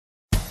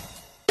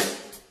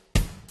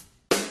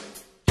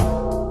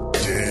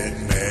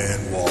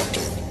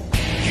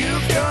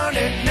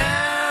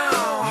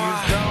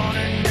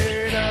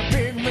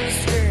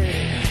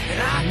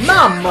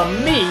Mamma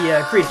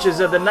mia,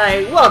 creatures of the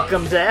night.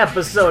 Welcome to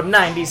episode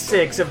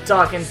 96 of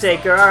Talkin'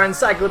 Taker, our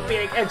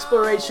encyclopedic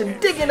exploration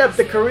digging up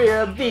the career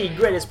of the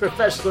greatest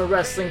professional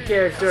wrestling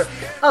character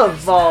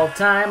of all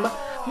time.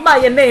 My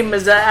name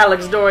is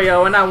Alex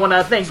Dorio, and I want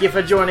to thank you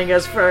for joining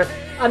us for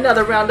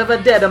another round of A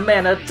Dead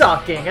Amana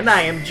Talking. And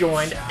I am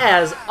joined,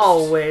 as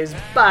always,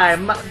 by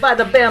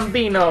the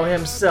Bambino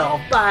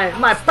himself, by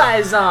my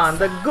paisan,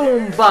 the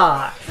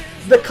Goomba,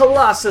 the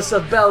Colossus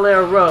of Bel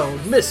Air Road,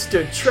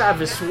 Mr.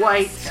 Travis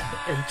White.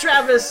 And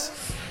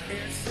Travis,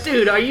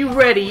 dude, are you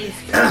ready?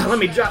 Let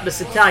me drop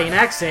this Italian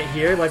accent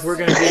here, like we're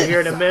going to be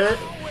here in a minute.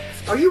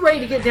 Are you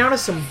ready to get down to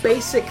some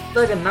basic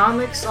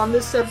thugonomics on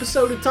this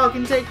episode of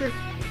Talkin' Taker?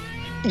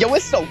 Yo,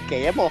 it's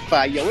okay. I'm on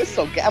fire. Yo, it's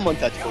okay. I'm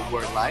untouchable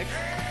word life.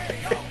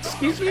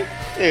 Excuse me?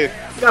 Dude.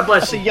 God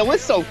bless you. Yo,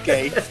 it's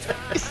okay.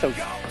 It's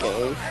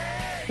okay.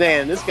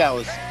 Man, this guy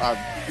was...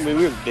 we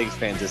were the biggest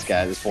fans of this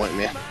guy at this point,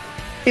 man.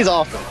 He's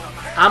awesome.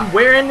 I'm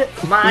wearing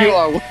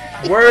my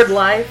Word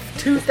Life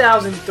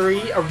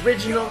 2003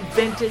 original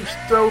vintage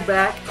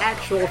throwback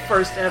actual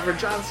first ever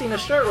John Cena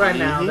shirt right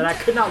now that I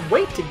could not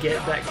wait to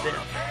get back then.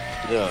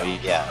 Oh,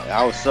 yeah.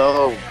 I was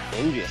so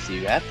envious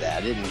you got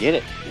that. I didn't get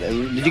it.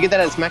 Did you get that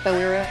at SmackDown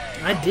we were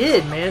at? I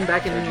did, man,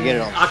 back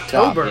in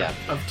October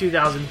of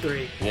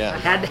 2003. Yeah. I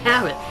had to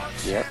have it.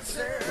 Yep.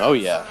 Oh,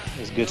 yeah.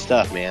 It was good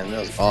stuff, man. That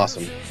was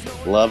awesome.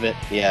 Love it.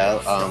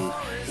 Yeah.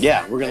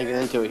 Yeah, we're going to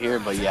get into it here,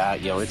 but yeah,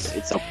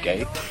 it's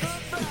okay.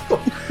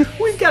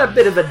 We've got a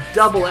bit of a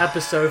double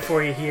episode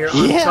for you here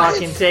on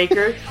Talkin'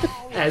 Taker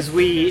as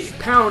we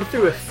pound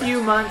through a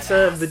few months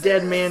of the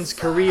dead man's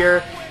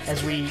career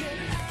as we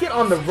get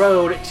on the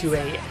road to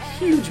a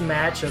huge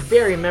match, a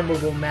very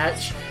memorable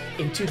match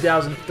in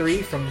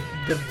 2003 from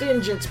the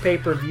Vengeance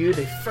pay-per-view,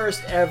 the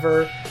first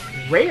ever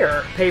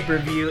rare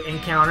pay-per-view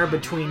encounter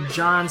between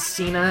John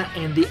Cena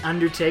and The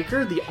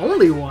Undertaker, the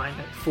only one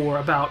for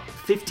about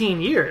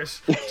 15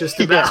 years, just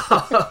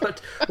about,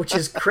 which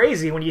is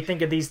crazy when you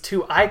think of these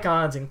two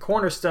icons and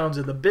cornerstones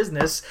of the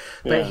business,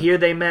 but here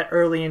they met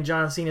early in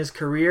John Cena's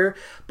career,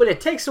 but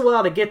it takes a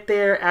while to get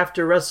there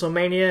after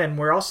WrestleMania, and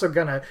we're also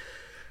gonna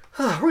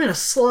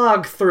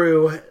slog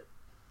through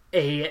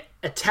a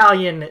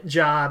Italian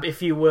job,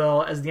 if you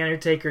will, as The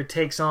Undertaker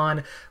takes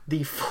on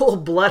the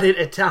full-blooded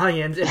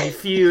Italians in a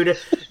feud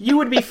you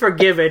would be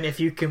forgiven if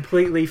you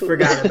completely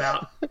forgot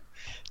about.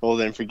 Well,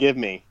 then forgive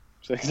me.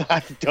 I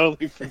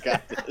totally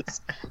forgot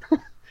this.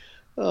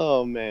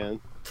 Oh,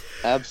 man.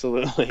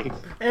 Absolutely.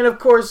 And, of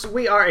course,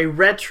 we are a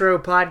retro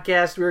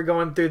podcast. We're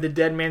going through the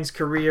dead man's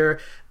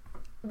career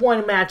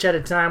one match at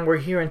a time. We're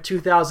here in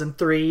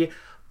 2003.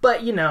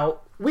 But,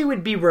 we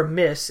would be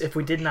remiss if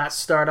we did not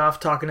start off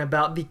talking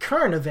about the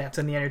current events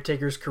in The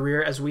Undertaker's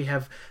career, as we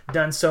have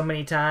done so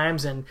many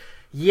times. And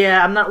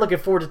yeah, I'm not looking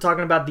forward to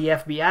talking about the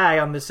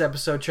FBI on this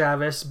episode,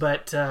 Travis,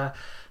 but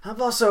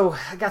I've also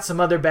got some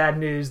other bad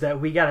news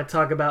that we got to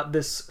talk about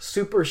this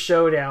Super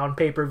Showdown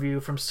pay-per-view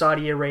from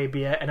Saudi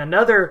Arabia, and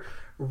another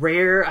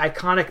rare,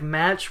 iconic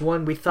match,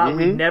 one we thought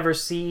we'd never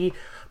see,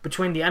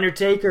 between The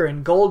Undertaker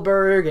and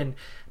Goldberg. And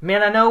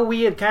man, I know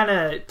we had kind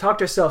of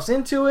talked ourselves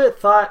into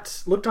it,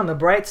 looked on the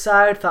bright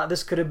side, thought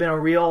this could have been a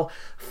real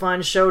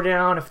fun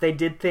showdown if they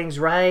did things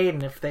right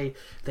and if they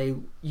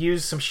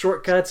used some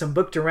shortcuts and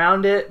booked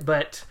around it.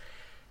 But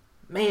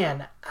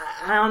man,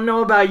 I don't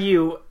know about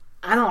you.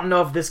 I don't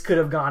know if this could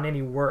have gone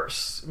any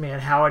worse, man,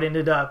 how it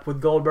ended up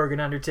with Goldberg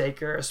and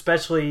Undertaker,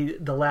 especially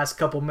the last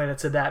couple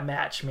minutes of that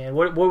match, man.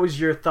 What was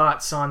your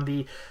thoughts on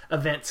the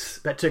events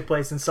that took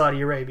place in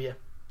Saudi Arabia?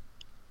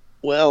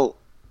 Well,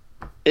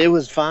 it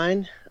was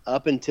fine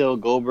up until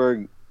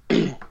Goldberg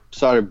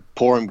started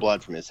pouring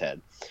blood from his head.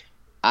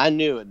 I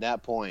knew at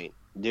that point,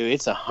 dude,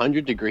 it's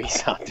 100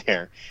 degrees out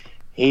there.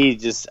 I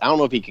don't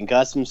know if he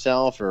concussed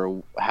himself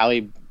or how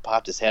he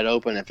popped his head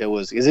open, if it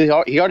was, because he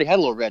already had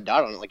a little red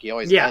dot on it, like he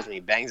always has when he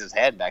bangs his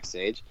head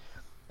backstage.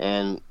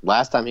 And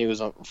last time he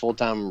was a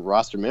full-time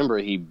roster member,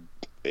 he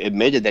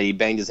admitted that he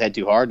banged his head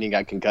too hard and he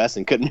got concussed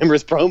and couldn't remember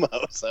his promo.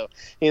 So,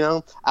 I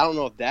don't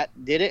know if that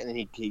did it, and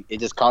it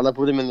just caught up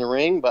with him in the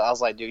ring. But I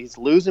was like, dude, he's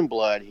losing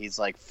blood. He's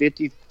like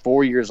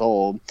 54 years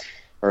old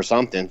or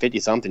something,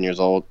 50-something years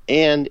old,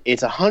 and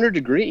it's 100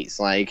 degrees.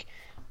 Like,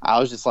 I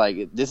was just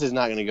like, this is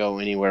not going to go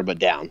anywhere but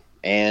down.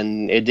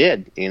 And it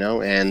did,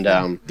 and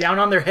down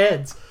on their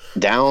heads.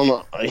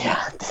 Down,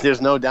 there's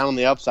no down on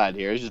the upside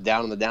here. It's just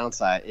down on the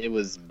downside. It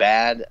was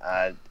bad.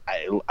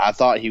 I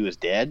thought he was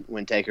dead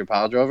when Taker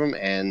pile drove him,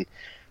 and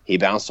he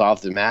bounced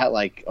off the mat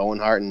like Owen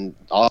Hart and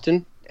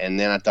Austin. And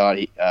then I thought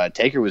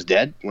Taker was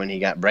dead when he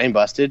got brain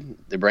busted,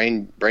 the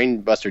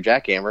brain buster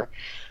jackhammer,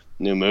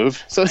 new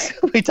move. So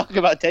we talk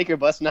about Taker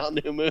busting out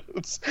new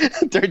moves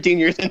 13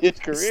 years in his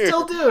career.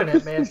 Still doing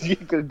it, man.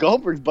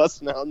 Goldberg's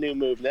busting out a new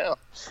move now.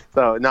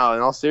 So, no, in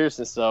all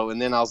seriousness,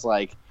 and then I was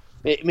like,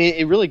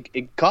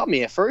 it caught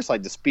me at first,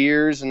 like the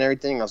spears and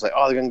everything. I was like,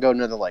 oh, they're going to go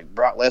another like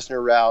Brock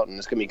Lesnar route, and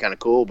it's going to be kind of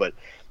cool. But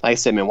like I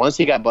said, man, once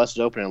he got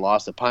busted open and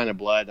lost a pint of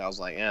blood, I was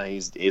like, yeah,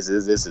 this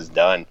is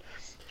done.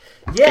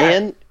 Yeah.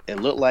 And it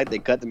looked like they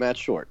cut the match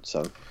short.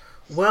 So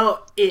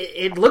Well,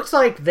 it looks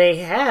like they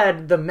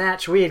had the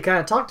match we had kind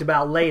of talked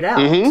about laid out.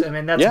 Mm-hmm. I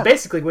mean, that's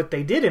basically what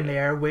they did in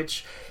there,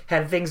 which,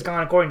 had things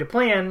gone according to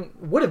plan,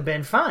 would have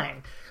been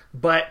fine.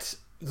 But,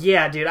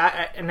 yeah, dude,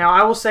 now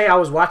I will say I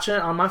was watching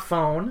it on my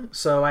phone,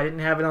 so I didn't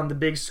have it on the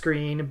big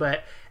screen,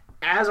 but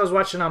as I was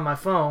watching on my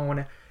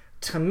phone,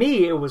 to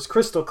me it was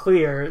crystal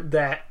clear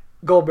that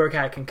Goldberg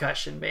had a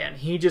concussion, man.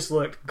 He just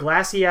looked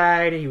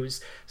glassy-eyed, he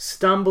was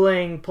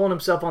stumbling, pulling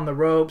himself on the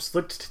ropes,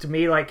 looked to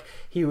me like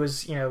he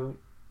was,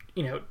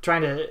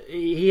 trying to...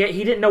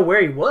 He didn't know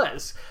where he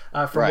was,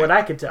 from what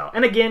I could tell.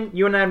 And again,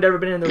 you and I have never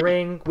been in the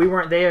ring. We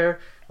weren't there.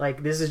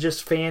 Like, this is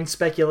just fan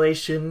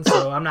speculation,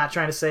 so I'm not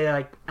trying to say,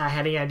 like, I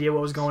had any idea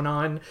what was going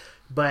on.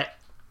 But,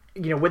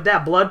 with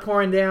that blood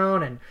pouring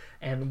down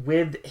and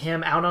with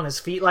him out on his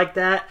feet like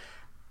that,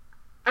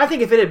 I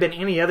think if it had been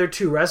any other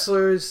two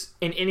wrestlers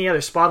in any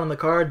other spot on the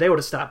card, they would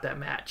have stopped that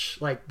match.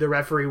 Like, the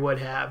referee would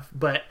have.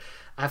 But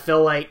I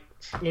feel like,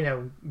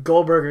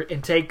 Goldberg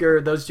and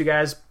Taker, those two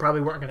guys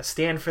probably weren't going to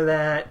stand for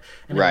that.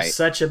 And it was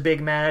such a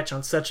big match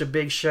on such a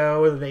big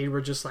show. They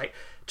were just like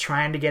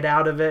trying to get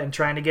out of it and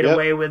trying to get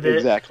away with it.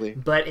 Exactly.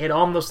 But it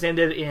almost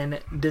ended in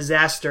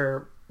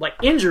disaster, like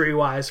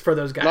injury-wise for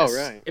those guys. Oh,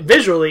 right.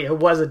 Visually, it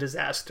was a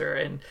disaster.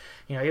 And,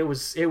 it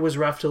was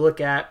rough to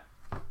look at.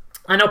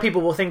 I know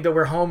people will think that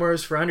we're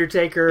homers for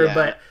Undertaker,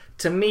 but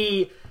to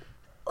me,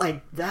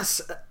 like,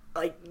 that's...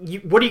 Like,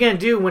 what are you going to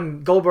do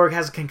when Goldberg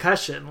has a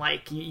concussion?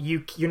 Like,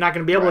 you're not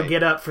going to be able to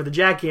get up for the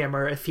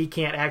jackhammer if he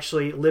can't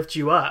actually lift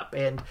you up.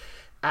 And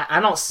I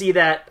don't see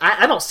that.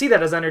 I don't see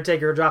that as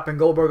Undertaker dropping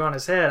Goldberg on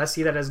his head. I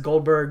see that as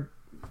Goldberg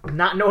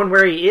not knowing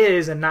where he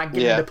is and not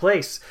getting into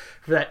place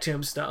for that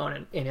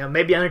tombstone. And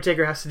maybe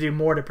Undertaker has to do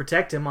more to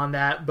protect him on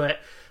that. But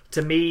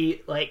to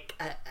me, like,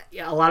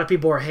 a lot of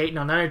people are hating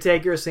on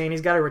Undertaker, saying he's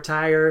got to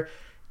retire.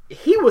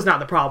 He was not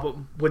the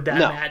problem with that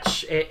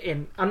match.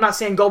 And I'm not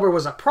saying Goldberg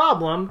was a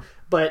problem,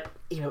 but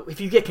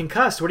if you get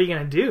concussed, what are you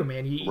going to do,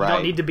 man? You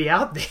don't need to be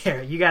out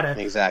there. You got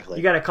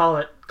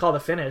to call the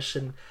finish.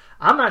 And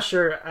I'm not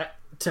sure.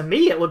 To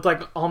me, it looked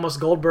like almost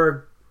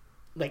Goldberg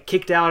like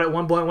kicked out at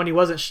one point when he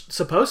wasn't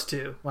supposed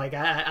to. Like,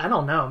 I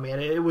don't know,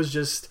 man. It was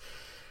just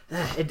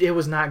it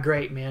was not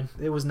great, man.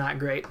 It was not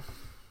great.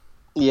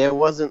 Yeah, it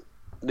wasn't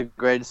the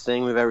greatest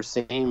thing we've ever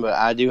seen, but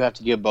I do have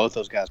to give both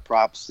those guys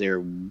props.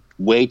 They're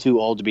way too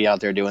old to be out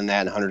there doing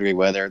that in 100-degree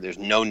weather. There's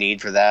no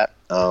need for that.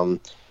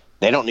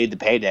 They don't need the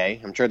payday.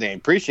 I'm sure they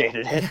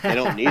appreciated it. They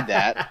don't need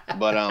that.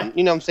 But,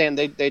 you know what I'm saying?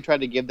 They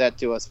tried to give that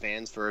to us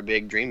fans for a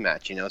big dream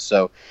match,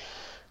 So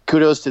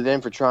kudos to them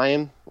for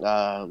trying.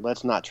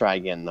 Let's not try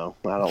again, though.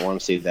 I don't want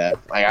to see that.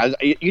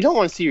 You don't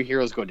want to see your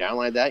heroes go down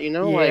like that,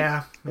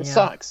 Yeah. It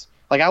sucks.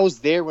 Like, I was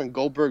there when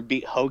Goldberg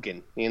beat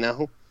Hogan,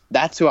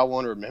 That's who I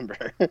want to remember.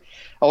 I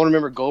want to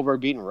remember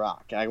Goldberg beating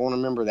Rock. I want to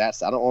remember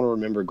that. I don't want to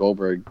remember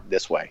Goldberg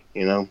this way,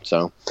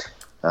 So,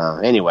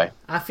 anyway.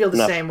 I feel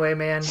the same way,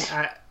 man.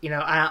 I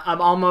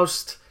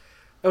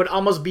would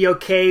almost be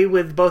okay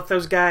with both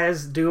those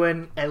guys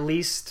doing at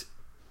least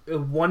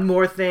one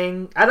more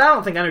thing. I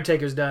don't think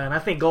Undertaker's done. I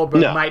think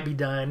Goldberg might be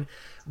done.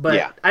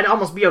 But I'd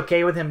almost be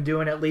okay with him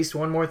doing at least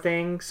one more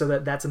thing so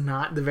that that's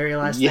not the very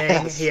last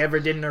thing he ever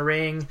did in a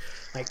ring.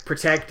 Like,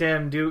 protect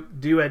him,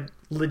 do a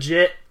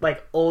legit,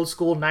 like, old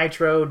school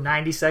Nitro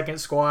 90-second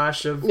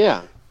squash of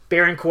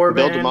Baron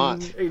Corbin. Bill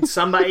DeMott.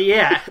 Somebody,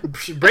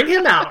 bring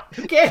him out.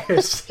 Who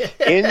cares?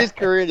 End his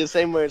career the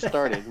same way it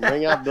started.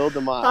 Bring out Bill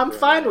DeMott. I'm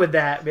fine with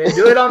that, man.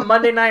 Do it on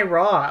Monday Night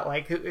Raw.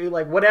 Like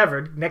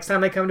whatever. Next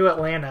time they come to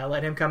Atlanta,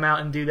 let him come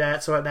out and do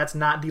that so that's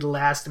not the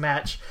last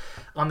match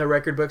on the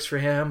record books for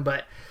him.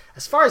 But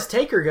as far as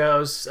Taker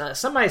goes,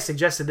 somebody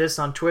suggested this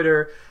on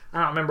Twitter.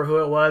 I don't remember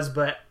who it was,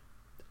 but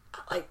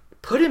like,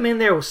 put him in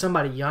there with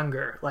somebody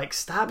younger. Like,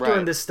 stop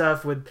doing this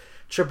stuff with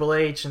Triple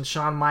H and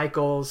Shawn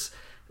Michaels.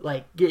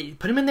 Like,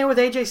 put him in there with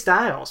AJ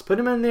Styles. Put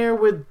him in there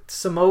with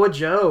Samoa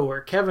Joe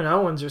or Kevin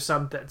Owens or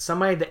something.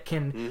 Somebody that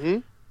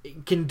can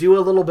do a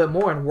little bit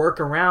more and work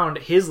around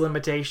his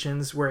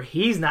limitations, where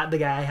he's not the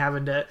guy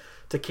having to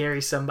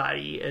carry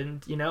somebody.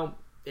 And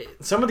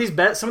some of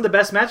the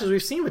best matches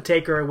we've seen with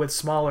Taker are with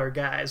smaller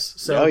guys.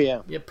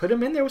 So put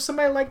him in there with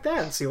somebody like that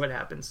and see what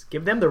happens.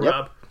 Give them the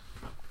rub.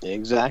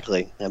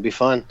 Exactly. That'd be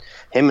fun.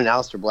 Him and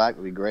Aleister Black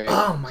would be great.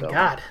 Oh my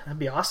God, that'd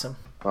be awesome.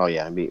 Oh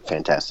yeah, it'd be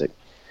fantastic.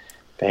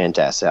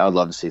 Fantastic. I would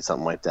love to see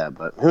something like that,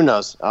 but who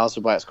knows?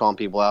 Aleister Black's calling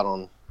people out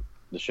on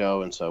the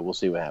show, and so we'll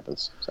see what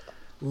happens. So.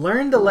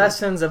 Learn the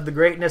lessons of the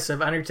greatness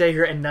of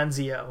Undertaker and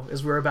Nunzio,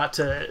 as we're about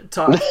to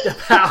talk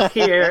about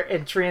here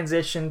and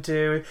transition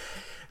to.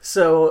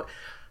 So,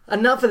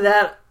 enough of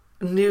that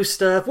new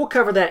stuff. We'll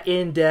cover that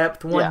in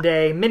depth one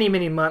day, many,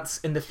 many months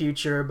in the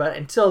future. But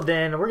until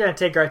then, we're going to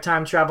take our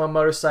time traveling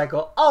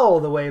motorcycle all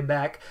the way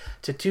back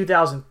to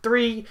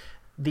 2003.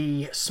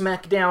 The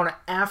SmackDown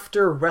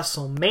after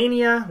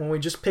WrestleMania, when we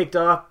just picked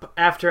up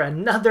after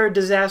another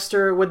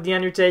disaster with The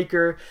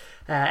Undertaker,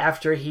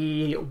 after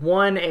he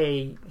won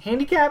a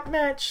handicap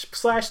match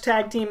 /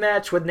 tag team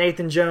match with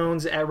Nathan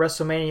Jones at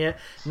WrestleMania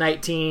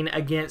 19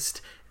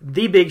 against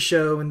the Big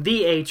Show, and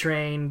the A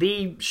Train,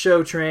 the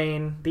Show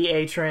Train, the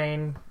A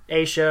Train,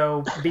 A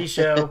Show, B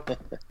Show,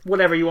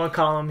 whatever you want to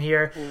call him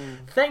here.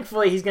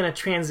 Thankfully, he's going to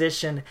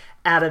transition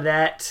out of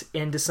that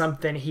into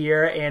something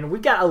here, and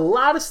we've got a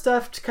lot of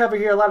stuff to cover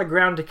here, a lot of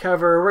ground to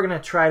cover. We're going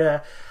to try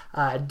to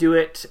do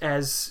it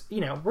as,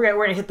 we're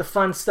going to hit the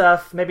fun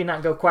stuff, maybe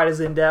not go quite as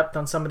in-depth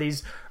on some of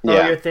these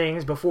earlier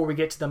things before we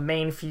get to the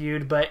main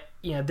feud, but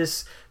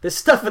this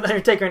stuff with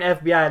Undertaker and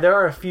FBI, there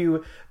are a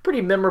few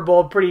pretty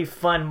memorable, pretty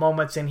fun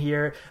moments in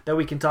here that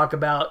we can talk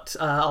about,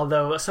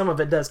 although some of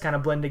it does kind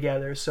of blend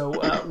together.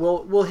 So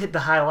we'll hit the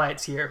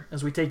highlights here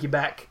as we take you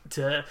back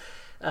to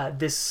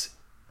this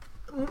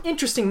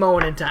interesting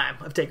moment in time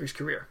of Taker's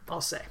career,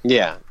 I'll say.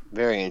 Yeah,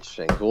 very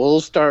interesting.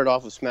 We'll start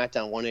off with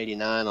SmackDown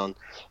 189 on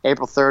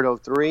April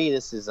 3rd, 03.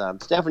 This is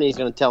Stephanie's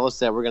going to tell us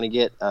that we're going to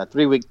get a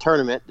 3-week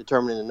tournament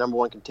determining the number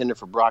one contender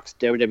for Brock's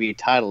WWE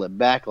title at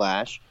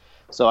Backlash.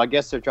 So I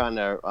guess they're trying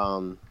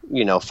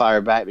to,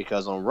 fire back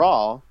because on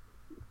Raw,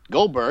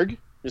 Goldberg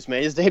just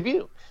made his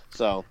debut.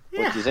 So,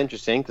 which is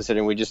interesting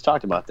considering we just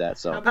talked about that.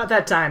 So how about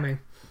that timing?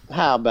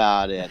 How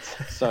about it?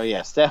 So,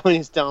 yeah,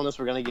 Stephanie's telling us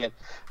we're going to get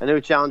a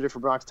new challenger for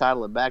Brock's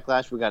title at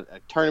Backlash. We got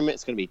a tournament.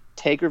 It's going to be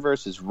Taker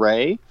versus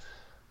Ray,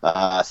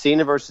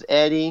 Cena versus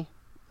Eddie.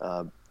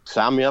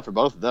 Sign me up for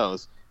both of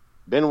those.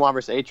 Benoit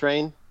versus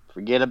A-Train.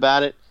 Forget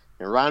about it.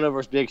 And Rhino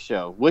versus Big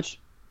Show, which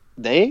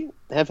they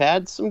have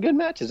had some good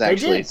matches,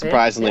 actually,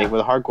 surprisingly, with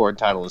a hardcore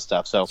title and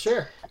stuff. So,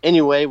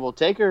 anyway, we'll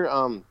Taker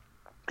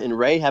and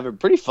Ray have a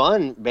pretty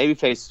fun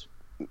babyface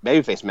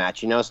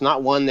match. It's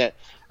not one that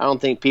I don't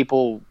think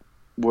people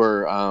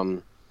were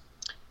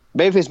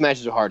babyface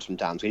matches are hard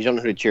sometimes because you don't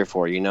know who to cheer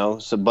for,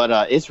 So,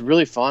 but it's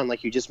really fun.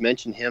 Like you just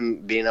mentioned, him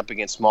being up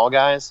against small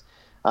guys.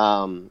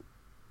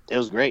 It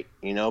was great,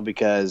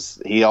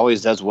 because he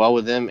always does well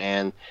with them.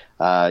 And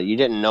you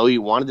didn't know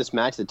you wanted this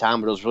match at the time,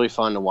 but it was really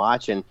fun to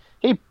watch. And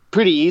he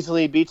pretty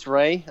easily beats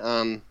Ray.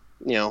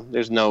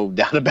 There's no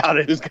doubt about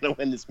it who's going to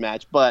win this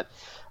match. But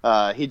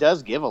he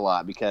does give a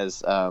lot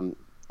because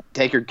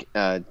Taker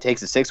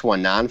takes a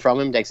 619 from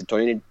him, takes a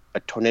tornado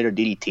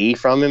DDT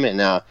from him, and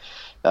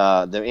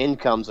the end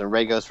comes and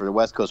Ray goes for the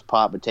West Coast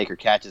pop, but Taker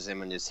catches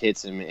him and just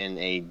hits him in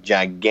a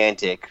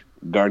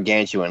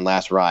gargantuan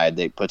last ride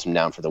that puts him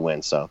down for the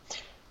win. So,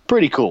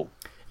 pretty cool.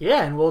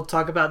 Yeah, and we'll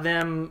talk about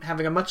them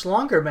having a much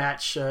longer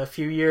match a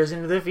few years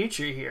into the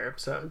future here.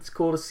 So it's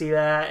cool to see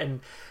that.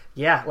 And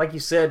yeah, like you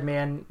said,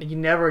 man, you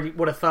never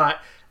would have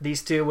thought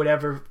these two would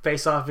ever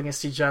face off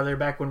against each other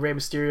back when Rey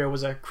Mysterio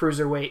was a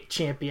cruiserweight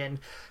champion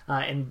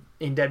in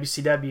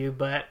WCW.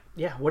 But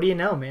yeah, what do you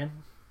know, man?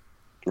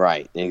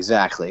 Right,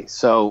 exactly.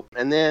 So,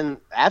 and then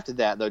after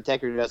that, though,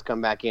 Taker does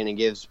come back in and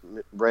gives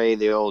Ray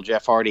the old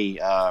Jeff Hardy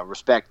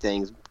respect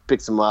things,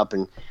 picks him up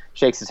and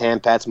shakes his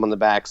hand, pats him on the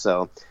back.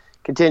 So,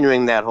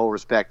 continuing that whole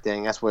respect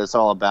thing, that's what it's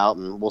all about,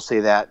 and we'll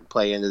see that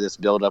play into this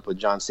build-up with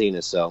John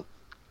Cena. So,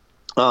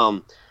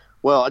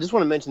 well, I just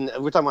want to mention,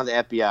 we're talking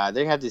about the FBI.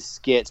 They have these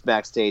skits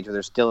backstage where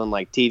they're stealing,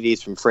 like,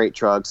 TVs from freight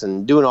trucks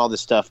and doing all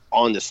this stuff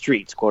on the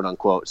streets,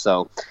 quote-unquote.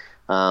 So,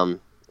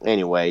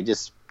 anyway,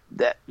 just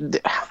that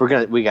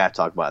we got to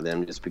talk about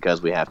them just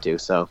because we have to.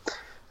 So,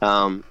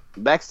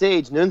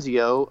 backstage,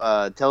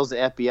 Nunzio tells the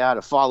FBI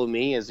to follow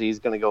me as he's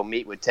going to go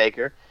meet with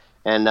Taker.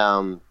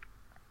 And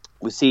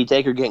we see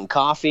Taker getting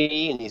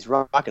coffee, and he's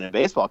rocking a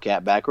baseball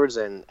cap backwards,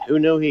 and who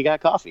knew he got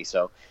coffee?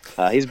 So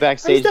he's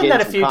backstage. He's done getting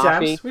that a few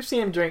coffee. Times. We've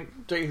seen him drink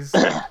his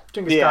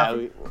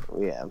coffee.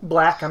 Yeah,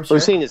 black. I'm sure.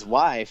 We've seen his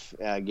wife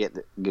get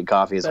good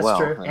coffee as well.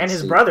 That's true, and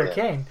his brother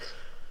Kane.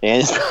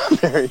 And his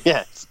brother,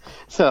 yes.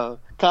 So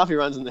coffee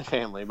runs in the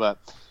family. But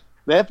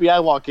the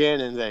FBI walk in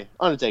and say,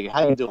 "Undertaker,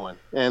 how you doing?"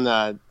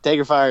 And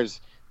Taker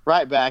fires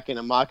right back in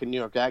a mocking New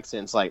York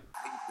accent. It's like,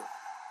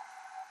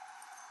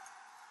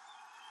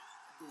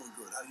 doing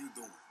good. How you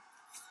doing?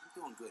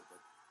 I'm doing good, but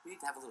we need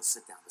to have a little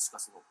sit down,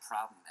 discuss a little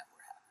problem that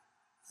we're having.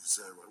 You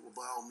say right. Well,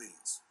 by all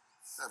means,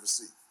 have a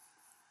seat.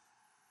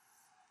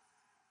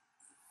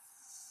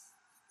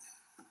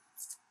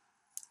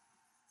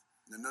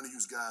 Now, none of you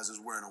guys is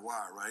wearing a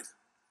wire, right?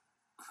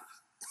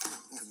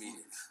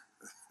 Comedian.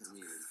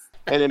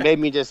 And it made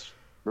me just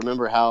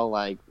remember how,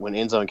 like, when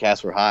Enzo and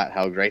Cass were hot,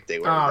 how great they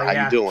were. How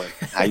you doing?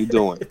 How you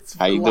doing?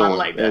 How you doing?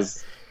 Like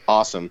it's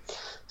awesome.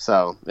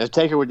 So if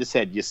Taker would have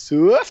said, "You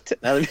swift,"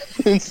 that would have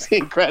been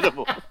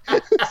incredible.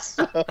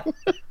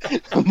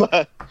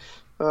 But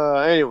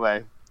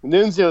anyway,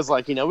 Nunzio's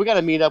like, we got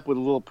to meet up with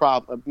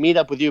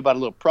you about a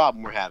little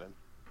problem we're having.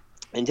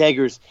 And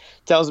Taker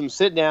tells him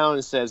sit down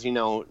and says,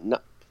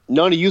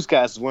 none of you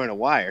guys is wearing a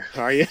wire,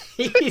 are you?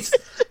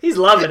 He's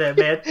loving it,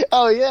 man.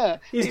 Oh yeah,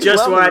 he's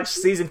just watched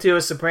season 2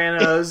 of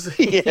Sopranos.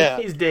 Yeah,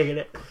 he's digging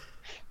it.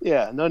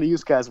 Yeah, none of you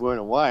guys wearing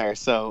a wire.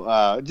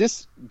 So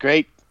just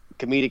great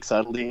comedic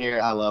subtlety here.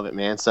 I love it,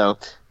 man. So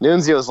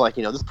Nunzio's like,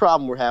 this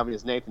problem we're having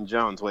is Nathan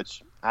Jones,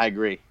 which I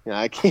agree.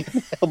 I can't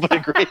help but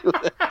agree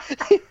with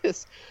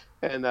it.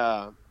 And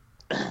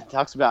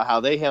talks about how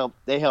they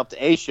helped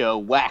A-Show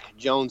whack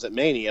Jones at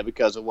Mania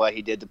because of what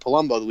he did to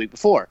Palumbo the week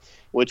before,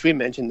 which we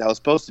mentioned that was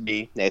supposed to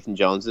be Nathan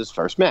Jones's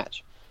first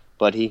match,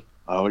 but he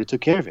already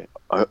took care of it.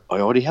 I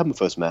already had my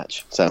first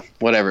match. So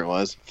whatever it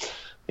was,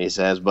 he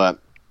says. But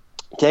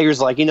Taker's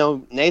like,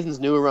 Nathan's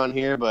new around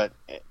here, but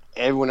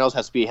everyone else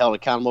has to be held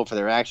accountable for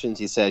their actions.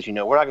 He says, we're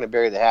not going to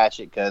bury the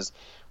hatchet because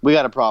we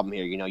got a problem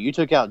here. You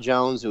took out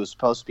Jones, who was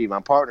supposed to be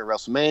my partner at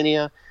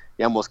WrestleMania.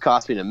 You almost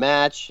cost me the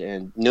match.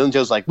 And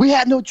Joe's like, we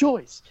had no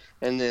choice.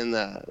 And then,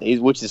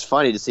 which is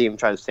funny to see him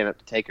try to stand up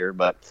to Taker.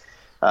 But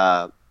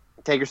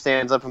Taker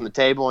stands up from the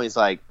table and he's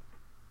like,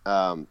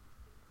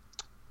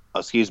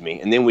 excuse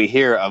me. And then we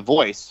hear a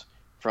voice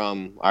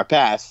from our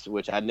past,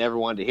 which I'd never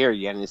wanted to hear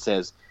again. And it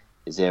says,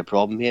 is there a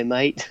problem here,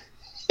 mate?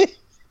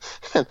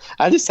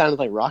 I just sounded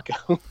like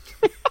Rocco.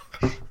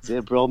 Is there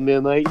a problem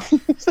here, mate?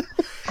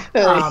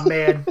 Oh,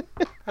 man.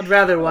 I'd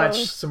rather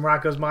watch some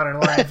Rocco's Modern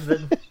Life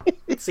than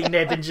see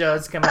Nathan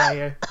Jones come out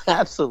here.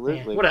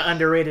 Absolutely. Man, what an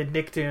underrated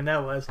Nicktoon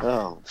that was.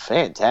 Oh,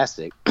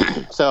 fantastic.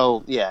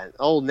 So, yeah,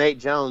 old Nate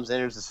Jones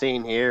enters the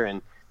scene here,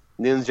 and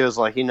then Joe's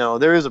like,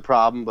 there is a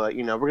problem, but,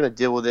 we're going to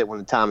deal with it when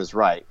the time is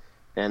right.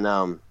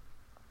 And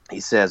he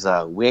says,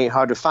 we ain't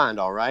hard to find,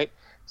 all right?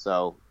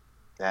 So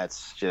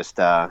that's just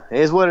it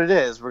is what it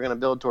is. We're going to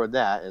build toward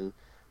that. And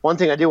one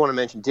thing I do want to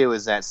mention, too,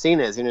 is that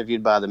Cena is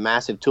interviewed by the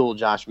massive tool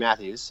Josh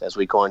Matthews, as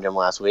we coined him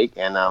last week.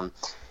 And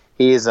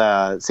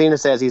Cena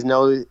says he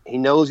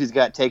knows he's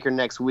got Taker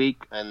next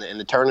week in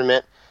the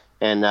tournament,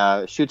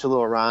 and shoots a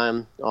little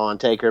rhyme on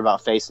Taker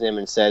about facing him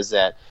and says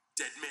that,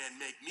 Dead man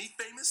make me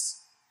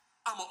famous?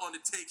 I'm going to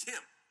undertake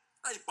him.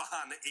 I ain't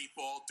behind the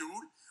 8-ball, dude.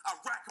 I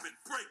rack him and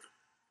break him.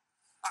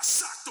 I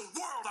shock the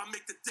world, I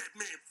make the dead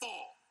man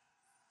fall.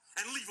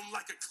 And leave him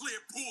like a clear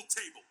pool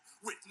table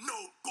with no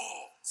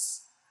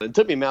balls. It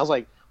took me a minute. I was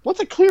like, what's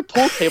a clear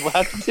pool table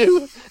have to do?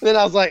 And then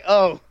I was like,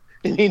 oh,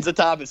 it means the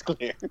top is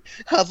clear.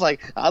 I was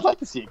like, I'd like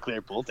to see a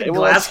clear pool table. A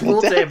glass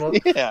pool table?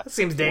 Yeah. That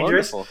seems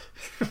dangerous.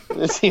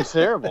 It seems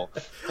terrible.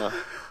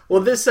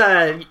 Well, this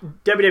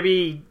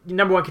WWE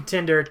number one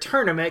contender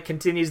tournament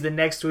continues the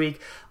next week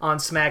on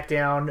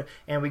SmackDown,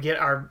 and we get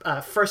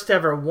our first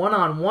ever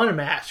one-on-one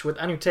match with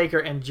Undertaker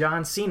and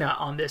John Cena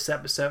on this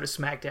episode of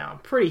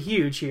SmackDown. Pretty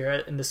huge here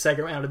in the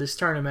second round of this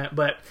tournament.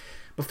 But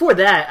before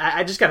that,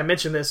 I just got to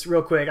mention this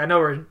real quick. I know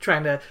we're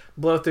trying to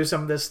blow through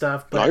some of this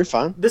stuff, but no, you're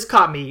fine. This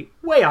caught me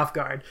way off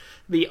guard.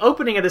 The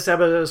opening of this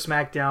episode of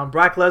SmackDown,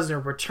 Brock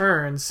Lesnar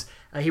returns.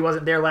 He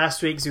wasn't there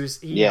last week because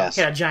he had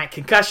a giant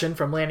concussion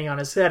from landing on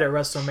his head at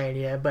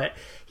WrestleMania. But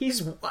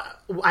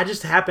I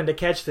just happened to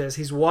catch this.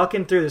 He's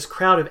walking through this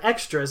crowd of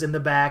extras in the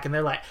back, and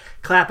they're like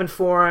clapping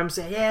for him,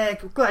 saying, "Yeah,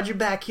 glad you're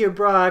back here,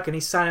 Brock." And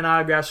he's signing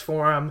autographs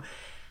for him.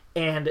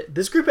 And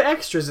this group of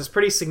extras is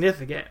pretty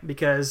significant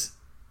because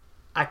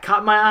I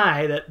caught my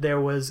eye that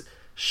there was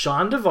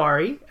Sean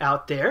Daivari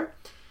out there,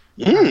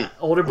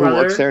 older brother.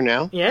 Who works there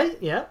now?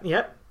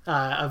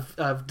 Of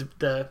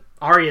the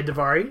Arya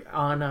Daivari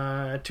on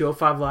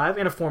 205 Live,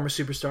 and a former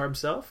superstar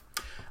himself.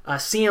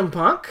 CM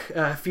Punk,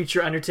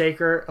 future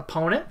Undertaker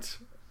opponent,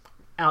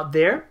 out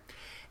there.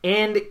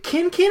 And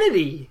Ken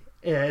Kennedy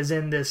is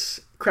in this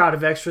crowd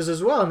of extras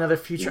as well, another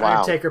future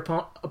Undertaker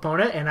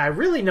opponent. And I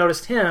really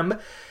noticed him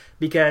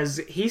because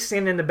he's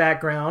standing in the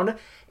background,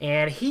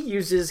 and he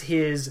uses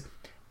his...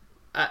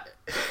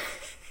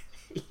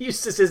 he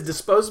uses his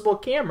disposable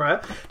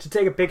camera to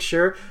take a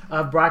picture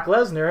of Brock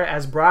Lesnar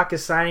as Brock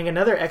is signing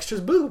another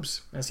extra's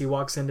boobs as he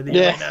walks into the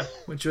arena,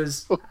 which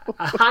was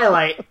a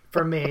highlight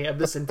for me of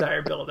this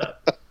entire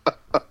build-up.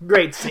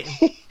 Great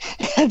scene.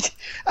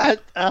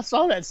 I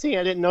saw that scene.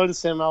 I didn't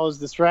notice him. I was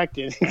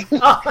distracted.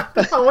 I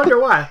wonder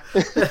why.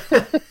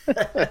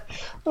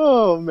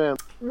 Oh, man.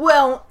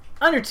 Well,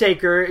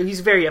 Undertaker,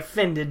 he's very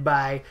offended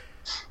by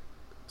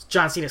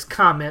John Cena's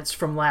comments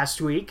from last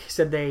week.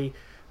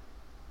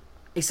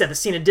 He said that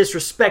Cena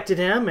disrespected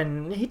him,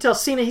 and he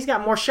tells Cena he's got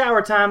more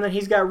shower time than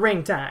he's got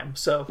ring time.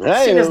 So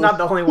Cena's not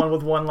the only one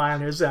with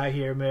one-liners out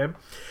here, man.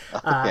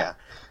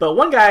 But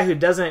one guy who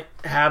doesn't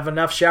have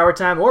enough shower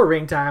time or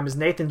ring time is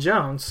Nathan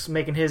Jones,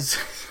 making his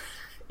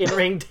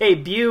in-ring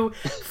debut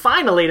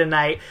finally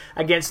tonight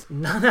against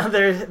none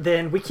other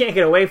than, we can't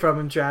get away from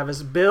him,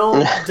 Travis, Bill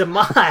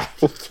DeMott.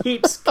 He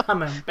keeps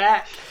coming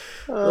back.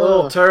 A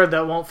little turd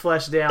that won't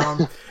flush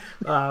down.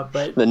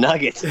 But the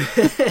Nuggets.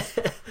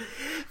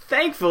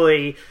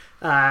 Thankfully,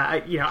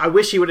 I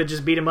wish he would have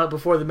just beat him up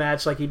before the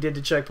match like he did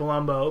to Chuck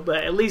Palumbo,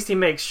 but at least he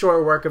makes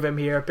short work of him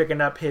here,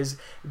 picking up his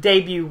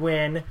debut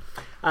win.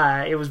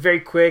 It was very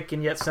quick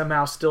and yet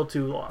somehow still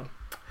too long.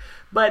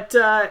 But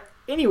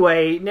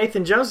anyway,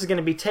 Nathan Jones is going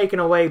to be taken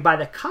away by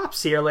the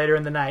cops here later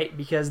in the night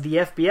because the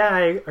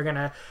FBI are going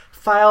to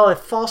file a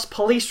false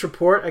police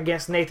report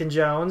against Nathan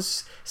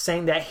Jones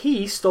saying that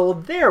he stole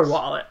their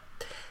wallet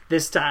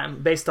this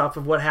time based off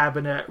of what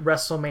happened at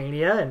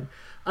WrestleMania. And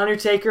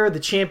Undertaker, the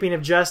champion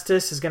of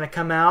justice, is going to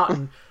come out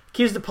and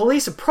accuse the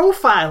police of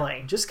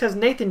profiling just because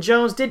Nathan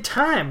Jones did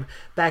time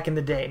back in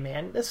the day,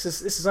 man. This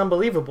is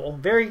unbelievable.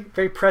 Very,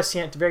 very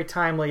prescient, very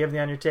timely of the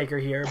Undertaker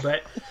here,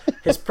 but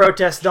his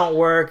protests don't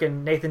work,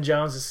 and Nathan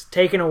Jones is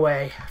taken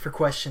away for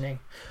questioning.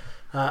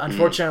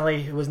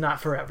 Unfortunately, it was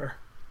not forever.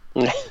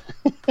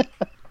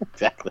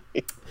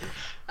 Exactly.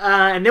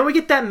 And then we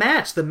get that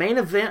match, the main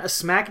event of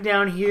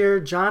SmackDown here.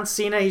 John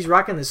Cena, he's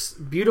rocking this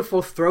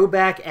beautiful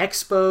throwback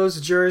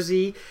Expos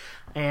jersey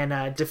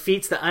and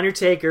defeats The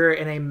Undertaker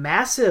in a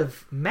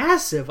massive,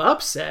 massive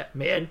upset,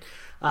 man.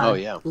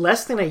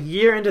 Less than a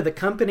year into the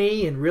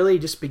company and really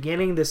just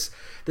beginning this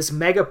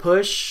mega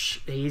push.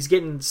 He's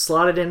getting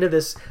slotted into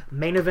this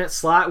main event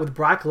slot with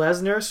Brock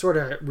Lesnar, sort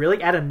of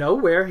really out of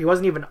nowhere. He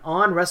wasn't even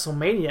on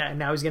WrestleMania, and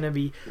now he's going to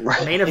be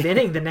main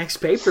eventing the next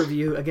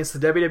pay-per-view against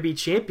the WWE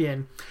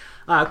Champion.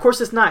 Of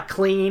course, it's not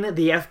clean.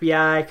 The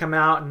FBI come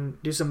out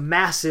and do some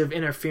massive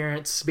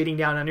interference, beating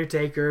down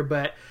Undertaker,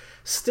 but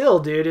still,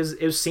 dude,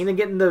 it was Cena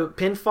getting the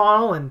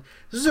pinfall, and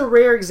this is a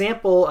rare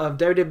example of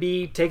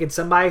WWE taking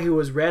somebody who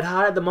was red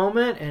hot at the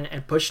moment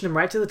and pushing him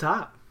right to the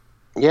top.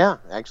 Yeah,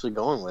 actually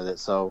going with it.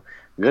 So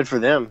good for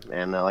them.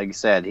 And like you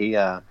said,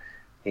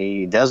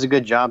 he does a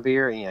good job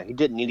here. He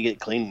didn't need to get a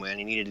clean win.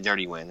 He needed a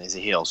dirty win. He's a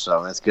heel,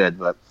 so that's good.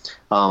 But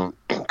a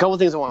couple of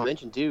things I want to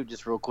mention, too,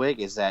 just real quick,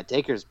 is that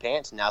Taker's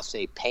pants now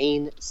say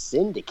Pain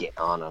Syndicate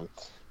on them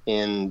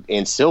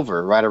in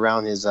silver right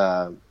around his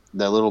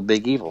the little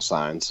Big Evil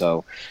sign.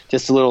 So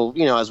just a little,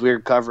 as we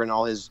were covering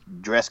all his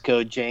dress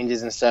code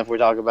changes and stuff we're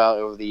talking about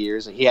over the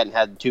years. He hadn't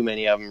had too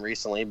many of them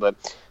recently, but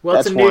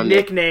it's a new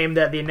nickname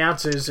that the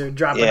announcers are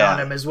dropping on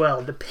him as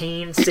well. The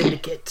Pain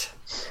Syndicate.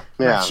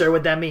 Not sure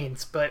what that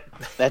means, but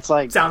that's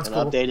like sounds an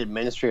cool. Updated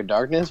Ministry of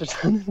Darkness or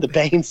something. The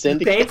Pain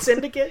Syndicate. Pain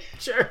Syndicate,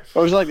 sure.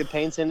 Or was it like the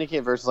Pain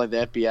Syndicate versus like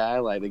the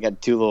FBI? Like they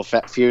got two little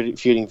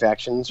feuding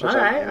factions or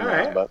something. All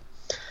right.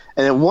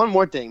 And then one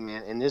more thing,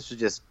 man, and this was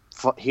just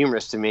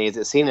humorous to me, is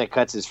that Cena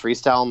cuts his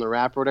freestyle on the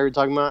rap or whatever you're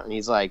talking about, and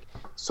he's like,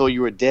 "So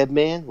you were a dead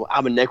man? Well,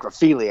 I'm a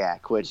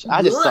necrophiliac," which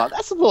I just thought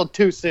that's a little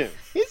too soon.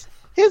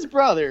 His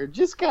brother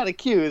just got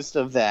accused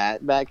of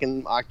that back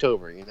in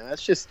October.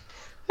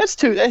 That's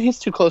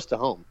too close to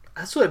home.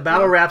 That's what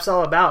battle rap's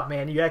all about,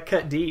 man. You got to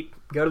cut deep.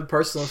 Go to the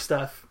personal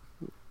stuff.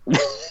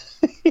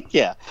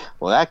 Yeah.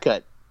 Well, that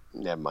cut.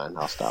 Never mind.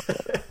 I'll stop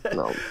that.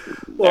 No.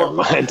 Never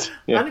mind.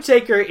 Yeah.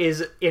 Undertaker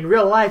is in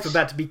real life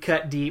about to be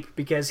cut deep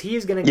because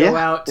he's going to go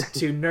out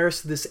to nurse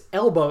this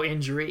elbow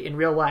injury in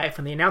real life,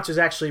 and the announcers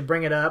actually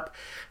bring it up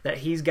that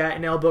he's got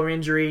an elbow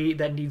injury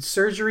that needs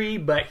surgery,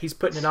 but he's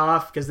putting it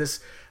off because this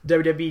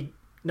WWE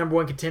number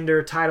one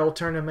contender title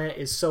tournament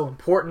is so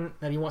important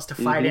that he wants to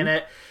fight in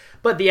it.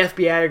 But the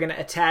FBI are going to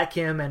attack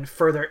him and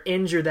further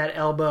injure that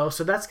elbow.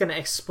 So that's going to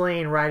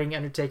explain writing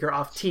Undertaker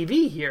off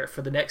TV here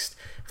for the next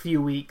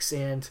few weeks.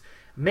 And,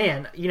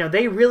 man,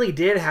 they really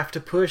did have to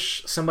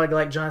push somebody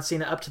like John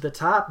Cena up to the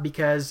top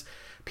because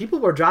people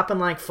were dropping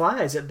like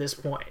flies at this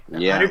point.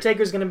 Yeah.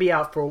 Undertaker's going to be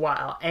out for a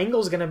while.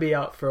 Angle's going to be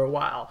out for a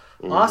while.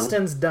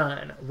 Austin's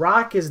done.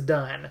 Rock is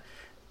done.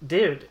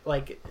 Dude,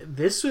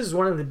 this was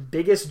one of the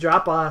biggest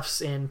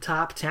drop-offs in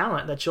top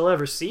talent that you'll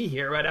ever see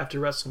here right after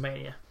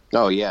WrestleMania.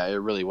 Oh, yeah, it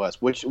really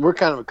was, which we're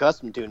kind of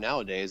accustomed to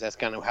nowadays. That's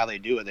kind of how they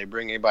do it. They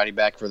bring everybody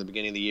back for the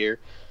beginning of the year,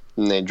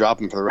 and they drop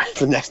them for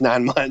the next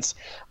 9 months.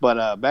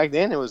 But back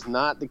then, it was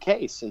not the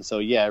case. And so,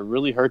 yeah, it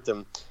really hurt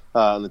them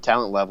on the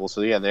talent level.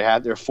 So, yeah,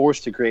 they're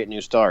forced to create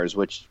new stars,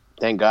 which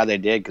thank God they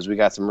did because we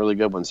got some really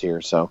good ones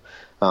here. So,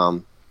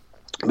 but,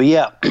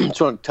 yeah, just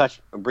want to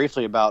touch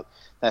briefly about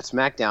that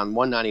SmackDown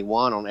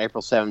 191 on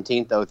April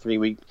 17th, 03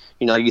 week.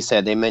 Like you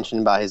said, they mentioned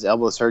about his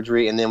elbow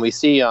surgery, and then we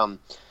see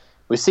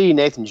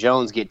Nathan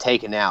Jones get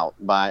taken out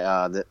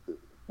by the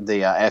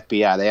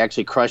FBI. They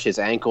actually crush his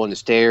ankle in the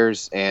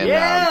stairs. And,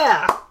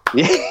 yeah.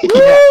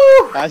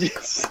 I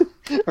just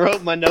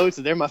wrote my notes,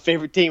 and they're my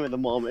favorite team at the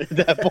moment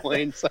at that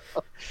point. So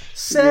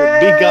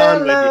celebrate be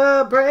gone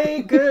with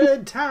you.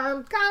 Good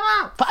time. Come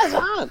on. Pass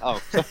on.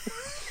 Oh,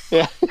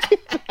 yeah,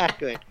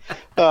 exactly.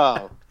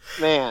 Oh,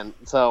 man.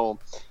 So,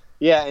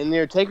 yeah,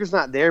 and Taker's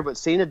not there, but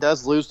Cena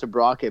does lose to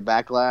Brock at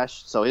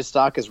Backlash, so his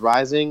stock is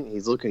rising.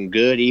 He's looking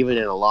good, even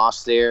in a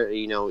loss there.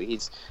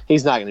 He's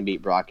not going to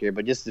beat Brock here,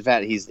 but just the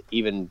fact that he's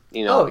even,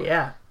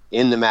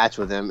 in the match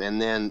with him.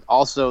 And then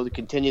also to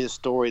continue the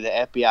story, the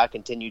FBI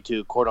continue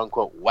to,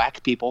 quote-unquote,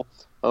 whack people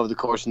over the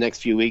course of the next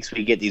few weeks.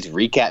 We get these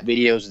recap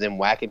videos of them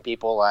whacking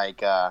people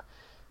like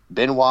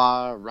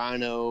Benoit,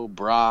 Rhino,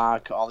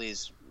 Brock, all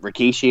these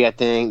Rikishi, I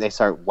think. They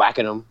start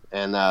whacking them,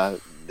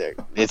 and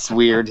it's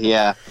weird,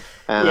 yeah.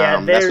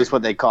 And that's just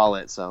what they call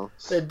it. So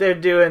they're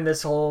doing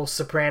this whole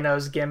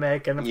Sopranos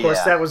gimmick, and of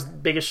course that was the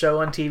biggest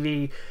show on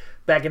TV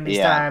back in these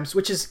times.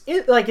 Which is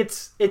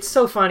it's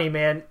so funny,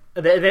 man.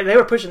 They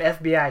were pushing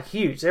FBI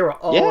huge. They were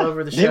all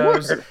over the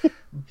shows.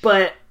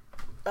 But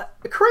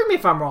correct me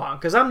if I'm wrong,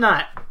 because I'm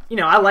not.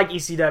 I like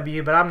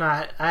ECW, but I'm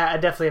not. I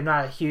definitely am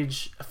not a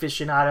huge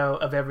aficionado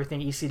of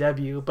everything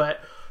ECW. But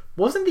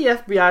wasn't the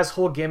FBI's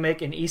whole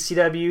gimmick in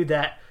ECW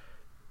that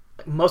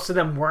most of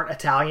them weren't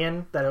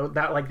Italian?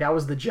 That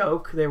was the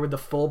joke. They were the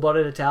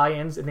full-blooded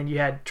Italians, and then you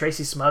had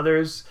Tracy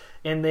Smothers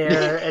in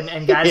there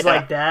and guys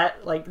like that.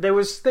 They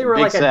were Big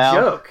like Sal.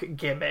 A joke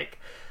gimmick.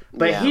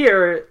 But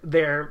here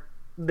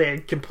they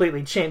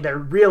completely changed. They're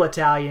real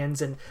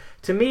Italians, and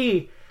to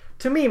me,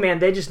 man,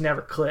 they just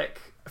never click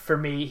for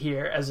me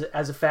here as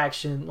a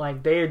faction.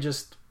 They are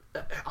just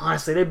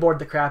honestly, they bored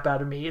the crap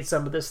out of me in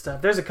some of this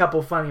stuff. There's a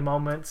couple funny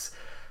moments.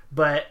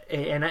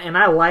 and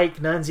I like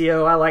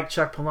Nunzio. I like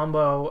Chuck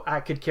Palumbo. I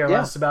could care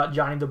less about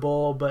Johnny the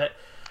Bull, but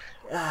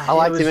I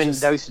liked him in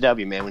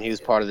WCW, man, when he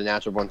was part of the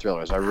Natural Born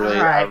Thrillers. I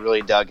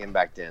really dug him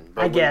back then.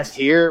 But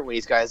when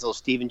he's got his little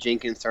Stephen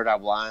Jenkins third eye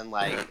blind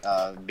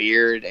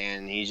beard,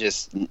 and he's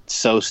just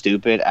so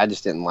stupid. I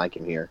just didn't like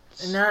him here.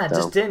 Nah, it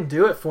just didn't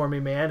do it for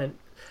me, man. And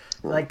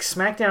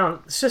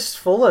SmackDown, it's just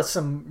full of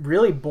some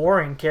really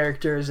boring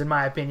characters, in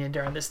my opinion,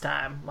 during this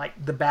time.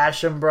 Like the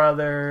Basham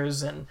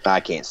brothers, and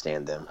I can't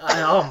stand them.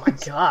 Oh my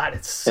god,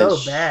 it's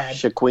so bad.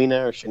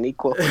 Shaquina or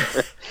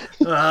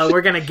Shaniqua.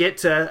 We're gonna get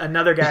to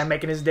another guy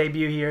making his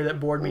debut here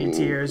that bored me to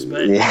tears,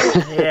 but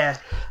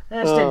that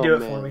just didn't do it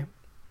for me.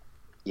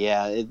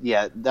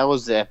 Yeah, that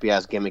was the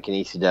FBI's gimmick in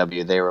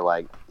ECW. They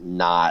were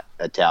not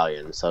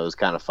Italian, so it was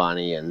kind of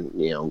funny,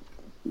 and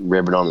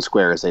ribbon on the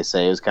square, as they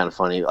say. It was kind of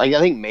funny. I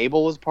think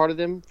Mabel was part of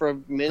them for a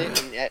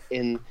minute.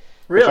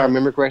 Really? If I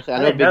remember correctly,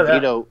 I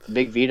know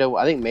Big Vito.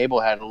 I think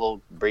Mabel had a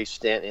little brief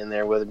stint in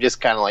there with him,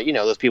 just kind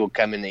of those people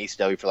come in the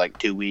ECW for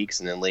 2 weeks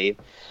and then leave.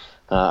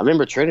 I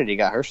remember Trinity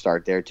got her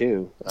start there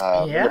too.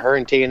 Remember her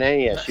in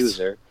TNA? Yeah, she was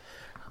there.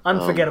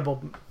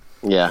 Unforgettable.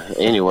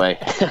 Anyway,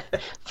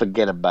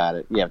 forget about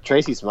it. Yeah,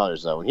 Tracy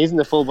Smothers though. When he's in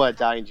the full blood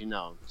Italians,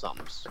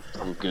 something's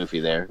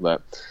goofy there.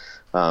 But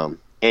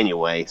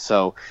anyway,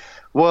 so.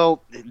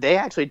 Well, they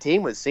actually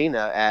teamed with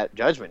Cena at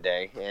Judgment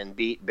Day and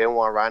beat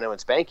Benoit, Rhino,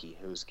 and Spanky,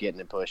 who's getting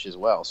a push as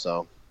well.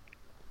 So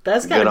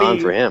that's got to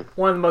be for him.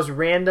 One of the most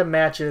random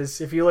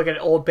matches. If you look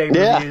at old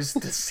pay-per-views,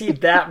 to see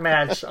that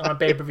match on a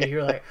pay-per-view,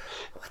 you're like,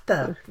 what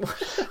the?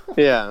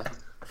 Yeah.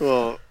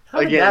 Well, how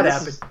did that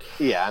happen?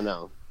 Yeah, I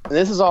know. And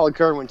this is all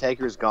occurring when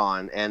Taker's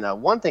gone. And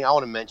one thing I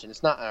want to mention,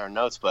 it's not in our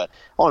notes, but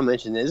I want to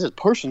mention this is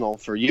personal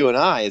for you and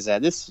I, is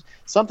that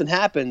something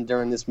happened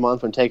during this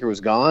month when Taker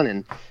was gone,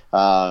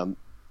 and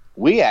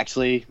we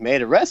actually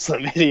made a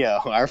wrestling video,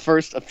 our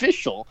first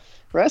official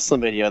wrestling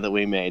video that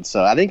we made.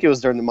 So I think it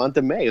was during the month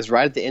of May. It was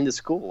right at the end of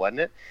school, wasn't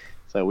it?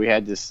 So we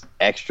had this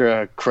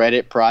extra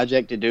credit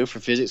project to do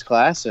for physics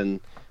class, and,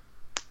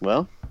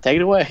 well, take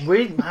it away.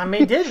 We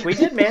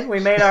did, man. We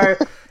made our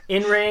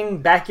in-ring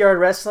backyard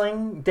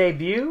wrestling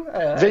debut.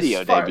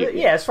 Debut.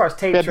 Yeah, as far as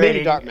tape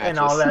trading and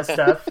all that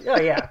stuff. Oh,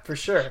 yeah, for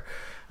sure.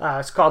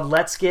 It's called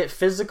Let's Get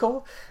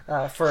Physical. We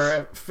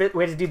had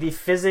to do the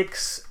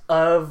physics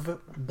of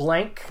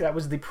blank. That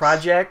was the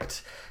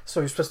project. So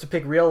you're supposed to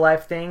pick real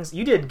life things.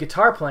 You did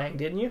guitar playing,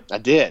 didn't you? I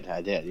did.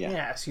 Yeah.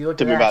 Yeah. So you looked.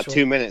 Took me about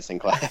 2 minutes in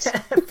class.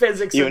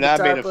 Physics. You and I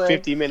guitar made a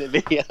playing. 50-minute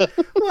video.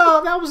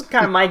 Well, that was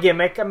kind of my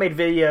gimmick. I made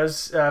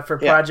videos for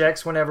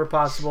projects whenever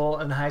possible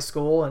in high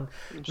school, and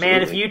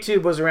man, if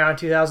YouTube was around in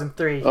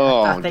 2003,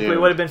 I think we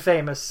would have been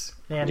famous.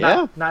 And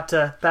not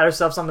to pat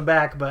ourselves on the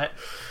back, but.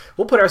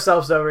 We'll put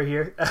ourselves over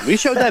here. We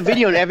showed that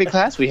video in every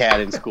class we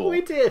had in school.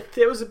 We did.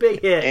 It was a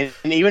big hit.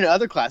 And even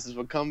other classes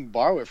would come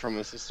borrow it from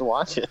us just to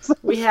watch it.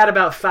 We had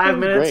about 5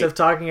 minutes of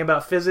talking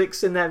about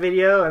physics in that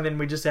video, and then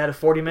we just had a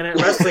 40-minute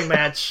wrestling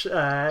match.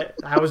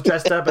 I was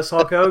dressed up as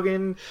Hulk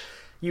Hogan.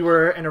 You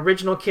were an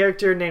original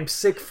character named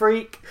Sick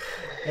Freak.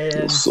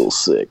 And, so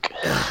sick.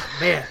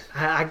 Man,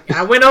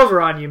 I went over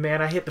on you,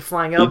 man. I hit the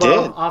flying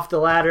elbow off the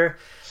ladder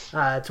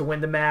to win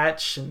the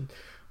match, and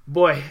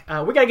boy,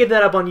 we gotta get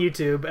that up on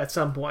YouTube at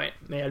some point,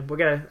 man.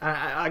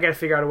 I gotta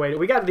figure out a way.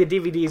 We got the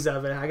DVDs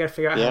of it. I gotta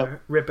figure out how to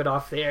rip it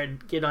off there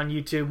and get it on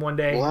YouTube one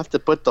day. We'll have to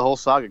put the whole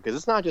saga, because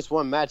it's not just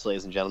one match,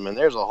 ladies and gentlemen.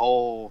 There's a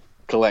whole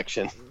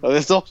collection.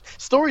 There's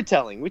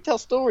storytelling. We tell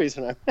stories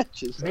in our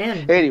matches.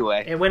 Man,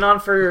 anyway, it went on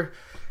for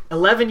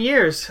 11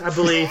 years, I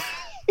believe.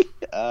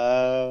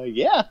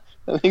 Yeah,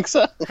 I think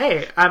so.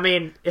 Hey, I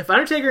mean, if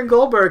Undertaker and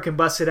Goldberg can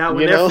bust it out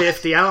when they're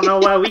 50, I don't know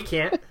why we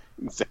can't.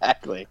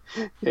 Exactly.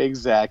 If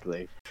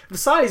the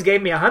Saudis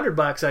gave me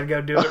 $100, I'd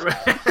go do it.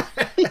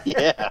 Right.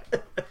 Yeah,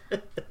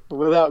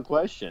 without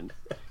question.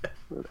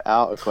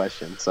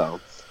 So,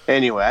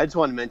 anyway, I just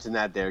wanted to mention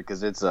that there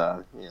because it's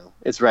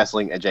it's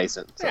wrestling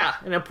adjacent. So. Yeah,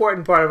 an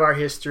important part of our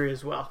history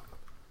as well.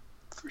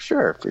 For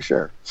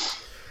sure.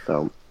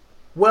 So,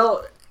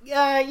 well,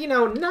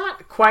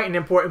 not quite an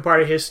important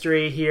part of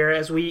history here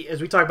as we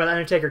talk about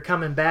Undertaker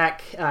coming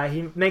back.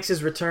 He makes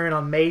his return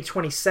on May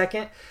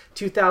 22nd,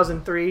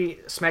 2003,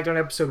 SmackDown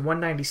episode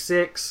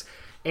 196,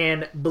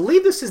 and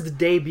believe this is the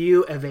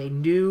debut of a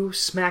new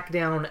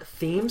SmackDown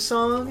theme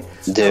song.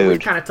 Dude, we've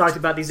kind of talked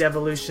about these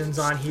evolutions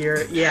on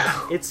here.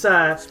 Yeah, it's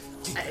not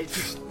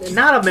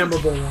a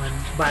memorable one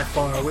by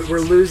far.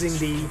 We're losing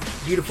the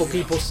Beautiful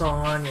People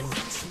song, and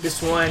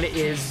this one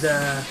is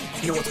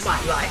it's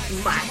my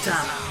life, my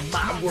time,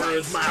 my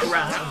words, my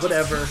rhyme,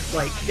 whatever.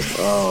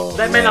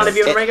 That may not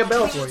even ring a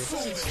bell for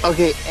you.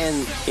 Okay,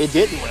 and it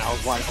didn't when I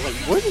was watching. I'm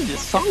like, where did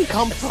this song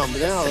come from?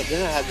 Then I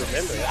had to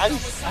remember it.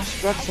 I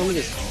struck some of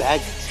this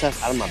bad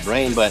stuff out of my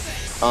brain, but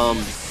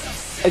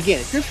again,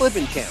 if you're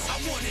flipping channels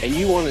and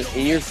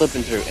you're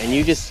flipping through and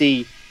you just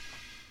see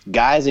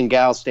guys and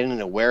gals standing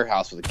in a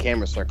warehouse with a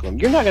camera circling,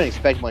 you're not going to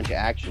expect a bunch of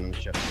action on the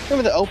show.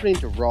 Remember the opening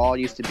to Raw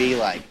used to be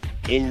like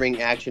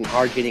in-ring action,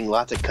 hard-hitting,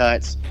 lots of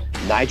cuts.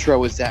 Nitro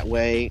was that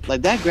way.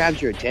 Like, that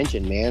grabs your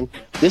attention, man.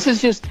 This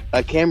is just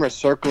a camera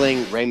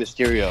circling Rey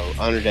Mysterio,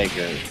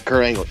 Undertaker,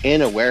 Kurt Angle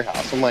in a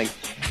warehouse. I'm like,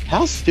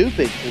 how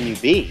stupid can you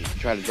be to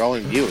try to draw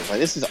in viewers? Like,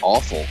 this is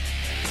awful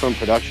from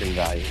production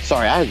value.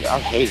 Sorry, I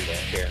hated it,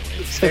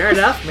 apparently. Fair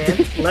enough, man.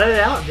 Let it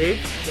out, dude.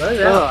 Let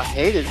it Oh, out. I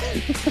hated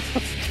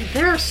it.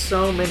 There are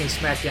so many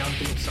SmackDown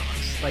theme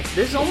songs. Like,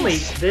 there's only...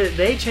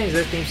 They changed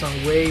their theme song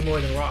way more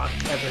than Raw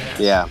ever has.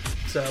 Yeah.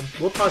 So,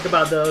 we'll talk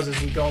about those as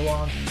we go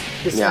along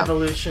this Yeah.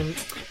 evolution.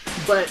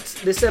 But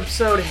this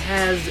episode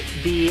has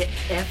the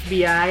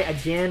FBI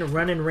again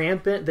running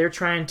rampant. They're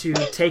trying to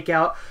take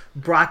out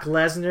Brock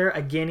Lesnar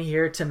again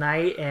here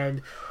tonight.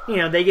 And, you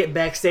know, they get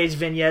backstage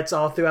vignettes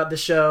all throughout the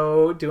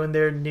show doing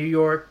their New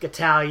York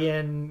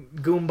Italian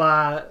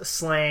Goomba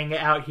slang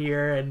out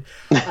here. And,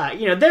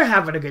 you know, they're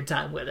having a good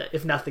time with it,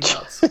 if nothing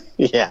else.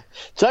 Yeah.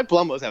 Chuck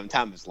Palumbo's having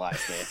time of his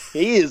life, man.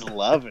 He is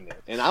loving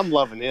it. And I'm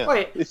loving him.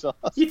 Wait, He's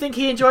awesome. you think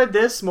he enjoyed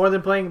this more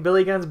than playing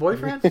Billy Gunn's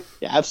boyfriend?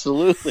 Yeah,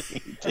 absolutely.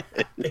 He did.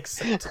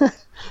 Except...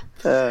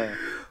 Uh,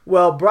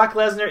 Well, Brock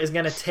Lesnar is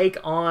going to take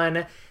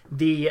on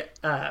the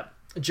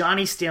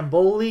Johnny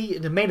Stamboli,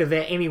 the main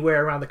event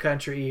anywhere around the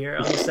country here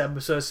on this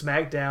episode of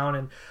SmackDown.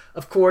 And,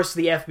 of course,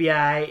 the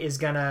FBI is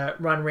going to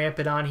run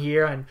rampant on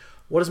here. And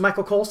what does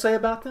Michael Cole say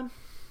about them?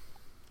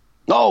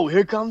 oh,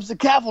 here comes the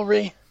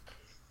cavalry.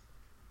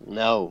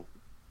 No.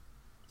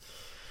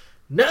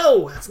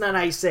 No, that's not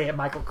how you say it,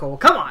 Michael Cole.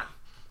 Come on.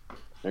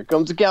 Here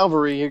comes the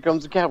cavalry. Here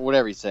comes the cavalry.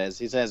 Whatever he says.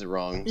 He says it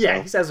wrong. Yeah,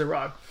 so, he says it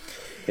wrong.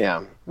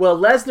 yeah. Well,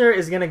 Lesnar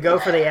is going to go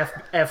for the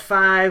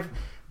F5,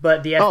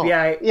 but the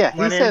FBI... yeah, he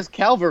run in. says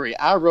cavalry.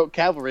 I wrote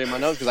cavalry in my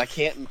notes because I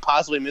can't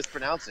possibly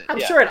mispronounce it. I'm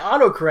yeah. sure it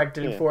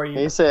auto-corrected it Yeah. for you.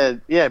 He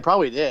said, yeah, it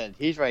probably did.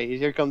 He's right.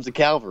 Here comes the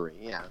cavalry.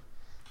 Yeah.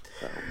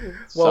 So,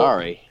 Well,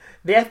 sorry.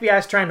 The FBI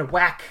is trying to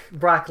whack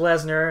Brock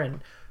Lesnar, and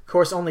of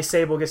course, only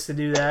Sable gets to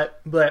do that.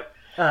 But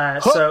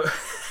so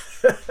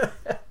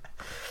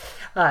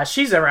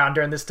she's around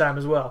during this time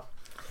as well.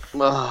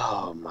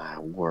 Oh, my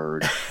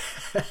word.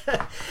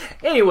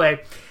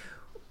 Anyway,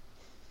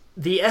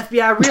 the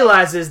FBI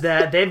realizes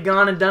that they've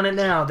gone and done it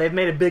now. They've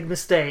made a big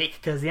mistake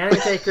because the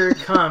Undertaker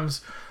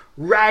comes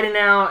riding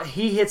out.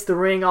 He hits the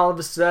ring all of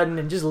a sudden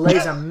and just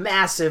lays a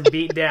massive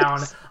beat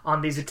down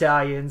on these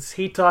Italians.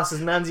 He tosses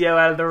Nunzio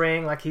out of the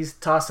ring like he's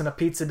tossing a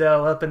pizza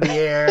dough up in the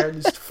air.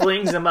 Just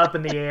flings him up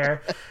in the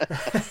air.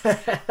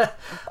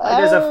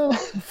 There's a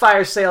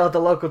fire sale at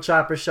the local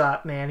chopper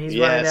shop, man. He's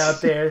running Yes.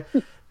 out there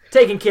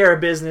taking care of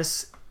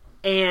business.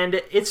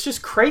 And it's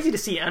just crazy to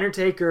see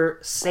Undertaker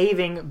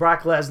saving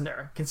Brock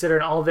Lesnar,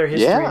 considering all of their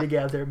history Yeah.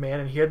 together, man.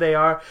 And here they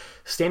are,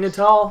 standing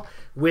tall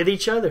with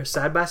each other,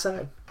 side by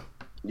side.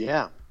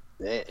 Yeah,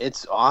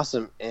 it's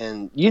awesome.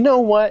 And you know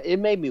what? It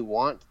made me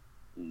want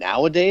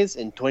nowadays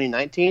in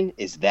 2019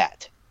 is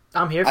that.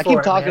 I'm here for I keep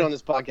it, talking man. on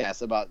this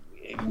podcast about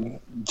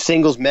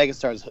singles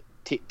megastars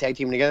tag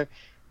teaming together.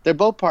 They're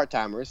both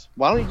part-timers.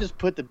 Why don't you just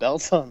put the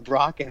belts on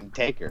Brock and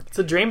Taker? It's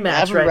a dream match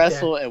Have them right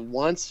wrestle there. at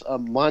once a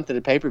month at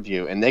a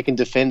pay-per-view, and they can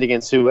defend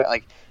against who.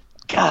 Like,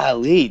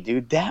 golly,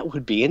 dude, that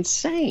would be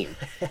insane.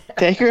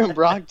 Taker and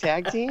Brock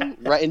tag team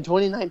right in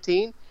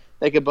 2019.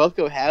 They could both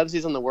go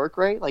halvesies on the work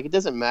rate. Like, it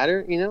doesn't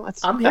matter, you know.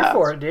 I'm here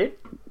for it, dude.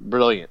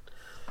 Brilliant.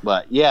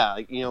 But yeah,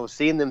 like, you know,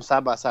 seeing them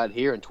side by side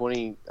here in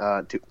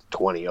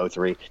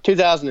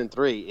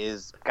 2003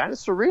 is kind of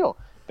surreal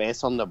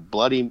based on the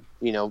bloody,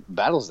 you know,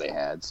 battles they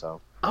had.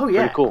 So Oh,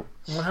 yeah. pretty cool.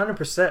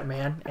 100%,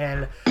 man.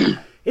 And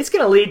it's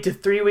going to lead to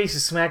 3 weeks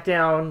of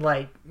SmackDown.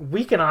 Like,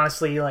 we can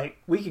honestly,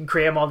 we can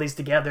cram all these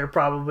together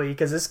probably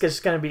because it's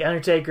just going to be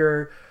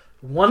Undertaker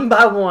one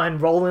by one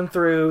rolling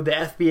through the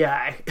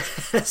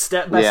FBI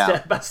step by Yeah.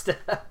 step by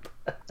step.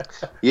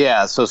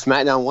 Yeah, so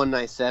SmackDown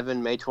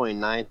 197, May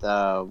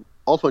 29th.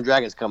 Ultimate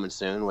Dragon's coming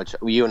soon, which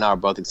you and I are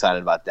both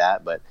excited about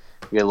that, but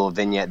we get a little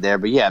vignette there.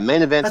 But yeah,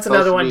 main event's That's supposed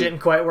another to one be, didn't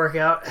quite work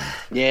out.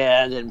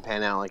 Yeah, it didn't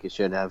pan out like it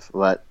should have.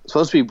 But it's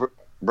supposed to be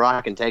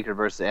Brock and Taker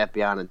versus the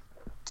FBI in a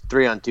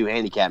 3-on-2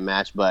 handicap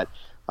match, but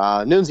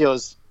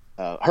Nunzio's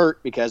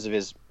hurt because of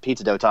his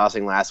pizza dough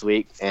tossing last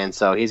week, and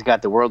so he's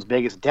got the world's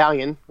biggest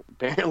Italian,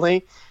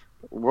 apparently,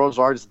 world's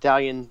largest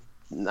Italian,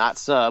 not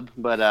sub,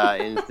 but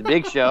in the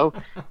Big Show,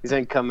 he's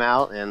going to come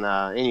out, and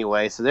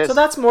anyway, so there's... So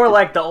that's more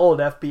like the old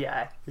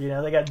FBI. You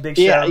know, they got Big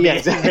Show Yeah, being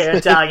exactly. their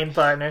Italian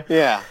partner.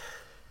 Yeah,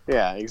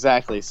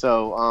 exactly.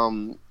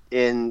 So,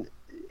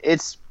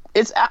 it's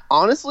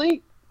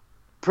honestly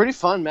pretty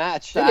fun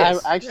match. I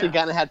is, actually yeah.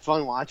 kind of had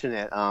fun watching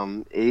it.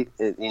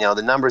 You know,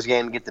 the numbers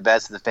game get the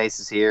best of the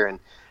faces here, and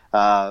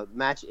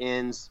match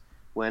ends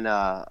when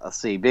let's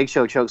see, Big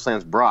Show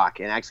chokeslams Brock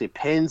and actually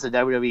pins the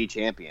WWE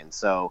champion.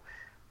 So,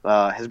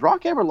 has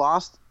Brock ever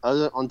lost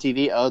on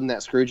TV other than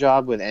that screw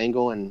job with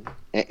Angle and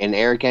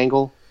Eric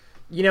Angle?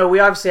 You know, we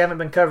obviously haven't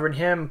been covering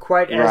him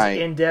quite as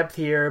Right. in-depth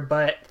here,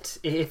 but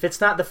if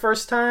it's not the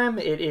first time,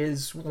 it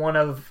is one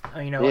of,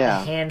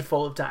 Yeah. a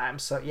handful of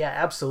times. So, yeah,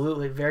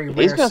 absolutely. Very rare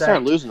He's gonna start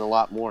sight. losing a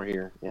lot more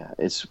here. Yeah,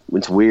 it's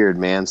weird,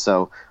 man.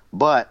 So,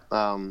 but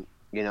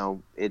you know,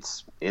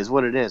 it's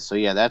what it is. So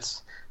yeah,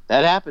 that's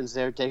that happens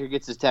there. Taker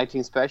gets his tag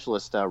team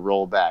specialist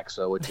role back,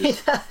 so which He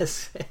is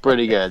does.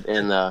 pretty good.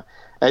 And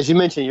as you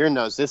mentioned in your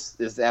notes, this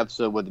is the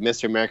episode with the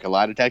Mr. America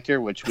lie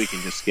detector, which we can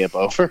just skip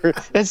over.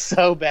 It's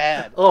so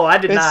bad. Oh, I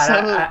did It's not. so-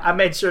 I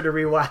made sure to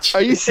rewatch.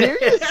 Are you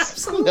serious?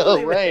 Absolutely.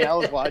 No way. man. I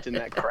was watching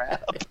that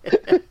crap.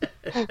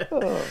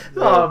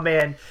 Oh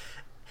man,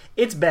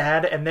 it's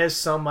bad, and there's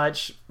so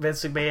much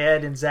Vince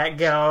McMahon and Zach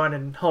Gowen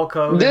and Hulk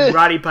Hogan and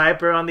Roddy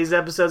Piper on these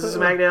episodes of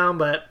SmackDown,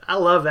 but I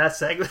love that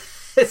segment.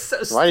 It's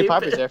so stupid. Roddy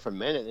Piper's there for a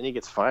minute, then he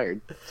gets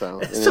fired. So,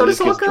 and So then does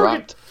he gets Hulk Hogan.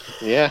 dropped.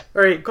 Yeah,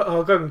 Or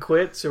Hulk Hogan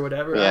quits or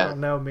whatever. Yeah. I don't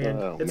know, man.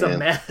 Oh, It's a man.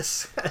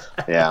 mess.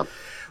 yeah.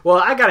 Well,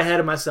 I got ahead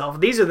of myself.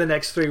 These are the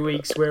next 3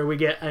 weeks where we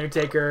get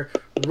Undertaker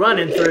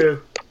running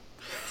through.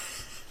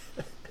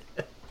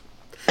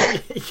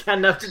 You got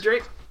enough to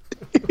drink?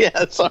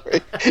 Yeah,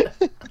 sorry.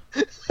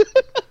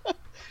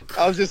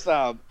 I was just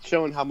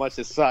showing how much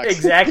this sucks.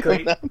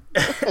 Exactly. A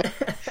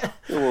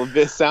little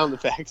bit sound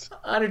effects.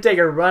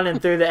 Undertaker running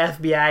through the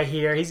FBI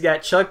here. He's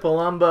got Chuck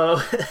Palumbo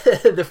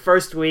the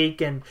first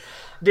week. And,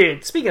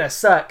 dude, speaking of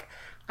suck,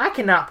 I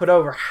cannot put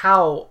over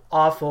how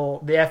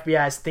awful the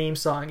FBI's theme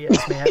song is,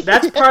 man.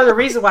 That's part of the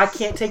reason why I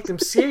can't take them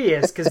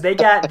serious, because they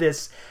got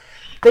this...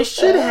 They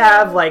should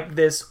have, like,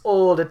 this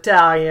old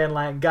Italian,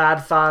 like,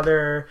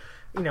 Godfather...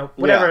 You know,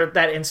 whatever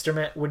that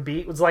instrument would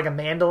be. It was like a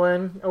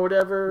mandolin or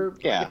whatever.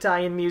 Yeah.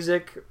 Italian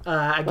music,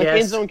 I Like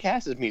guess. Enzo and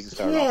Cass's music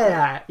started off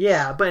with.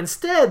 Yeah. But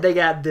instead, they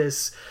got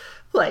this,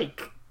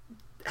 like,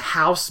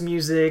 house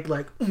music,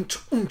 like,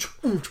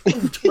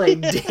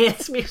 like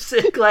dance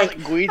music.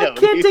 Like, Guido I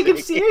can't take him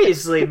music.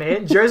 seriously,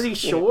 man. Jersey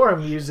Shore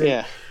music.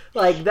 Yeah.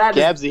 Like, that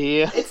is... Gabsy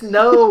here. It's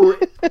no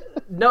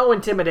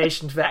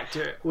intimidation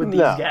factor with these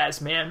No. guys,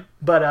 man.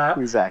 But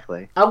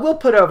Exactly. I will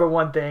put over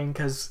one thing,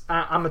 because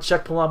I'm a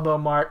Chuck Palumbo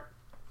mark.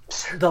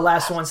 The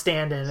last one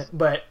standing,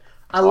 but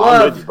I'm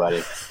with you,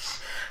 buddy.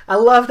 I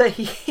love that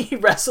he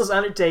wrestles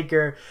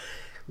Undertaker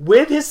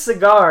with his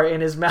cigar in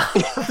his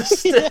mouth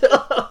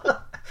still.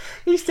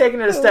 He's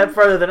taking it a step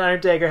further than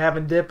Undertaker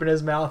having dip in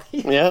his mouth.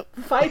 He Yep.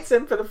 fights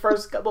him for the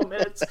first couple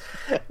minutes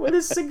with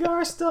his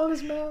cigar still in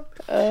his mouth.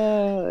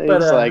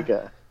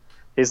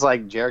 He's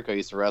like Jericho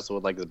used to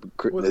wrestle with like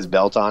his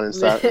belt on and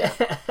stuff.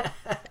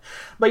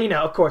 But, you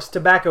know, of course,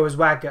 tobacco is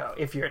wacko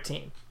if you're a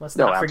team. Let's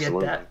not forget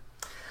absolutely. that.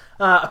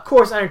 Of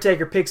course,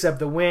 Undertaker picks up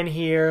the win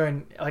here,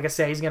 and like I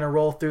said, he's going to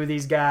roll through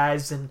these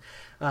guys, and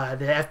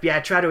the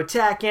FBI try to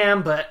attack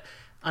him, but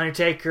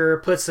Undertaker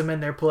puts them in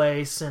their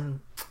place, and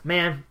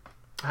man,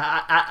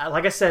 I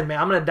like I said, man,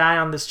 I'm going to die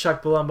on this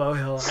Chuck Palumbo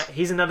hill.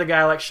 He's another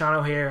guy like Sean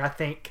O'Haire. I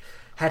think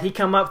had he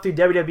come up through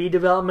WWE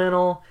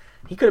developmental,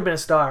 he could have been a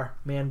star,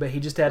 man, but he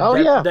just had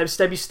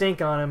WCW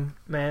stink on him,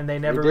 man. They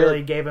never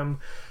really gave him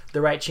the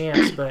right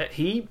chance, but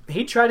he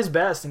tried his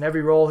best in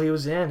every role he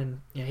was in,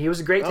 and you know, he was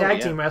a great tag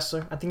team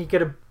wrestler. I think he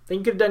could have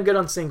done good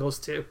on singles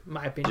too, in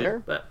my opinion. Sure.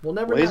 But we'll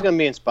never know. He's going to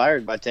be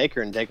inspired by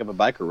Taker and take up a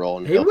biker role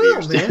in a He couple will,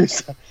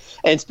 years. man.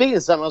 And speaking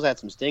of something else that had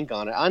some stink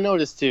on it, I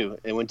noticed too,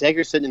 and when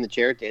Taker's sitting in the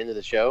chair at the end of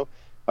the show,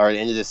 or at the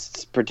end of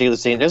this particular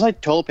scene, there's like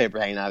toilet paper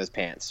hanging out of his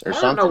pants or I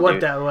something. don't know what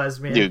dude. that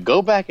was, man. Dude,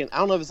 go back and I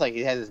don't know if it's like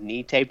he has his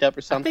knee taped up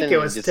or something. it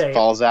was and it just taped.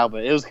 falls out,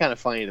 but it was kind of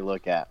funny to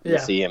look at Yeah. to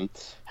see him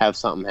have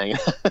something hanging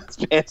out of his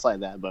pants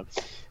like that. But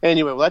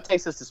anyway, well, that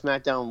takes us to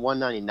SmackDown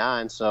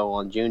 199. So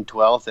on June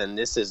 12th, and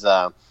this is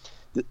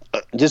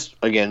just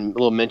again, a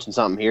little mention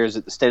something here is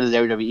that the State of the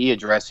WWE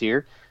address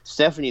here.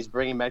 Stephanie's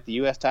bringing back the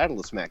U.S. title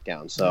to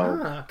SmackDown.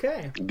 So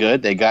okay.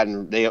 good. They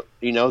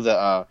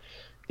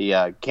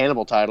the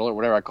Cannibal title or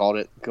whatever I called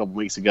it a couple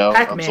weeks ago.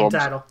 Pac-Man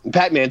title.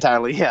 Pac-Man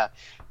title, yeah.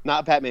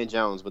 Not Pac-Man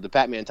Jones, but the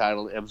Pac-Man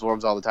title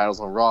absorbs all the titles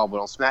on Raw, but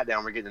on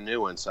SmackDown we're getting a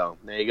new one, so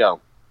there you go.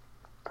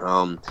 They're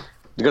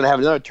going to have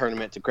another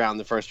tournament to crown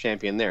the first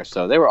champion there,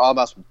 so they were all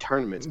about some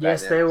tournaments back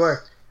Yes, then. they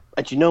were.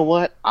 But you know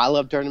what? I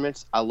love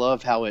tournaments. I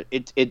love how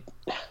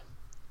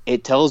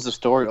it tells the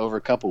story over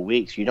a couple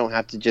weeks. You don't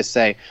have to just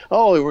say,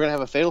 oh, we're going to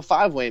have a fatal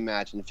 5-way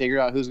match and figure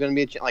out who's going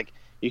to be like,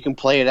 you can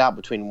play it out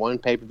between one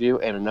pay-per-view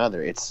and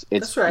another. It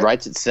right.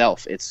 writes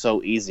itself. It's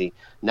so easy.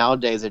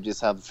 Nowadays, they just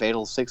have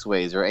fatal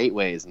 6-ways or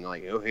 8-ways, and they're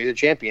like, oh, here's a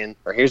champion,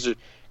 or here's a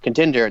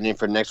contender, and then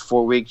for the next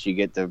 4 weeks, you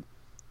get the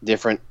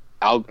different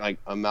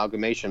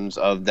amalgamations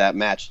of that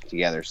match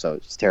together. So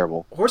it's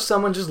terrible. Or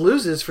someone just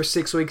loses for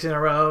 6 weeks in a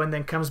row and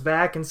then comes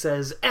back and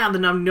says, I'm the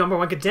number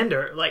one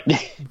contender. Like,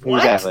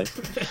 what? Exactly.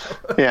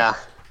 Yeah,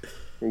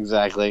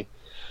 exactly.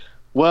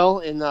 Well,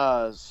 in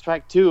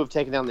strike 2 of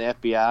taking down the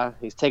FBI,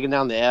 he's taking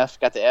down the F,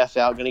 got the F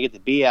out, going to get the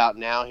B out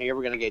now. Here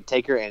we're going to get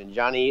Taker and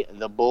Johnny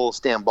the Bull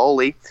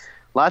Stamboli.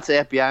 Lots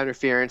of FBI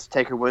interference.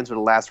 Taker wins with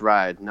the last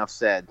ride. Enough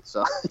said.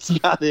 So that's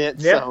about it.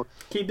 Yep. So,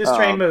 keep this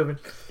train moving.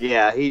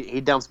 Yeah,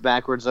 he dumps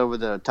backwards over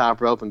the top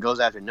rope and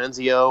goes after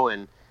Nunzio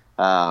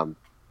and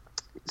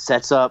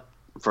sets up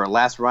for a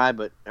last ride.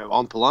 But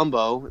on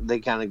Palumbo, they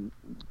kind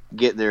of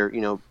get their,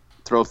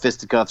 throw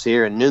fisticuffs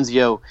here. And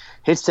Nunzio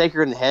hits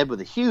Taker in the head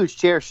with a huge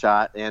chair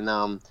shot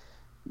and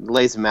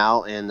lays him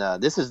out. And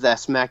this is that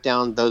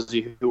SmackDown. Those of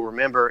you who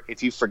remember,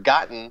 if you've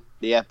forgotten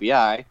the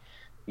FBI,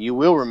 you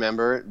will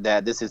remember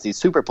that this is the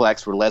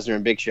Superplex for Lesnar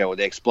and Big Show where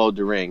they explode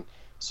the ring.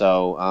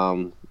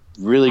 So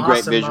really great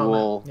Awesome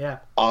visual, moment. Yeah.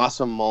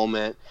 awesome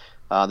moment.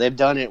 They've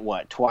done it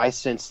twice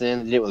since then.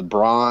 They did it with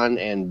Braun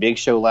and Big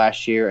Show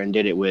last year, and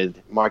did it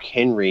with Mark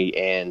Henry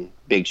and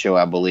Big Show,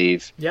 I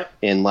believe. Yep.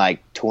 In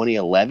like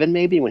 2011,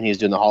 maybe, when he was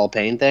doing the Hall of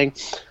Pain thing.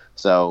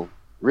 So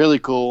really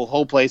cool.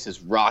 Whole place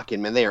is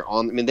rocking, man. They are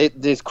on. I mean,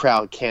 this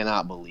crowd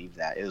cannot believe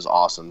that. It was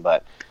awesome,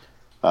 but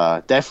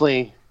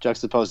definitely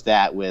juxtapose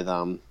that with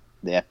the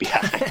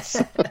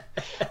FBI.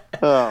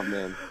 Oh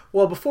man.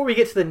 Well, before we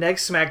get to the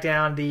next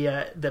SmackDown,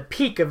 the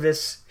peak of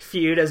this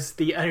feud, as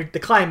the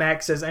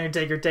climax, as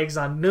Undertaker takes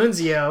on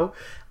Nunzio,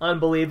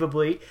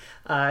 unbelievably,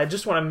 I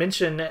just want to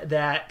mention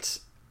that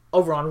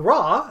over on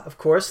Raw, of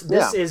course,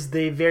 this is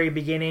the very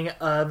beginning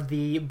of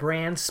the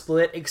brand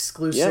split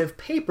exclusive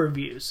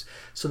pay-per-views.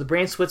 So the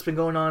brand split's been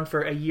going on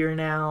for a year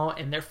now,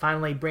 and they're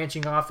finally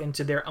branching off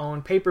into their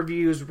own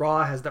pay-per-views.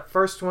 Raw has the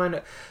first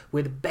one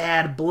with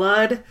Bad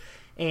Blood,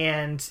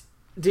 and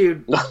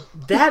dude,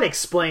 that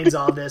explains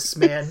all this,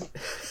 man.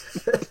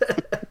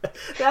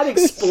 That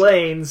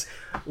explains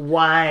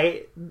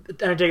why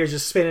Undertaker's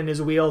just spinning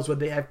his wheels with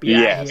the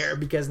FBI here,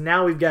 because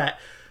now we've got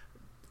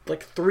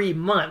like 3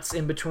 months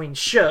in between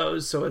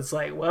shows, so it's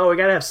like, well, we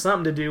gotta have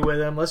something to do with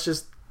him. Let's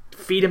just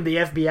feed him the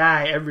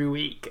FBI every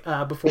week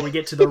before we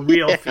get to the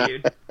real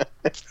feud.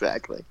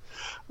 Exactly.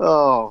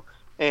 Oh,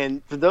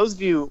 and for those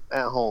of you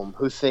at home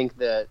who think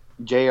that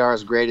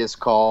JR's greatest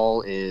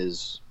call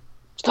is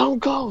Stone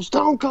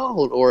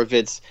Cold, or if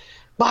it's,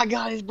 by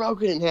God, he's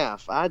broken in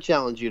half, I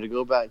challenge you to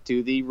go back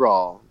to the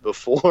Raw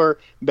before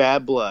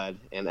Bad Blood,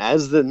 and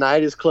as the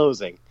night is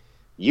closing,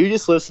 you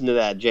just listen to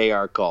that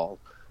JR call.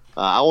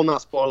 I will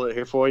not spoil it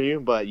here for you,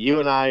 but you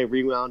and I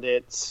rewound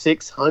it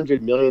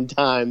 600 million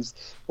times,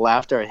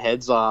 laughed our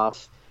heads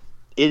off.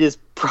 It is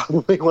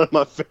probably one of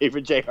my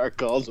favorite JR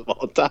calls of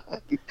all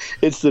time.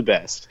 It's the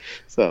best.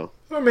 So,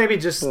 or maybe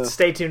just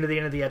stay tuned to the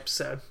end of the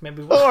episode.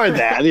 Maybe or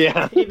that,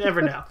 yeah. You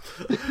never know.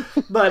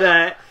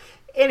 But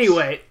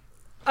anyway,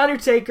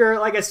 Undertaker,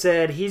 like I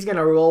said, he's going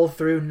to roll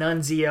through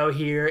Nunzio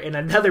here in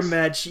another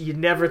match you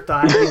never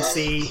thought you'd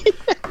see.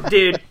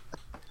 Dude,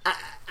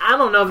 I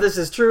don't know if this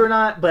is true or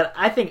not, but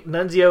I think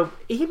Nunzio,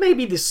 he may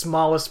be the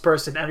smallest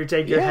person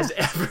Undertaker has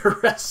ever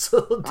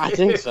wrestled. Dude. I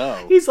think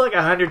so. He's like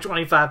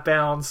 125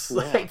 pounds,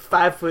 like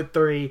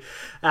 5'3"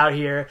 out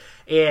here.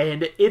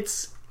 And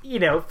it's, you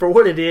know, for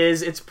what it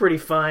is, it's pretty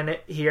fun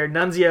here.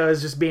 Nunzio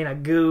is just being a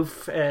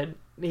goof, and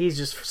he's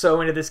just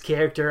so into this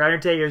character.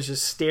 Undertaker's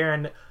just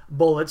staring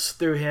bullets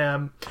through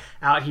him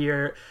out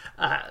here.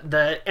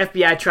 The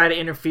FBI try to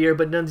interfere,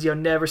 but Nunzio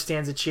never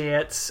stands a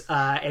chance.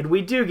 And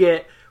we do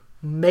get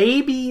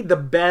maybe the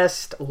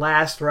best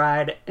last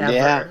ride ever.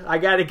 Yeah. I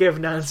got to give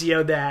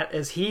Nunzio that,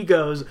 as he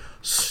goes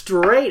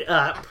straight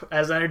up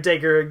as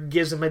Undertaker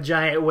gives him a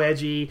giant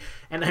wedgie,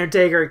 and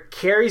Undertaker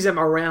carries him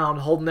around,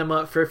 holding him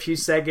up for a few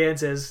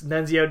seconds as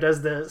Nunzio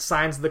does the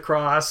signs of the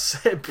cross,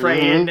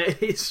 praying.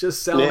 Mm-hmm. He's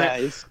just selling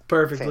it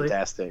perfectly.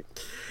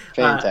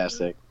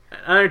 Fantastic.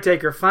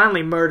 Undertaker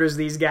finally murders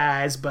these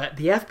guys, but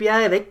the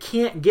FBI, they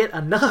can't get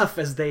enough,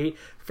 as they,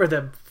 for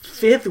the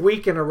 5th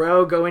week in a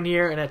row, go in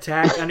here and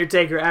attack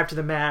Undertaker after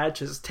the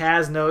match. As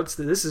Taz notes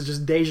that this is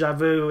just deja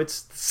vu.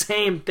 It's the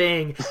same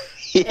thing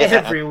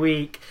every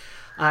week.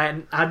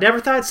 And I never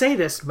thought I'd say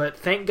this, but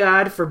thank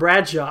God for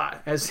Bradshaw,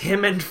 as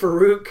him and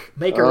Farouk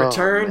make a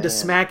return to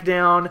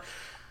SmackDown,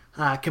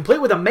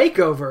 complete with a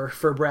makeover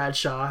for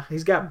Bradshaw.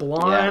 He's got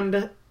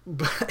blonde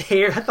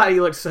hair. I thought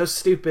he looked so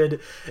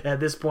stupid at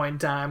this point in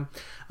time.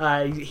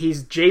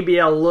 He's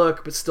JBL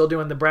look, but still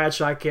doing the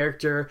Bradshaw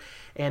character.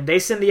 And they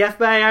send the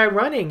FBI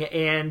running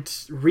and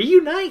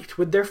reunite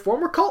with their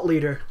former cult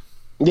leader.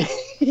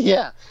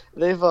 Yeah,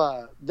 they've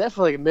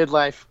definitely a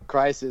midlife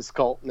crisis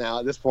cult now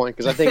at this point,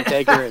 because I think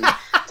Taker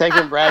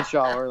and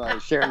Bradshaw are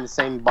like sharing the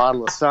same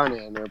bottle of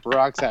Sun-In or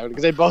peroxide,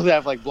 because they both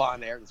have like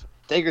blonde hair.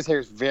 Taker's hair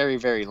is very,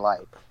 very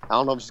light. I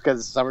don't know if it's because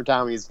it's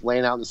summertime, he's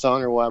laying out in the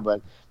sun or what,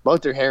 but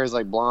both their hair is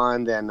like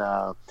blonde, and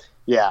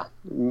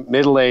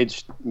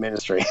middle-aged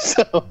ministry.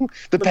 So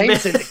the Pain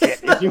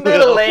Syndicate, if you will.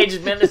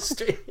 Middle-aged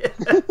ministry.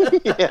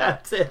 Yeah,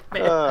 that's it,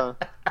 man.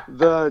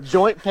 The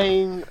Joint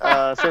Pain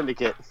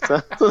Syndicate. So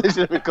that's what they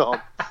should have been called.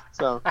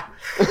 So.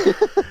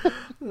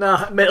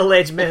 No,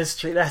 middle-aged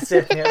ministry. That's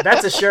it. Yeah,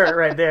 that's a shirt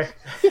right there.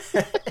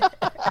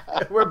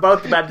 We're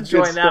both about to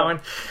join that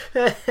one.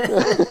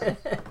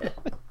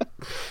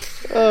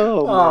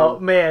 Oh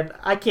man,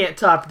 I can't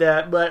top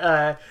that.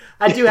 But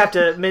I do have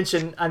to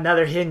mention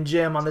another hidden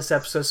gem on this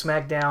episode of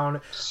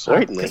SmackDown.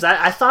 Certainly. Because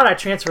I thought I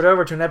transferred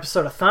over to an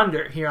episode of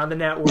Thunder here on the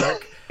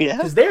network. Yeah.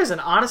 Because there's an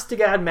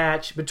honest-to-God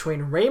match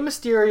between Rey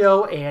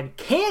Mysterio and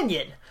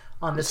Kanyon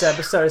on this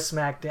episode of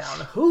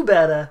SmackDown. Who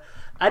better?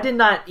 I did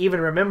not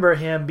even remember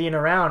him being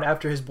around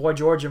after his Boy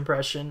George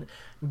impression,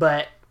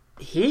 but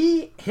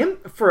him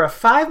for a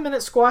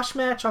 5-minute squash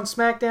match on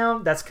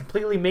SmackDown that's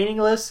completely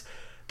meaningless.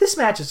 This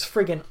match is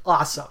friggin'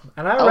 awesome,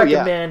 and I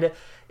recommend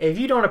if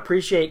you don't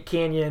appreciate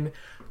Kanyon,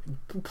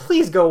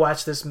 please go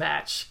watch this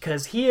match,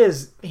 because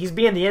he's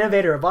being the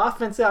innovator of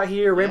offense out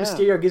here. Rey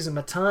Mysterio gives him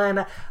a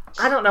ton.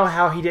 I don't know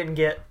how he didn't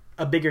get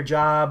a bigger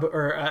job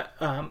or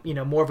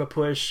more of a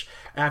push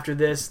after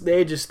this.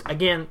 They just,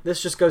 again,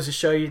 this just goes to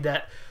show you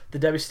that the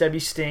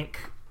WCW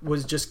stink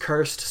was just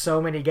cursed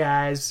so many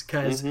guys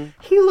because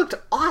he looked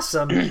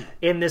awesome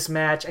in this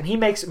match, and he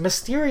makes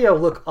Mysterio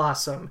look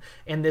awesome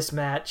in this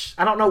match.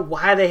 I don't know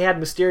why they had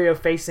Mysterio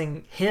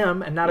facing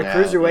him and not a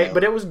cruiserweight,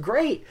 but it was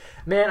great.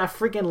 Man, I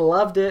freaking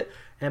loved it,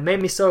 and it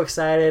made me so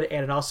excited,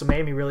 and it also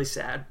made me really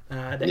sad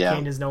that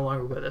Kane is no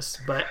longer with us.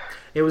 But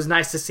it was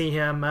nice to see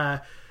him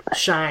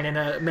shine in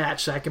a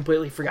match that I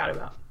completely forgot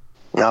about.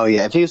 Oh,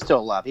 yeah. If he was still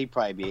alive, he'd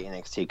probably be an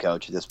NXT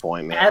coach at this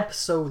point, man.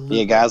 Absolutely.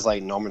 Yeah, guys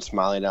like Norman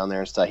Smiley down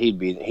there and stuff,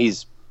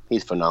 he's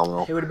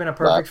phenomenal. He would have been a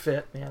perfect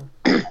fit, man.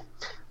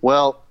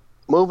 Well,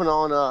 moving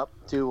on up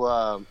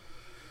to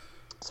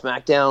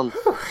SmackDown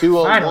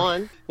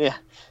 201. Yeah,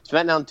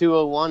 SmackDown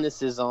 201.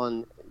 This is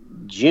on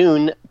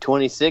June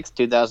 26,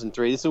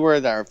 2003. This is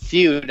where our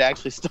feud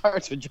actually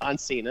starts with John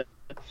Cena.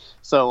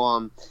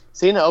 So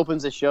Cena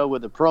opens the show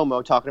with a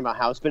promo talking about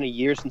how it's been a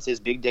year since his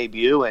big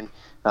debut, and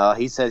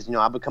he says,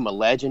 I've become a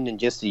legend in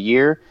just a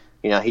year.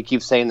 He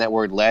keeps saying that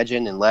word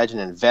legend and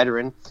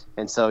veteran.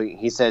 And so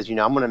he says, I'm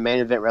going to main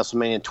event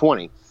WrestleMania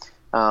 20.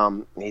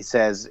 He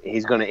says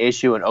he's going to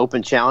issue an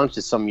open challenge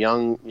to some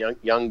young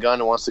gun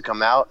who wants to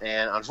come out.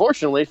 And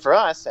unfortunately for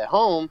us at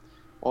home,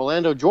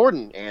 Orlando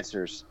Jordan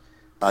answers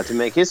to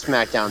make his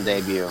SmackDown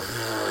debut.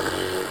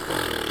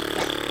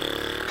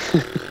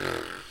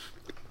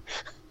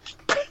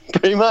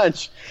 Pretty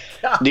much.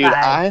 Dude,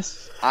 I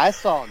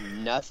saw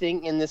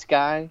nothing in this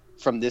guy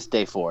from this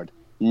day forward.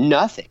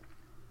 Nothing.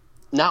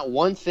 Not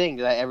one thing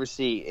did I ever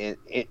see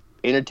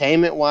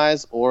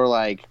entertainment-wise or,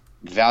 like,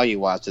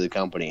 value-wise to the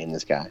company in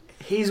this guy.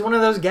 He's one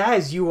of those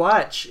guys you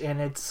watch,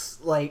 and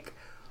it's like,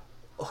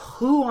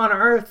 who on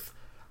earth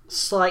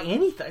saw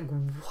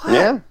anything? What?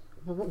 Yeah.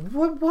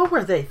 What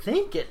were they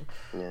thinking,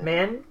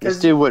 man? This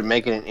dude would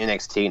make it in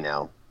NXT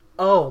now.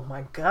 Oh,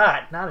 my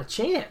God. Not a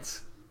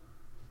chance.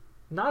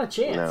 Not a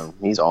chance. No,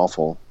 he's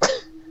awful.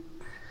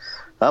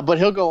 But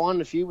he'll go on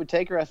to feud with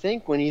Taker, I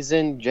think, when he's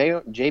in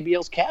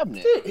JBL's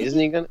cabinet. Dude, isn't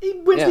he going to? He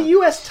wins the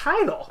U.S.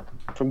 title.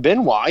 From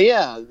Benoit,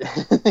 yeah.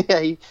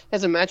 Yeah, he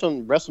has a match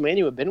on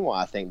WrestleMania with Benoit,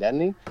 I think,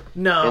 doesn't he?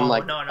 No, in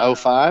like no.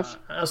 05?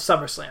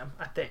 SummerSlam,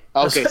 I think.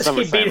 Okay,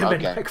 SummerSlam. He beat him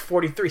in like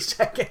 43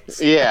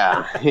 seconds.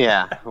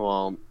 Yeah.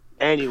 Well,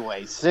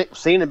 anyway,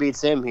 Cena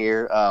beats him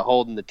here,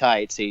 holding the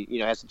tights. He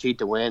has to cheat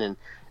to win, and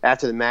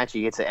after the match,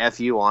 he gets a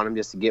FU on him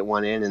just to get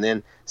one in, and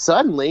then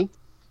suddenly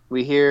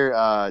we hear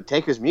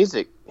Taker's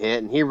music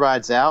hit, and he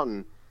rides out,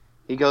 and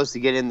he goes to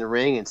get in the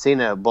ring, and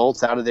Cena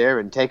bolts out of there,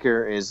 and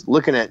Taker is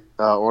looking at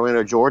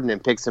Orlando Jordan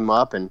and picks him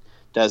up and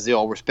does the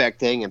old respect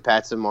thing and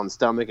pats him on the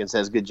stomach and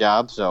says, "Good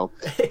job." So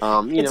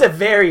it's a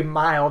very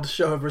mild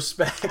show of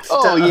respect.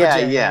 Oh,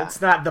 yeah.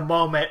 It's not the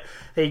moment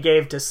he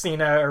gave to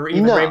Cena or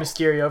even Rey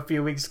Mysterio a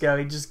few weeks ago.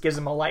 He just gives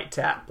him a light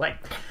tap, like,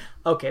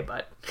 okay,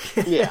 bud.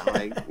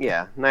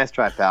 Nice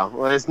try, pal.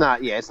 Well, it's not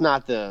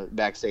the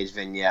backstage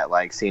vignette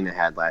like Cena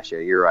had last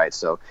year. You're right.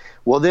 So,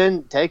 well,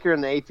 then Taker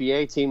and the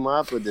APA team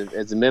up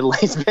as the Middle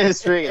East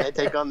Ministry, and they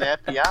take on the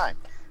FBI.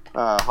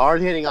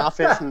 Hard-hitting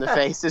offense from the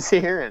faces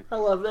here, and I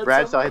love that.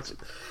 Bradshaw hits a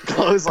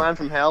clothesline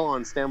from hell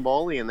on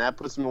Stamboli, and that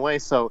puts him away.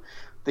 So,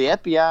 the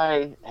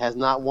FBI has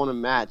not won a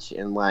match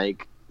in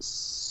like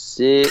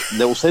since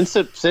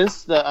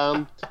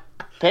the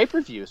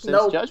pay-per-view,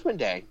 since Judgment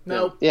Day.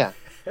 Nope. Yeah.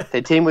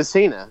 They teamed with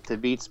Cena to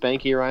beat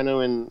Spanky,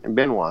 Rhino, and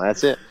Benoit.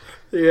 That's it.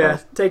 Yeah,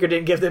 Taker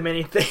didn't give them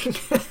anything.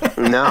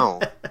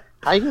 No.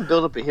 How you can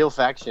build up a heel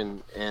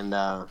faction and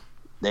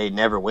they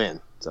never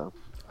win? So.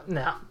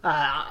 No.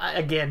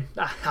 Again,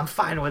 I'm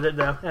fine with it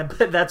though,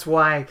 but that's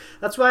why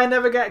I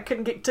never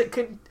couldn't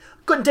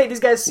take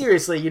these guys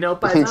seriously.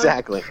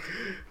 Exactly.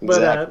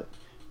 But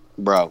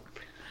bro,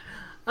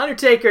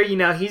 Undertaker,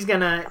 he's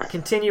gonna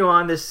continue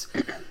on this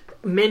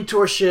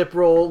mentorship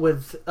role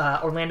with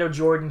Orlando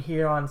Jordan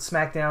here on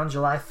SmackDown,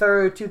 July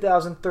 3rd,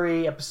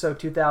 2003, episode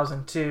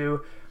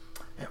 2002.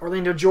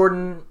 Orlando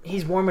Jordan,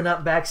 he's warming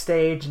up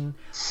backstage, and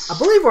I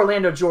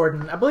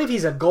believe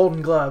he's a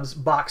Golden Gloves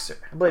boxer.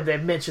 I believe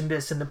they've mentioned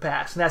this in the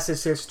past, and that's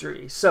his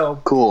history. So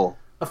cool.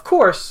 Of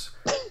course,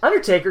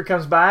 Undertaker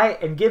comes by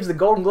and gives the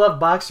Golden Glove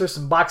boxer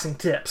some boxing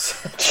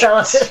tips,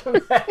 telling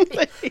him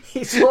that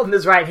he's holding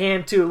his right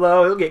hand too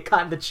low, he'll get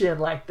caught in the chin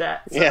like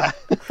that. So. Yeah.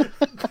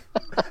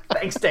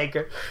 Thanks,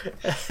 Taker.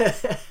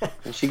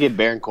 You should give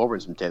Baron Corbin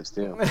some tips,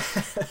 too.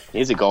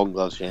 He's a Golden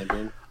Gloves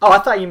champion. Oh, I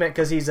thought you meant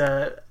because he's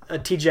a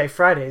TJ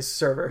Fridays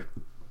server.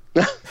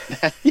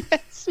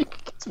 Yes, you can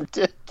get some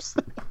tips.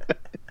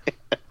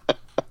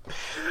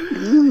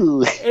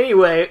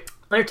 Anyway,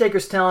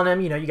 Undertaker's telling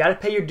him, you got to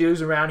pay your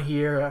dues around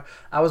here.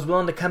 I was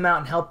willing to come out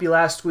and help you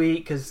last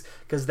week because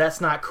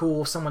that's not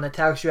cool if someone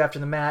attacks you after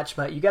the match,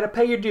 but you got to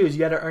pay your dues. You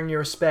got to earn your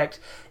respect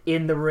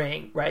in the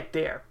ring right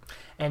there.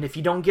 And if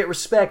you don't get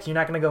respect, you're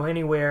not going to go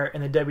anywhere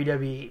in the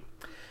WWE.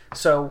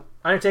 So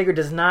Undertaker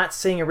does not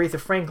sing Aretha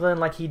Franklin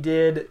like he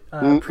did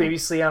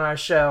previously on our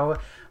show,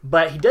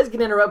 but he does get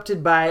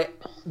interrupted by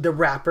the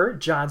rapper,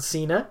 John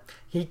Cena.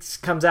 He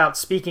comes out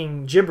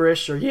speaking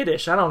gibberish or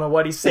Yiddish. I don't know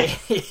what he's saying.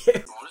 Okay,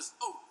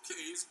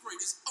 it's great.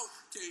 great. It's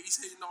okay.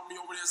 He's hating on me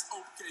over there. It's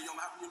okay. Y'all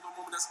having me in my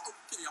moment. That's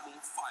okay. I'm on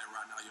fire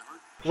right now. You heard?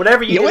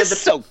 Whatever you Yo, did.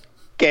 it's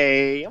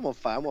okay. I'm on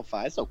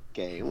fire. It's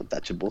okay. I'm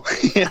untouchable.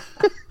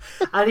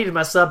 I needed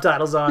my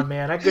subtitles on,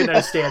 man. I couldn't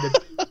understand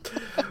it.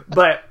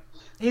 But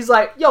he's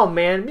like, yo,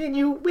 man, me and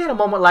you, we had a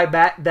moment like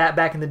that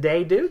back in the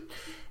day, dude.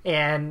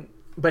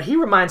 But he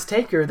reminds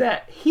Taker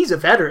that he's a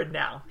veteran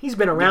now. He's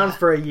been around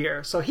for a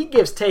year. So he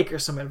gives Taker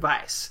some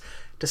advice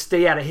to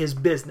stay out of his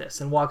business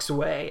and walks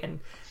away. And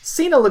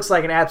Cena looks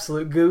like an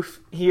absolute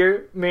goof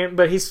here, man,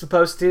 but he's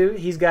supposed to.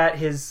 He's got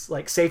his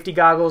like safety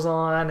goggles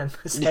on and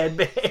his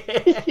headband.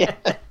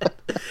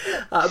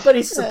 But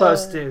he's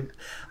supposed to.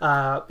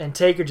 And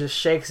Taker just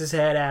shakes his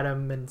head at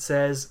him and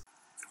says,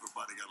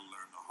 Everybody got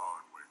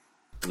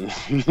to learn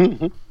the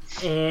hard way.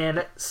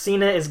 And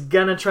Cena is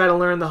going to try to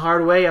learn the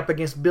hard way up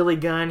against Billy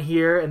Gunn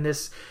here in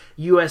this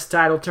U.S.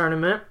 title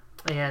tournament.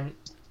 And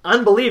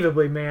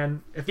unbelievably,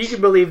 man, if you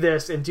can believe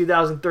this, in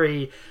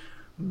 2003,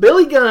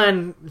 Billy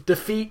Gunn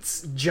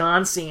defeats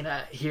John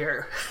Cena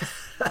here.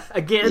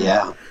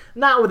 Again,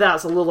 not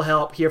without a little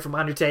help here from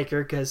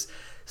Undertaker, because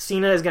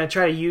Cena is going to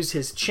try to use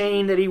his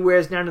chain that he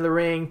wears down to the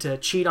ring to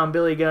cheat on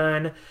Billy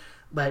Gunn.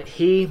 But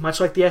he, much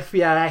like the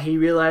FBI, he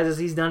realizes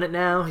he's done it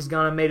now. He's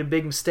gone and made a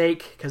big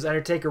mistake because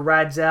Undertaker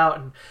rides out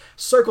and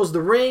circles the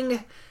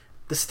ring.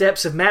 The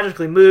steps have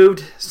magically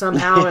moved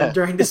somehow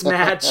during this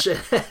match.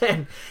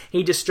 And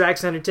he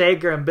distracts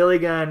Undertaker, and Billy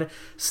Gunn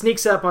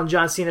sneaks up on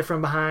John Cena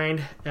from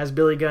behind, as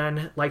Billy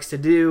Gunn likes to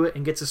do,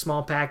 and gets a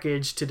small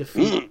package to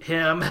defeat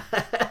him.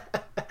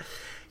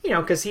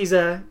 Because he's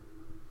the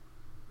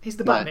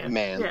butt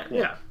man.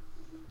 Yeah.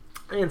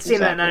 And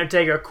Cena and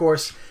Undertaker, of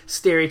course,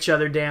 stare each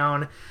other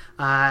down.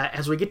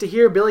 As we get to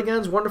hear Billy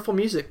Gunn's wonderful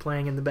music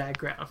playing in the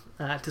background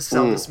to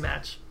sell this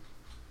match.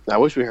 I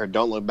wish we heard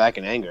 "Don't Look Back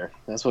in Anger."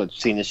 That's what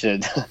Cena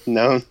should have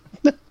known.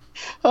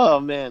 Oh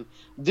man,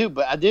 dude!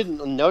 But I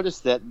didn't notice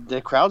that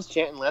the crowd's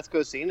chanting "Let's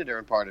Go Cena"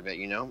 during part of it.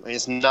 And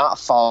it's not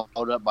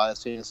followed up by the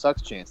 "Cena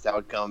Sucks" chants. That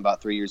would come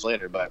about 3 years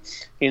later. But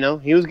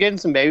he was getting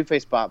some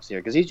babyface pops here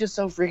because he's just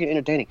so freaking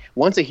entertaining.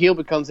 Once a heel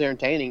becomes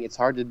entertaining, it's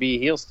hard to be a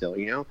heel still.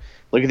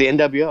 Look at the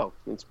NWO.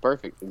 It's a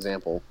perfect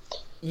example.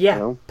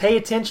 Yeah, pay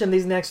attention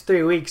these next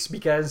 3 weeks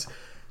because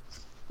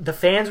the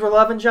fans were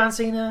loving John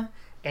Cena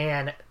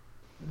and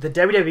the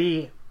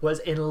WWE was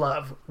in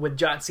love with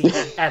John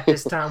Cena at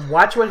this time.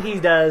 Watch what he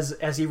does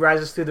as he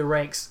rises through the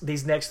ranks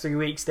these next 3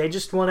 weeks. They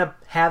just want to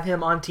have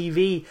him on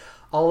TV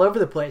all over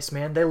the place,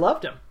 man. They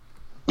loved him.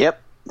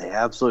 Yep, they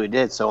absolutely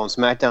did. So on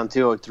SmackDown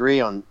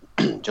 203 on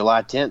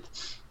July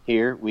 10th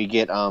here, we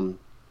get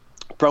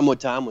promo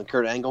time with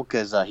Kurt Angle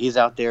because he's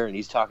out there and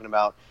he's talking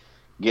about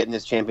getting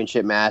this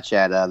championship match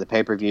at the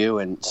pay-per-view,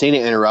 and Cena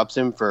interrupts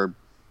him for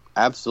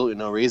absolutely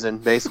no reason,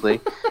 basically,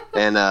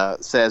 and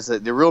says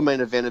that the real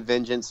main event of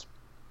Vengeance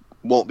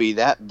won't be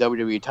that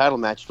WWE title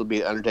match. It'll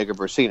be Undertaker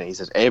versus Cena. He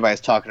says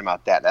everybody's talking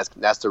about that.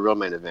 That's the real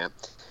main event.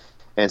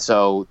 And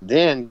so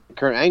then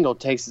Kurt Angle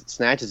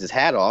snatches his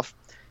hat off,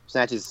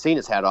 snatches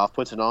Cena's hat off,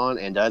 puts it on,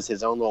 and does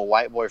his own little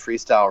white boy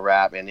freestyle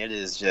rap, and it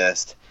is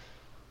just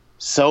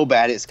so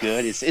bad it's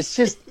good. It's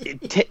just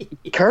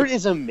Kurt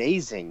is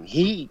amazing.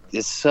 He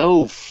is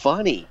so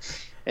funny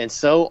and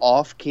so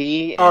off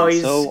key and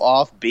so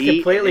off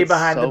beat. Completely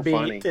behind the beat.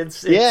 Funny.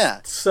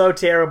 It's so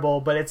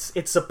terrible, but it's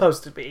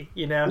supposed to be,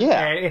 Yeah,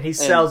 and he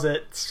sells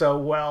it so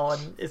well,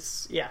 and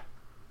it's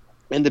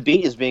And the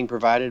beat is being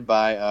provided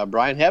by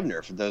Brian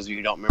Hebner. For those of you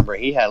who don't remember,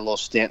 he had a little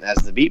stint as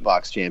the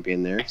beatbox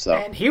champion there. So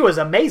and he was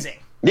amazing.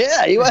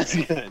 Yeah, he was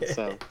good.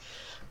 So.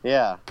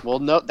 Yeah, well,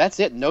 no, that's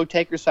it. No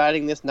Taker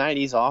sighting this night.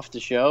 He's off the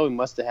show. He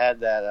must have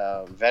had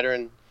that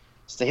veteran.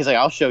 He's like,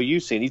 I'll show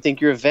you soon. You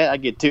think you're a vet? I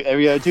get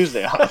every other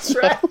Tuesday off. That's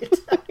right.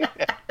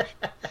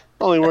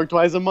 Only work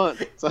twice a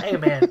month. So. Hey,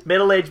 man,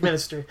 middle-aged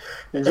ministry.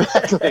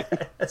 Exactly.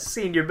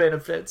 Senior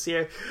benefits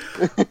here.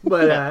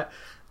 But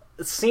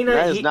Cena...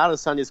 That is not a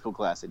Sunday school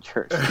class at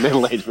church.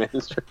 Middle-aged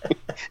ministry.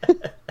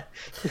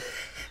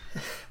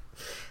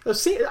 Well,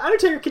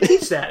 Undertaker can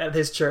teach that at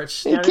his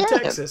church down in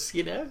Texas,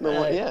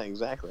 Yeah,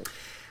 exactly.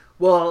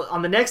 Well,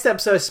 on the next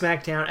episode of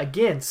SmackDown,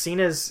 again,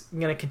 Cena's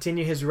going to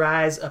continue his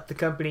rise up the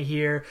company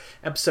here.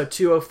 Episode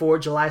 204,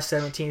 July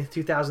 17th,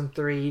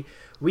 2003.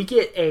 We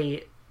get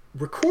a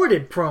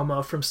recorded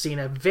promo from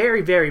Cena.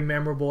 Very, very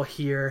memorable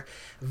here.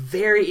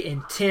 Very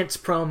intense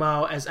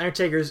promo as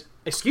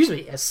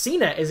as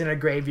Cena is in a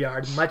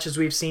graveyard, much as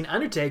we've seen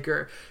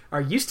Undertaker are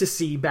used to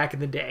see back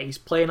in the day. He's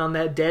playing on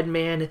that dead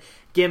man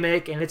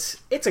gimmick, and it's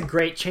a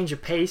great change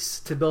of pace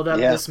to build up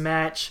this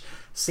match.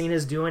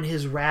 Cena's doing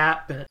his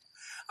rap.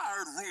 I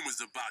heard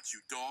rumors about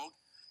you, dog.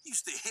 You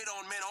used to hit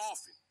on men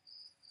often.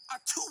 Our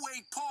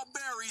two-way Paul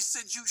Bearer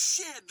said you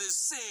shared the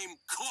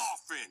same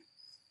coffin.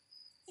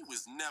 He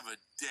was never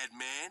dead,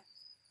 man.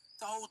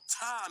 The whole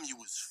time you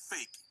was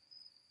faking.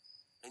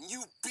 And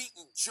you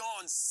beating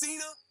John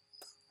Cena?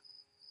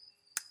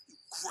 You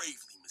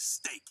gravely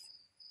mistaken.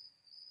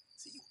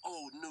 See, you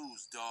old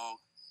news, dog.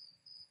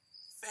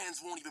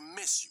 Fans won't even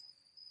miss you.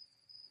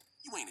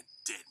 You ain't a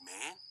dead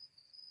man.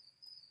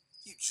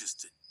 You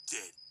just a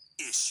dead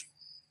issue.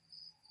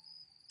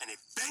 And if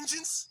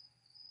vengeance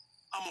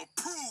I'm gonna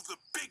prove the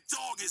big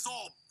dog is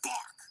all bark.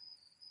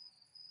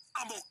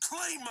 I'm gonna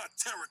claim my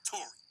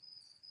territory.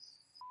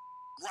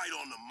 Right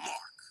on the mark.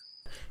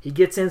 He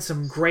gets in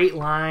some great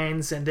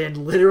lines and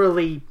then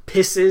literally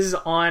pisses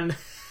on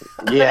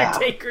Yeah.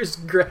 Undertaker's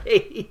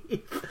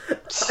grave.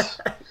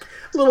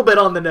 A little bit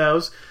on the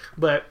nose,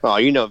 but Oh,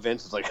 you know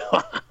Vince is like,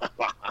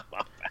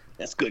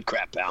 that's good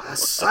crap, pal.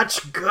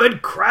 such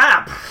good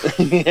crap.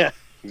 Yeah,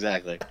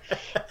 exactly.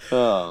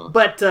 Oh.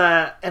 But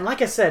and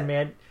like I said,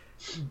 man,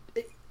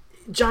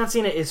 John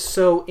Cena is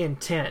so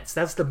intense.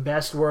 That's the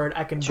best word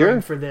I can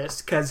bring for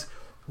this, because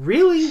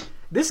really,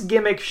 this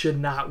gimmick should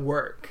not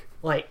work.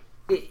 Like,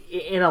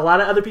 in a lot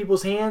of other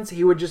people's hands,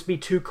 he would just be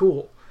too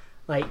cool.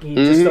 Like,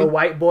 he's just a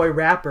white boy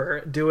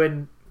rapper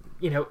doing,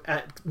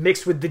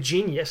 mixed with the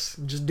genius,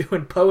 just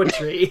doing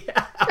poetry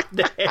out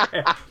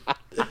there.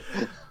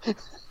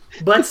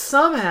 But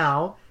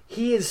somehow,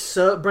 he is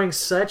brings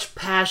such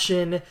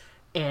passion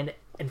and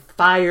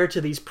fire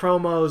to these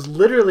promos.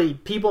 Literally,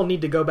 people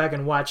need to go back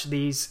and watch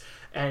these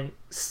and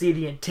see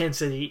the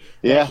intensity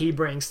that he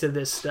brings to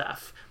this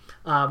stuff.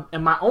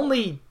 And my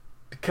only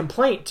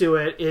complaint to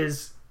it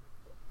is,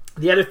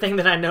 the other thing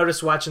that I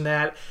noticed watching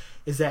that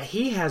is that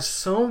he has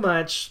so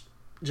much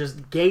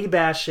just gay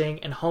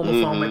bashing and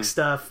homophobic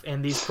stuff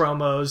in these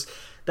promos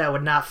that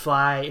would not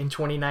fly in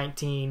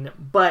 2019.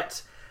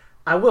 But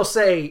I will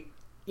say,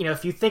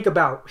 if you think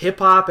about hip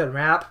hop and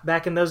rap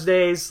back in those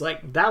days,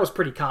 like, that was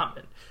pretty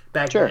common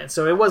back then.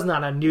 So it was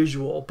not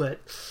unusual, but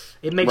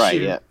it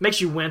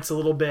makes you wince a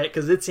little bit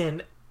because it's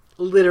in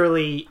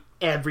literally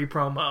every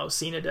promo.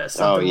 Cena does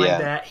something like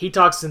that. He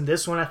talks in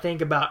this one, I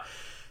think, about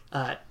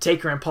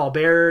Taker and Paul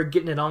Bearer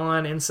getting it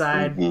on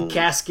inside the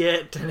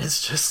casket, and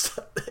it's just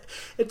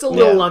it's a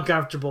little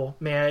uncomfortable,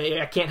 man.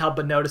 I can't help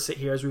but notice it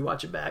here as we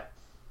watch it back.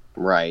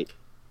 Right.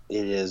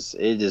 It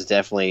is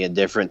definitely a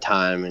different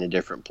time and a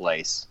different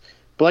place.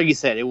 But like you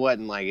said, it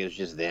wasn't like it was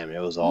just them. It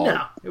was all...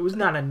 No, it was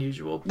not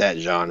unusual. That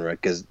genre,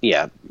 because,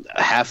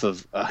 half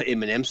of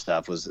Eminem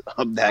stuff was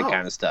that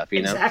kind of stuff,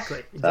 you know?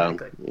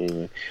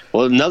 Exactly.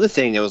 Well, another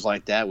thing that was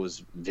like that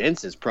was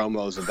Vince's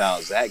promos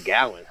about Zach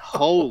Gowen.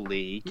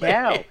 Holy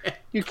cow.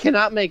 You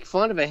cannot make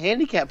fun of a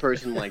handicapped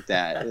person like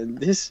that. And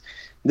this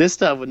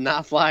stuff would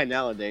not fly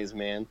nowadays,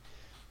 man.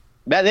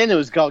 Back then it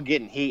was called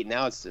getting heat.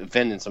 Now it's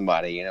offending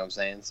somebody, you know what I'm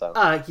saying? So.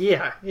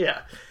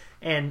 Yeah.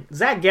 And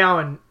Zach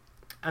Gowen...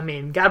 I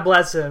mean, God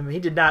bless him. He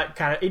did not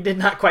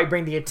quite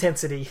bring the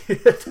intensity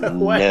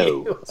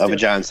of a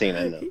John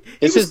Cena. No.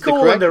 He was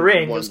cool in the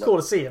ring. It was cool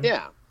to see him.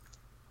 Yeah.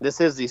 This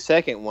is the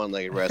second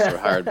one-legged wrestler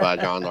hired by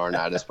John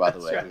Laurinaitis, by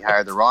the way. Right. He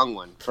hired the wrong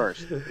one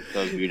first,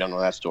 those of you who don't know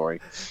that story.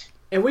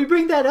 And we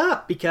bring that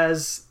up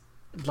because,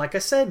 like I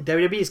said,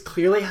 WWE is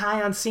clearly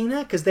high on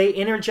Cena because they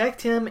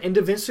interject him into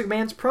Vince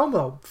McMahon's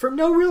promo for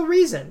no real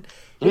reason.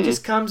 He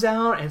just comes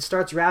out and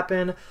starts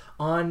rapping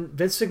on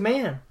Vince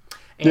McMahon.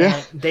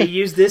 And they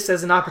use this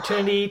as an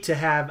opportunity to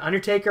have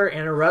Undertaker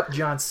interrupt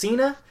John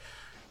Cena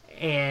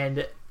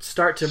and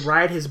start to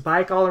ride his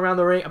bike all around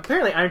the ring.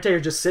 Apparently, Undertaker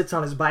just sits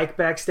on his bike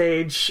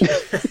backstage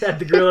at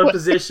the gorilla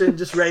position,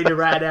 just ready to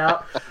ride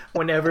out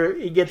whenever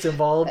he gets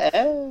involved.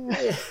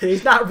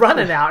 He's not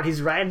running out.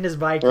 He's riding his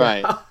bike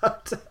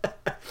out.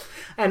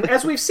 And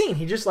as we've seen,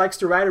 he just likes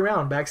to ride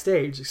around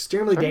backstage.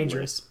 Extremely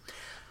dangerous.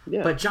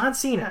 Yeah. But John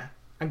Cena...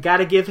 I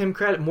gotta give him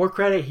more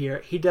credit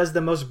here. He does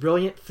the most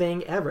brilliant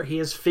thing ever. He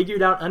has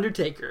figured out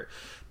Undertaker,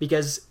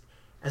 because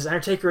as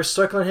Undertaker is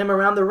circling him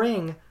around the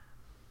ring,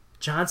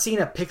 John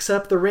Cena picks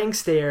up the ring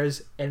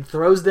stairs and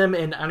throws them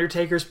in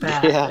Undertaker's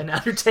path. Yeah. And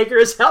Undertaker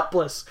is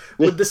helpless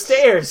with the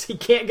stairs. He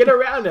can't get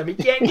around him. He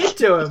can't get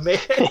to him,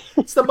 man.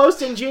 It's the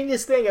most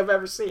ingenious thing I've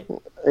ever seen.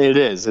 It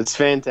is. It's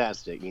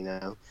fantastic,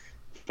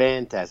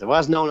 Fantastic. Why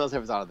has no one else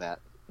ever thought of that?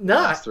 No,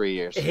 last 3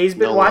 years. He's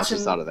been watching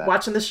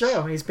the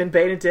show. He's been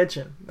paying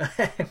attention.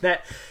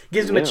 That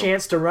gives him a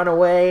chance to run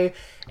away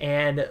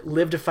and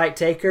live to fight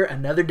Taker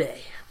another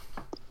day.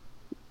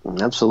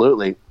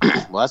 Absolutely.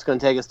 Well, that's going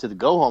to take us to the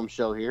go-home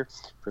show here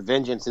for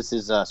Vengeance. This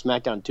is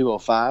SmackDown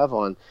 205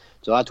 on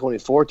July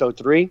 24th,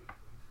 03.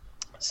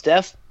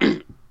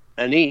 Stephanie,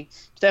 man,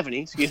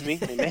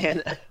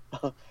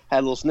 had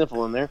a little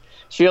sniffle in there.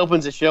 She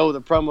opens the show with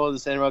a promo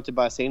that's interrupted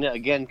by Cena,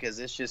 again, because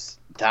it's just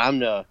time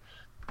to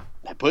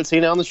put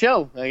Cena on the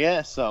show, I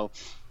guess. So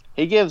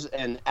he gives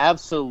an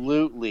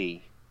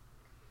absolutely,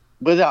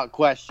 without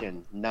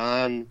question,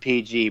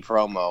 non-PG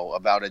promo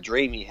about a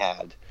dream he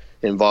had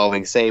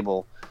involving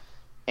Sable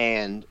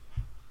and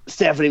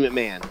Stephanie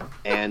McMahon.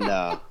 And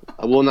I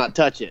will not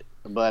touch it,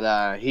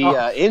 but he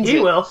ends it.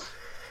 He will.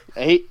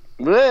 He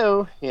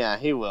will. Yeah,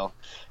 he will.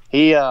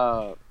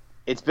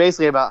 It's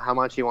basically about how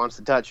much he wants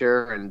to touch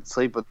her and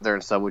sleep with her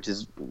and stuff, which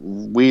is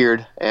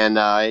weird. And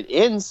it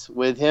ends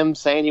with him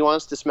saying he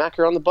wants to smack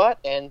her on the butt,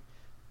 and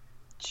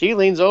she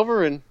leans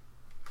over and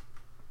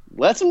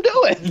lets him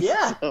do it.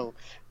 Yeah. So,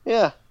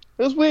 yeah,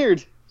 it was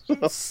weird.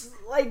 It's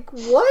like,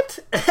 what?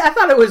 I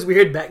thought it was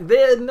weird back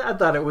then. I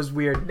thought it was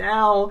weird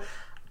now.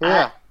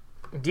 Yeah.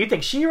 Do you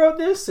think she wrote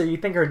this, or you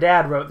think her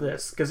dad wrote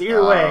this? Because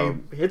either way,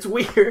 it's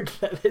weird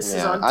that this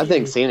is on TV. I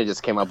think Cena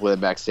just came up with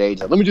it backstage.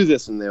 Like, let me do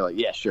this, and they're like,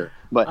 "Yeah, sure."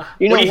 But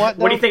you know what?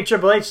 What do you think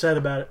Triple H said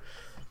about it?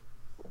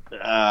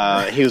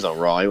 He was on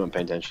Raw. He wasn't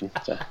paying attention.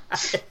 So,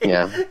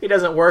 yeah, he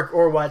doesn't work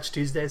or watch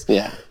Tuesdays.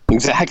 Yeah,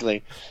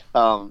 exactly.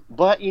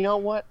 But you know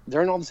what?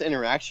 During all this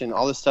interaction,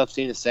 all this stuff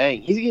Cena's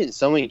saying, he's getting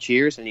so many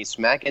cheers, and he's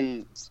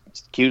smacking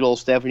cute old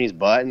Stephanie's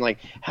butt. And like,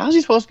 how's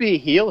he supposed to be a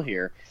heel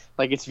here?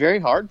 Like, it's very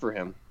hard for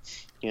him.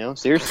 You know,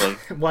 seriously.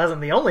 It wasn't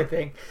the only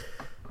thing.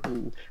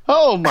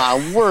 Oh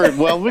my word!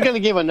 Well, we're gonna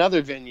give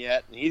another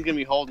vignette, and he's gonna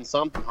be holding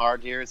something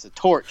hard here. It's a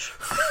torch,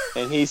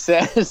 and he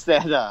says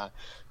that.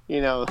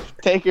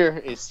 Taker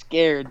is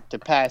scared to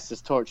pass this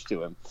torch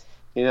to him.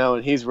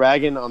 And he's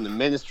ragging on the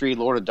Ministry,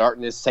 Lord of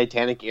Darkness,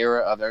 satanic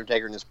era of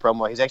Undertaker in this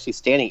promo. He's actually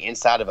standing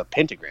inside of a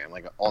pentagram,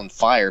 like on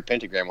fire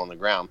pentagram on the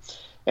ground.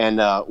 And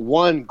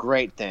one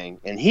great thing,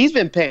 and he's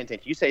been paying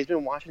attention. You say he's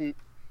been watching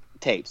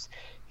tapes.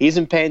 He's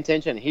been paying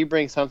attention, and he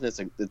brings something that's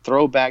a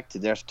throwback to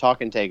their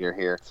talking Taker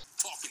here.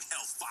 Talking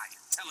hellfire,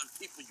 telling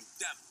people you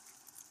devil.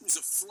 Who's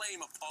a flame,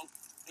 a punk,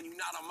 and you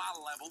not on my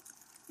level.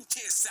 You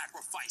can't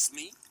sacrifice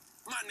me.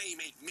 My name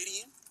ain't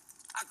Midian.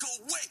 I go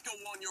Waco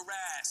on your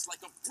ass like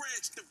a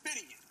Branch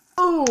Davidian.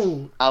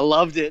 Oh, I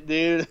loved it,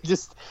 dude.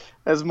 Just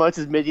as much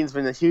as Midian's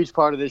been a huge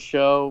part of this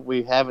show,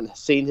 we haven't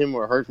seen him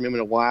or heard from him in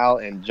a while.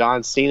 And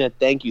John Cena,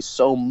 thank you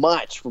so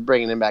much for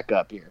bringing him back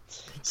up here.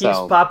 Keeps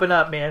popping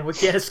up, man. We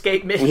can't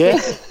escape Midian.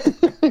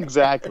 Yeah,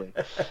 exactly.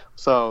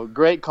 So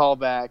great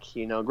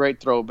callback,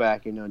 great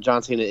throwback.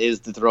 John Cena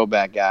is the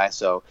throwback guy.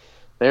 So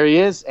there he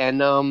is,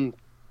 and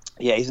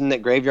yeah, he's in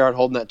that graveyard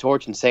holding that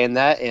torch and saying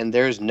that, and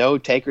there's no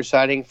Taker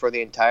sighting for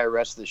the entire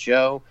rest of the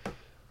show.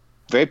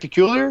 Very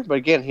peculiar, but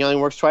again, he only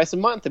works twice a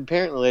month,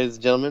 apparently, ladies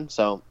and gentlemen.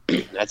 So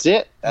that's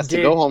it. That's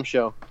the go-home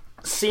show.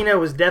 Cena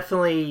was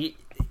definitely,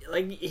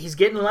 he's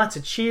getting lots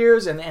of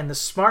cheers, and the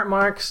smart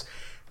marks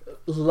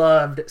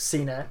loved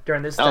Cena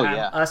during this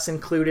time, us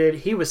included.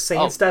 He was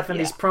saying stuff in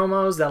these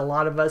promos that a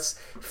lot of us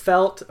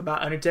felt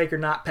about Undertaker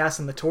not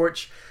passing the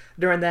torch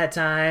during that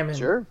time. And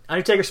sure.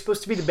 Undertaker's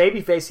supposed to be the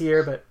babyface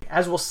here, but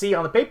as we'll see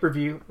on the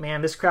pay-per-view,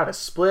 man, this crowd is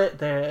split.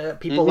 The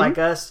people like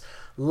us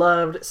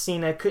loved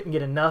Cena, couldn't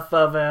get enough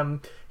of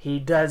him. He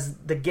does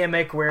the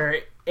gimmick where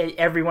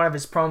every one of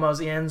his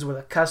promos ends with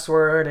a cuss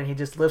word, and he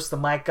just lifts the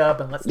mic up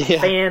and lets the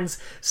fans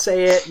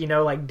say it,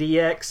 like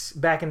DX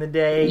back in the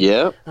day,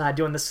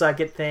 doing the suck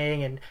it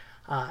thing. And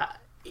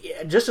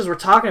just as we're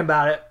talking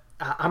about it,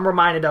 I'm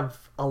reminded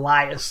of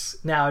Elias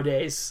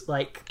nowadays.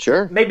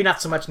 Sure. Maybe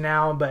not so much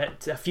now,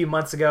 but a few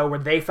months ago where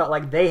they felt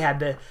like they had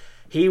to,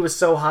 he was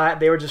so hot,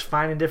 they were just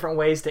finding different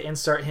ways to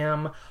insert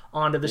him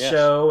onto the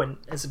show. And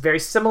it's a very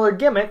similar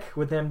gimmick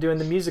with him doing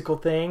the musical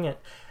thing.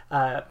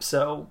 And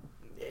so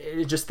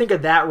just think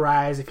of that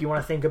rise if you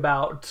want to think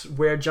about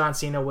where John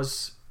Cena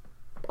was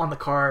on the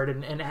card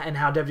and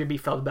how WWE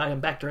felt about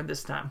him back during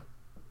this time.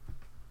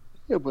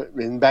 Yeah, but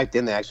back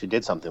then they actually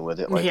did something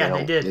with it.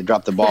 They did. They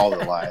dropped the ball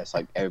with Elias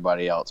like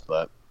everybody else.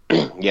 But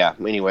yeah,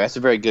 anyway, that's a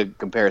very good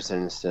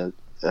comparison.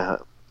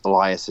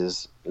 Elias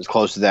is as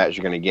close to that as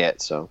you're going to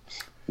get. So,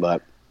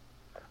 but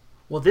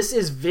well, this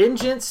is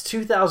Vengeance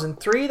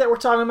 2003 that we're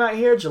talking about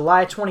here,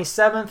 July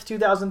 27th,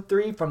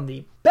 2003, from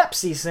the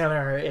Pepsi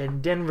Center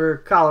in Denver,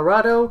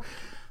 Colorado.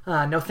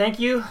 No, thank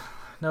you.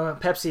 No,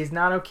 Pepsi is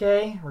not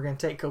okay. We're going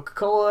to take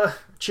Coca-Cola,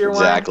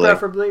 Cheerwine,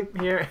 preferably,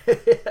 here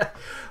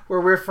where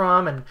we're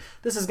from. And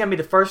this is going to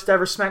be the first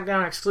ever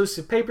SmackDown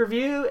exclusive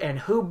pay-per-view. And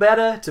who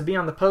better to be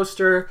on the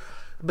poster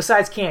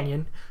besides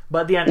Canyon,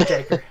 but The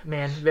Undertaker.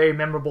 Man, very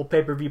memorable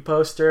pay-per-view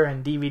poster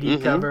and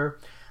DVD cover.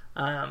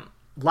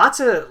 Lots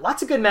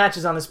of good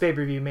matches on this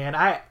pay-per-view, man.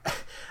 I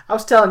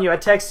was telling you, I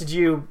texted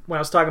you when I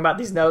was talking about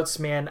these notes,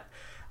 man.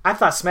 I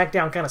thought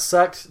SmackDown kind of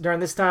sucked during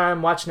this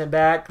time, watching it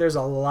back. There's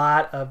a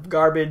lot of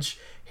garbage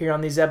here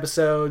on these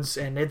episodes,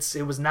 and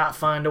it was not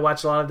fun to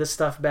watch a lot of this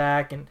stuff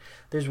back, and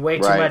there's way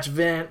too much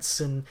Vince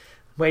and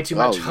way too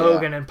much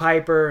Hogan and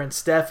Piper and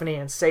Stephanie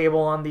and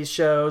Sable on these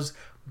shows.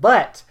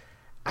 But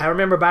I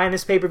remember buying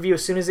this pay-per-view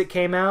as soon as it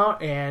came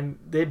out, and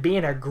it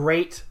being a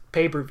great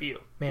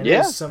pay-per-view. Man,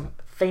 there's some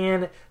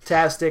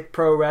fantastic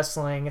pro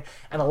wrestling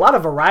and a lot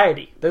of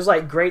variety. There's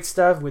great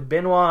stuff with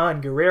Benoit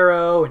and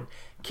Guerrero and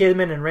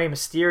Kidman and Rey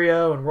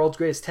Mysterio and World's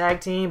Greatest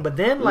Tag Team, but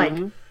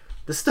then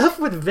the stuff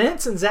with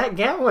Vince and Zach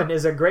Gowen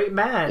is a great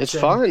match. It's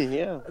fun,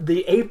 yeah.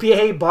 The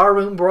APA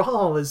Barroom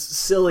Brawl is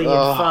silly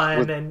and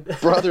fun, and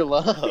Brother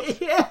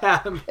Love,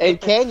 yeah, and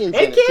Canyon's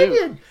in it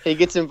too. He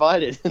gets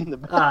invited in the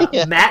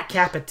Matt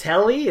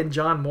Capitelli and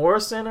John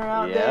Morrison are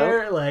out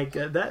there.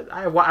 That.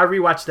 I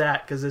rewatched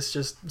that because it's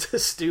just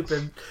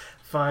stupid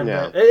fun.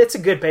 Yeah. But it's a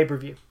good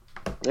pay-per-view.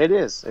 It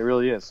is. It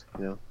really is.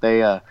 They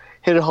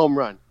hit a home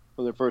run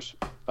for their first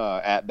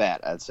at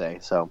bat, I'd say.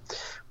 So,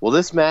 well,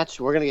 this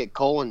match, we're going to get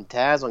Cole and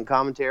Taz on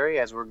commentary,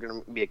 as we're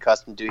going to be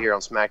accustomed to here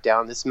on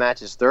SmackDown. This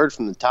match is third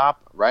from the top,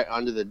 right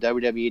under the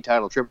WWE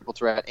title triple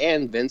threat,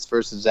 and Vince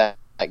versus Zach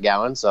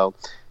Gowen. So,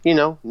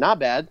 not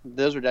bad.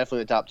 Those are definitely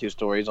the top two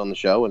stories on the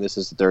show, and this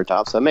is the third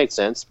top, so that makes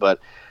sense. But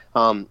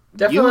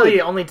Definitely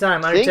the only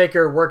time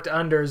Undertaker worked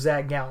under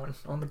Zach Gowen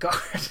on the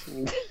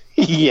card.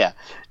 Yeah,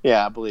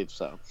 I believe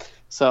so.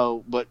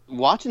 So, but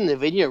watching the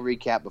video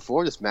recap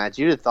before this match,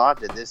 you'd have thought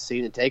that this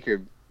Cena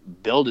Taker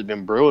build had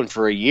been brewing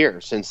for a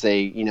year since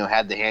they,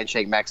 had the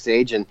handshake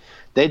backstage, and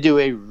they do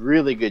a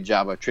really good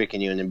job of tricking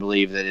you into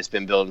believe that it's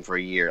been building for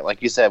a year.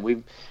 Like you said,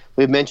 we've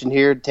mentioned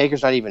here,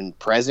 Taker's not even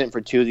present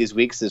for 2 of these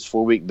weeks, this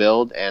 4-week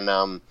build,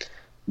 and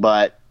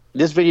but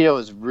this video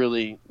is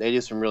they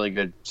do some really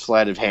good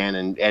sleight of hand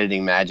and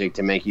editing magic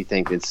to make you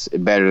think it's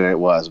better than it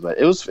was. But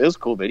it was a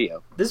cool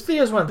video. This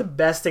video is one of the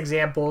best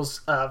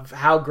examples of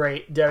how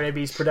great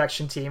WWE's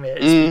production team is,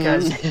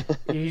 because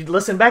you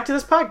listen back to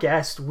this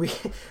podcast,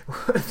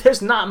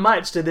 there's not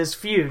much to this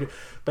feud,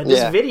 but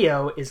this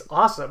video is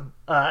awesome.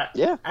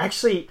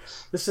 Actually,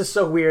 this is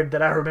so weird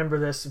that I remember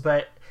this,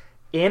 but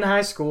in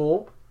high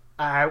school,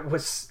 I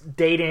was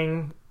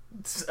dating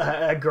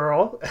a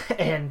girl,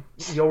 and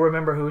you'll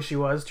remember who she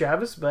was,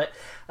 Travis, but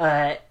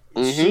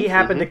she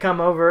happened to come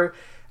over,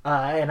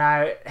 and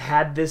I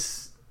had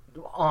this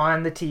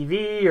on the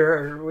TV,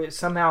 or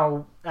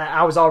somehow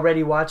I was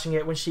already watching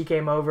it when she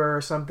came over or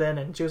something,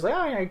 and she was like,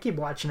 oh yeah, I keep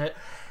watching it,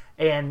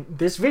 and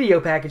this video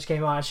package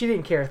came on. She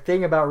didn't care a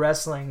thing about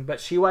wrestling, but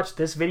she watched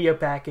this video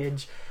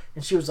package,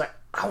 and she was like,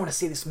 I want to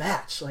see this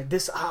match. Like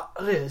this,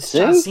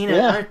 John Cena.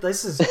 Yeah.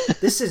 This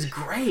is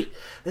great.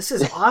 This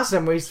is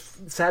awesome. We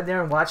sat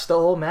there and watched the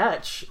whole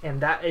match,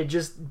 and it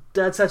just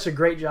does such a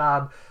great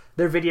job.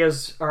 Their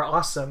videos are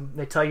awesome.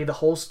 They tell you the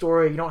whole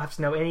story. You don't have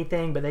to know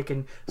anything, but they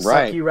can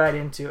suck you right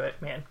into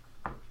it, man.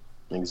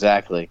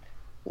 Exactly.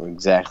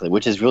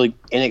 Which is really,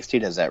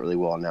 NXT does that really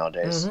well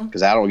nowadays.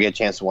 Because I don't get a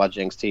chance to watch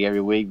NXT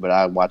every week, but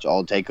I watch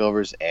all the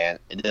takeovers, and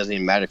it doesn't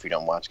even matter if you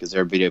don't watch, because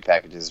their video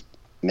packages.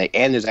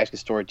 And there's actually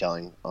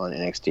storytelling on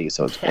NXT,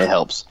 so it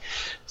helps.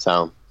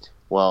 So,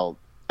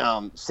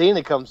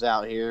 Cena comes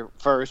out here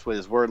first with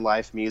his Word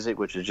Life music,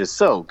 which is just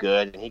so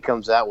good. And he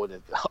comes out with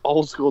an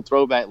old school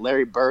throwback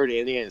Larry Bird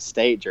Indiana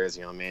State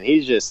jersey on, man.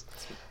 He's just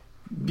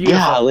beautiful.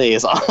 Golly,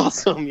 it's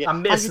awesome. Yeah. I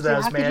miss those,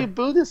 man. How could you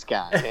boo this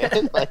guy,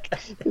 man? Like,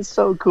 he's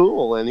so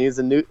cool, and he's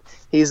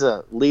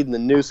leading the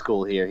new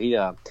school here. He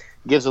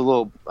gives a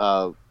little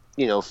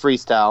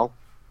freestyle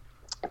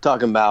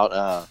talking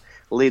about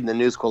leading the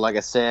new school, like I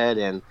said,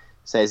 and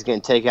says he's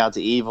going to take out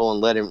the evil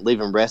and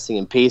leave him resting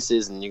in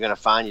pieces, and you're going to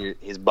find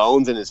his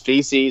bones and his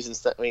feces and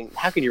stuff. I mean,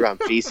 how can you run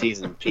feces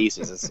and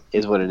pieces?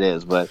 Is what it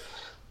is. But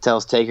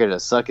tells Taker to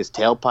suck his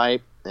tailpipe,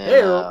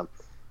 and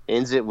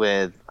ends it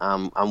with,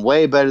 "I'm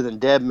way better than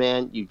Dead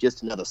Man. You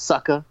just another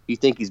sucker. You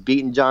think he's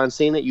beating John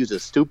Cena? You's a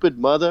stupid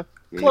mother."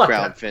 And the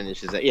crowd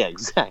finishes that. Yeah,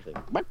 exactly.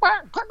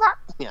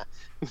 Yeah,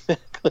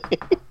 exactly.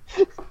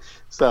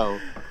 So,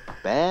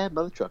 bad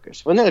mother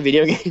truckers. Wasn't that a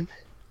video game?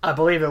 I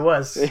believe it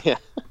was. Yeah.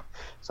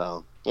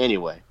 So,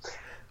 anyway.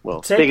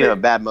 Well, speaking of a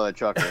bad mother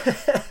trucker.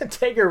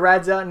 Taker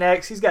rides out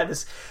next. He's got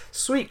this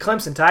sweet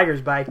Clemson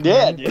Tigers bike.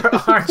 Yeah,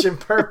 orange and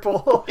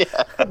purple.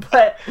 Yeah.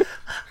 But,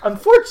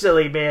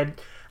 unfortunately, man,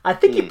 I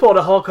think he pulled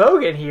a Hulk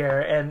Hogan here.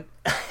 And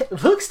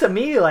it looks to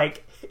me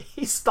like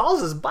he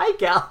stalls his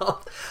bike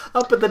out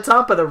up at the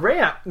top of the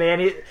ramp,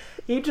 man.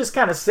 He just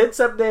kind of sits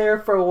up there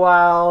for a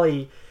while.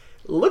 He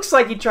looks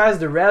like he tries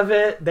to rev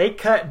it. They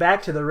cut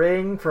back to the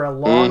ring for a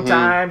long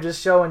time,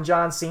 just showing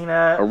John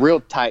Cena. A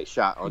real tight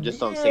shot on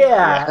Cena.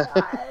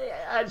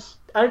 Yeah.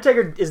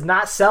 Undertaker is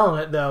not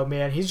selling it, though,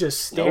 man. He's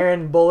just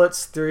staring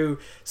bullets through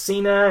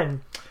Cena,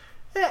 and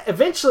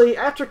eventually,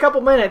 after a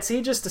couple minutes,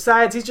 he just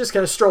decides he's just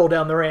going to stroll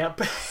down the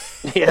ramp.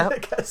 Yeah.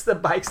 Because the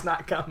bike's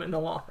not coming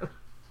along.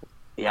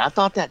 Yeah, I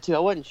thought that, too. I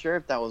wasn't sure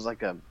if that was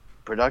like a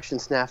production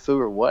snafu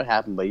or what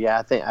happened, but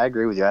yeah, I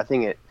agree with you. I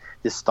think it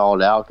just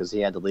stalled out because he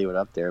had to leave it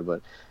up there.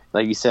 But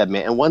like you said,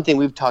 man, and one thing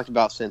we've talked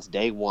about since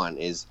day one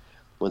is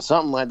when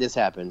something like this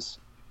happens,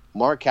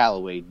 Mark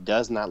Calloway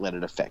does not let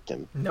it affect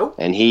him. Nope.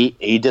 And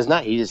he does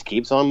not. He just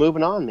keeps on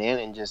moving on, man,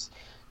 and just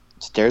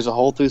stares a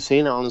hole through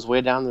Cena on his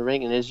way down the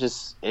ring, and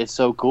it's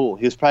so cool.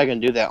 He was probably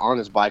going to do that on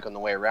his bike on the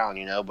way around,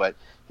 but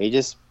he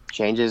just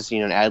changes,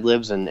 and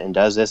ad-libs and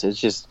does this. It's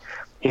just,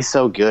 he's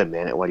so good,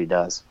 man, at what he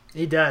does.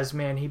 He does,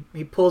 man.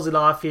 He pulls it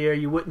off here.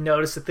 You wouldn't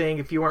notice a thing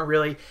if you weren't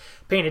really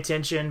paying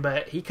attention,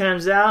 but he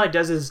comes out, he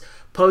does his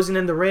posing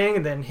in the ring,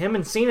 and then him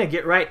and Cena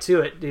get right to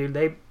it, dude.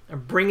 They are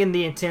bringing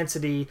the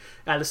intensity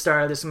at the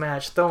start of this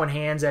match, throwing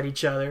hands at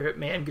each other,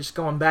 man, just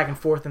going back and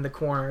forth in the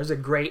corner. It was a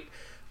great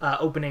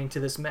opening to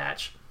this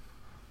match.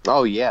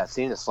 Oh, yeah.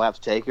 Cena slaps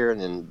Taker, and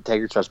then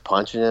Taker starts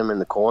punching him in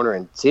the corner,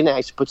 and Cena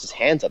actually puts his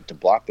hands up to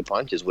block the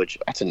punches, which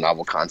that's a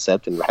novel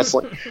concept in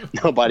wrestling.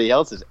 Nobody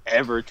else has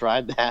ever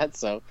tried that,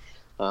 so...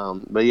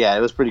 but yeah,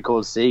 it was pretty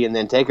cool to see. And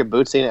then Taker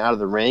boots Cena out of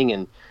the ring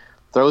and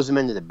throws him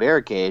into the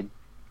barricade,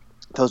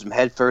 throws him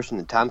head first in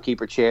the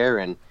timekeeper chair,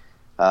 and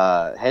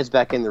heads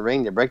back in the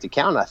ring to break the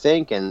count, I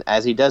think. And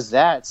as he does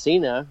that,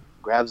 Cena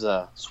grabs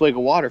a swig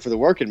of water for the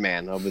working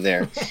man over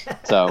there.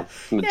 So,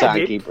 the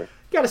timekeeper.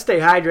 Got to stay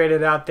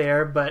hydrated out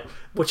there, but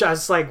which I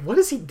was like, what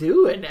is he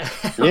doing?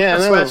 Yeah, I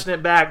was watching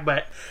it back,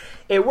 but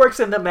it works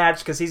in the match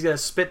because he's going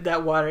to spit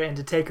that water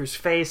into Taker's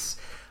face.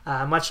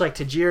 Much like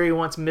Tajiri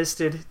once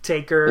misted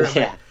Taker.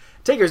 Yeah.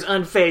 Taker's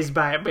unfazed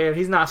by it, man.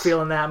 He's not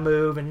feeling that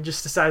move and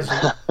just decides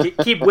to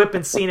keep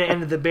whipping Cena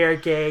into the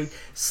barricade,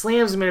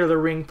 slams him into the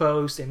ring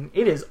post, and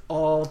it is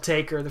all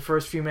Taker the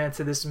first few minutes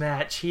of this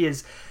match. He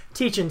is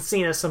teaching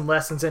Cena some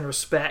lessons in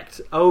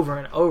respect over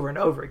and over and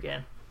over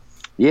again.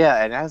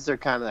 Yeah, and as they're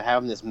kind of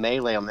having this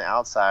melee on the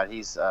outside,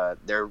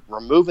 they're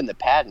removing the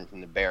padding from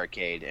the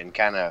barricade and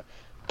kind of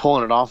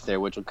pulling it off there,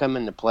 which will come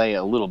into play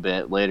a little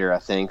bit later, I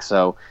think.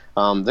 So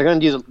they're going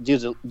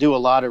to do a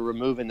lot of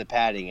removing the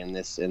padding in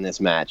this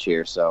match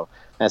here. So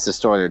that's the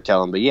story they're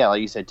telling. But yeah,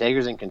 like you said,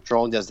 Taker's in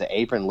control. Does the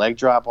apron leg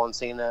drop on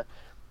Cena,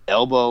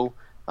 elbow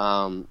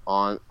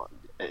on.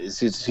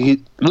 Excuse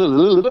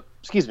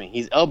me.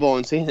 He's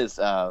elbowing Cena's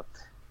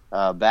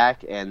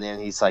back, and then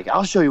he's like,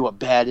 "I'll show you what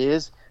bad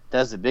is."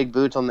 Does the big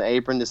boots on the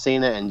apron to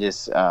Cena, and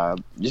just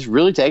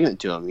really taking it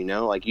to him. You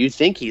know, like you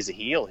think he's a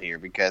heel here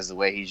because the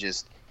way he's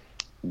just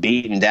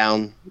beating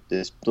down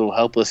this little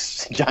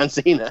helpless John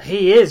Cena.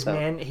 He is,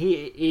 man.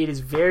 It is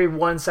very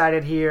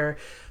one-sided here.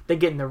 They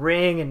get in the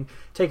ring, and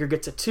Taker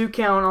gets a 2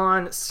 count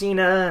on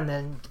Cena, and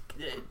then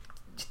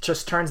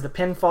just turns the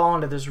pinfall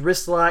into this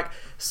wrist lock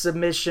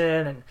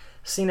submission, and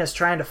Cena's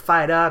trying to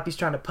fight up. He's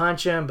trying to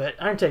punch him, but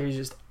Undertaker's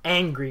just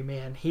angry,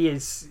 man. He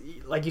is,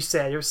 like you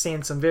said, you're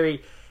seeing some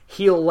very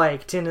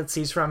heel-like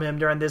tendencies from him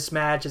during this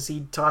match as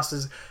he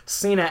tosses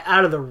Cena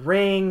out of the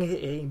ring.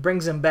 He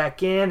brings him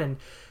back in, and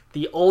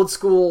the old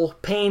school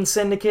Pain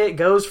Syndicate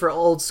goes for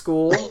old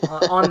school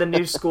on the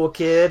new school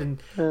kid,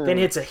 and then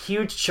hits a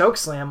huge choke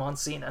slam on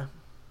Cena.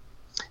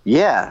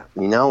 Yeah,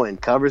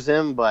 and covers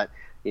him, but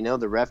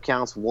the ref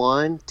counts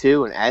 1,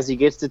 2, and as he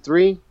gets to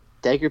 3,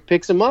 Taker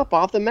picks him up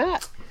off the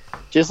mat,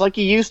 just like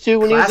he used to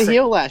when he was a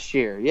heel last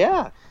year.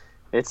 Yeah,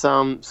 it's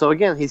so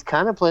again he's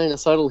kind of playing a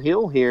subtle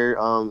heel here.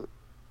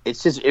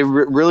 It's just it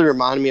really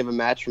reminded me of a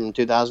match from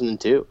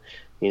 2002,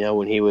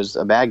 when he was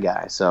a bad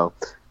guy. So.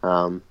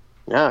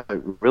 Yeah,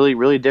 really,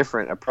 really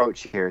different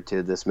approach here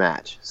to this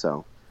match.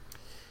 So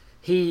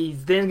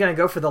he's then going to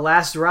go for the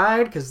last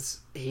ride because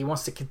he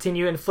wants to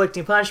continue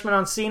inflicting punishment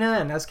on Cena,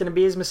 and that's going to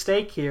be his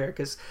mistake here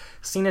because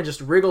Cena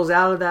just wriggles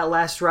out of that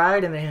last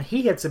ride, and then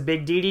he hits a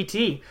big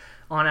DDT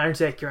on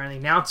Undertaker, and the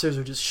announcers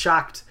are just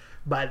shocked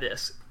by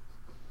this.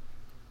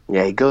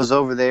 Yeah, he goes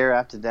over there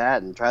after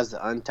that and tries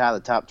to untie the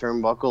top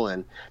turnbuckle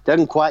and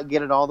doesn't quite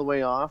get it all the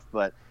way off,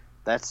 but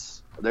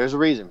there's a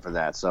reason for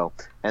that. So,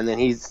 and then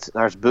he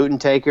starts booting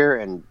Taker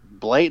and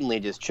blatantly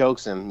just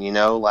chokes him,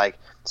 like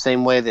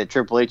same way that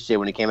Triple H did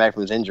when he came back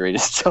from his injury,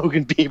 just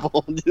choking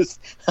people. That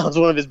was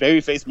one of his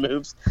babyface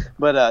moves.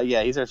 But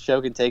yeah, he starts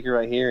choking Taker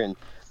right here, and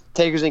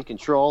Taker's in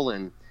control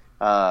and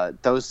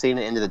throws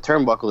Cena into the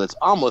turnbuckle that's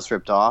almost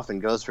ripped off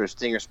and goes for a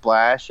Stinger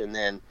Splash, and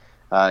then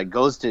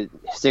goes to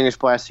Stinger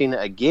Splash Cena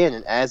again.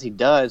 And as he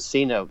does,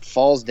 Cena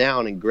falls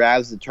down and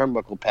grabs the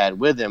turnbuckle pad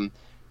with him,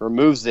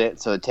 removes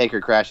it, so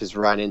Taker crashes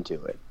right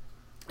into it.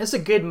 It's a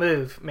good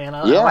move, man.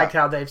 I like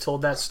how they've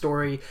told that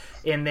story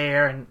in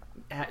there, and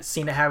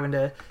Cena having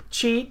to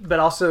cheat, but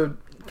also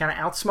kind of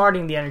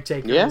outsmarting the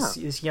Undertaker,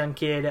 this young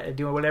kid,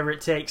 doing whatever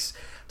it takes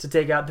to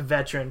take out the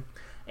veteran.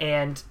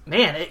 And,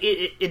 man,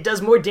 it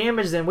does more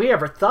damage than we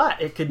ever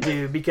thought it could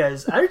do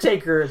because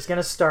Undertaker is going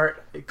to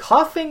start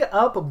coughing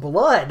up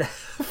blood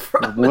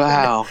from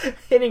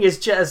hitting his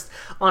chest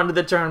onto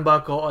the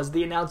turnbuckle as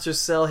the announcers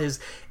sell his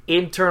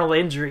internal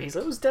injuries.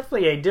 It was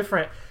definitely a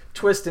different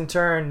twist and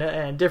turn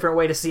and different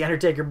way to see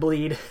Undertaker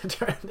bleed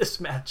during this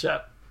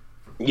matchup.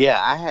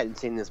 Yeah, I hadn't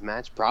seen this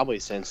match probably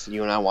since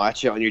you and I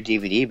watched it on your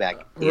DVD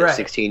back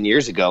 16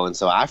 years ago, and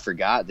so I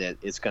forgot that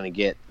it's going to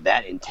get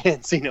that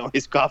intense.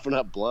 He's coughing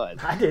up blood.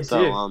 I did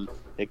too.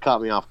 It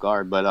caught me off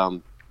guard,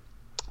 but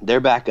they're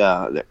back.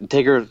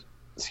 Taker,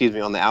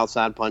 on the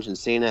outside punching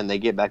Cena, and they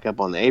get back up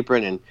on the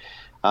apron,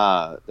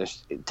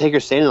 and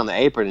Taker's standing on the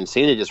apron, and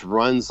Cena just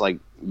runs like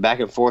back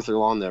and forth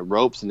along the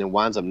ropes, and then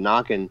winds up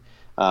knocking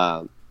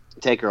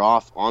Taker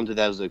off onto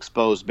those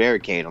exposed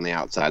barricade on the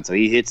outside. So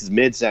he hits his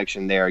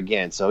midsection there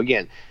again. So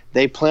again,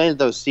 they planted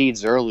those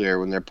seeds earlier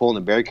when they're pulling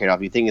the barricade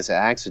off. You think it's an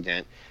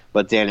accident,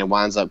 but then it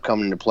winds up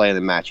coming into play in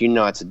the match.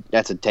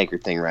 That's a Taker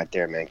thing right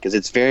there, man, because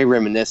it's very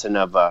reminiscent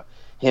of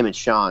him and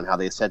Shawn, how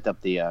they set up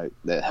the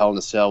Hell in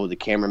a Cell with the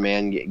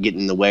cameraman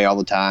getting in the way all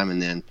the time,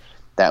 and then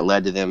that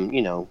led to them,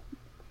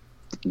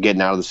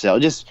 getting out of the cell.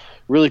 Just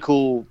really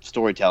cool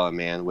storytelling,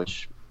 man,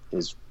 which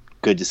is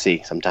good to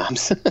see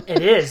sometimes.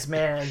 It is,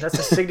 man. That's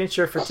a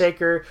signature for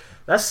Taker.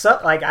 That's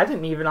I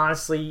didn't even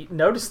honestly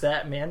notice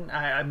that, man.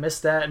 I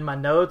missed that in my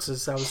notes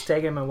as I was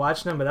taking them and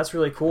watching them, but that's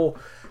really cool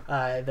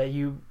that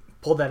you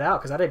pulled that out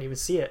because I didn't even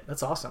see it.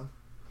 That's awesome.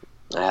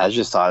 I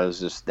just thought it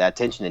was just that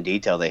attention to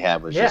detail they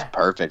had was just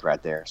perfect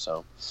right there.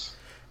 So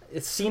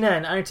it's Cena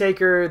and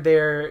Undertaker.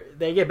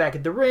 They get back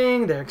at the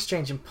ring. They're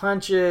exchanging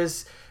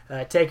punches.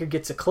 Taker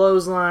gets a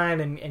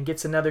clothesline and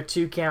gets another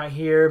 2 count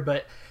here,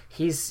 but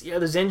he's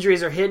those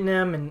injuries are hitting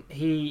him, and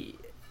he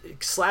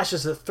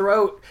slashes the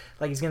throat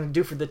like he's going to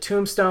do for the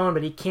tombstone,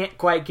 but he can't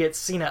quite get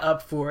Cena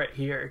up for it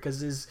here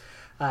because his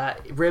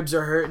ribs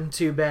are hurting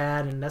too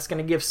bad, and that's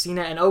going to give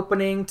Cena an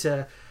opening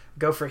to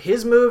go for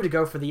his move, to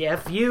go for the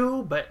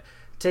FU, but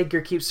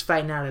Taker keeps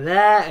fighting out of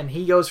that, and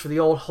he goes for the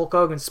old Hulk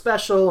Hogan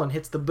special and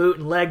hits the boot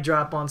and leg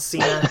drop on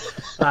Cena,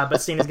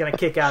 but Cena's going to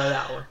kick out of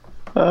that one.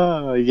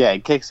 Oh, yeah, he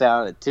kicks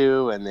out at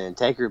 2, and then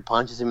Taker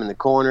punches him in the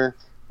corner,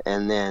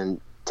 and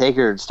then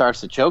Taker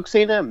starts to choke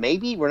Cena.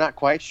 Maybe, we're not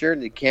quite sure.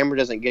 The camera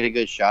doesn't get a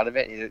good shot of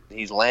it.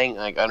 He's laying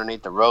like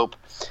underneath the rope,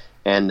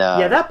 and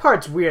yeah, that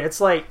part's weird.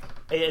 It's like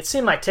it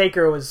seemed like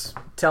Taker was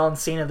telling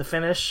Cena the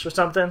finish or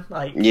something.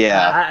 Like,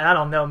 yeah, I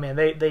don't know, man.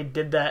 They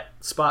did that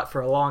spot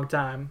for a long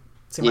time.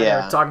 It seemed like they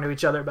were talking to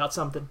each other about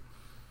something.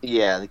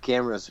 Yeah, the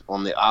camera's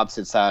on the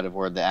opposite side of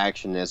where the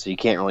action is, so you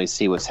can't really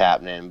see what's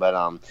happening. But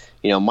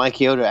Mike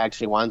Chioda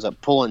actually winds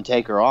up pulling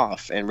Taker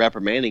off and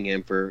reprimanding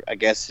him for, I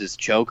guess, his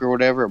choke or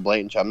whatever, a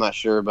blatant choke, I'm not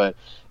sure.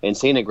 And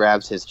Cena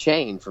grabs his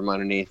chain from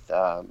underneath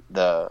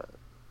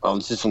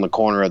it's just on the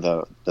corner of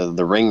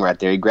the ring right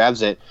there. He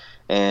grabs it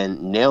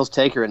and nails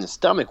Taker in the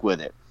stomach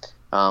with it,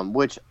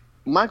 which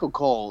Michael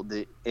Cole,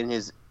 in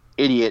his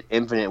idiot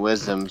infinite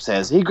wisdom,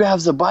 says he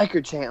grabs the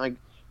biker chain. Like,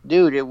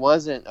 dude, it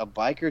wasn't a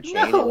biker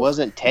chain. No. It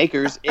wasn't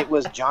Taker's. It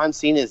was John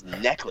Cena's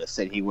necklace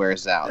that he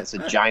wears out. It's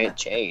a giant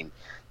chain.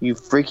 You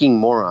freaking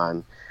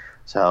moron.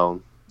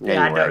 So, anyway,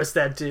 yeah, I noticed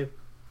that too.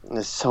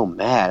 I'm so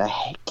mad.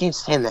 I can't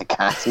stand that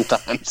guy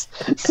sometimes.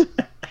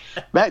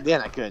 Back then,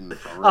 I couldn't.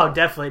 Oh,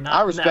 definitely not.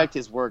 I respect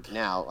his work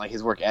now, like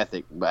his work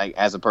ethic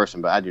as a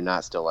person, but I do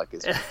not still like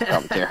his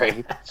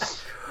commentary.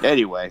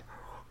 Anyway.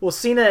 Well,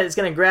 Cena is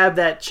going to grab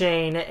that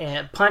chain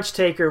and punch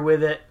Taker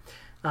with it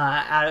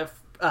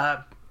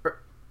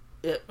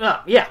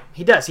yeah,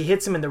 he does. He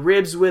hits him in the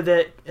ribs with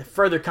it,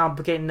 further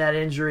complicating that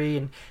injury.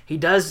 And he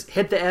does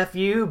hit the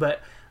FU,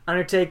 but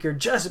Undertaker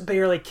just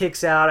barely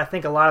kicks out. I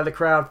think a lot of the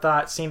crowd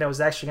thought Cena was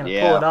actually going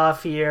to pull it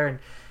off here. And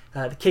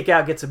the kick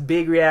out gets a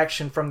big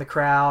reaction from the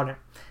crowd. And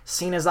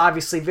Cena's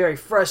obviously very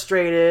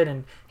frustrated,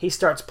 and he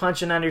starts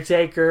punching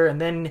Undertaker.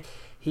 And then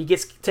he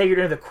gets Taker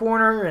into the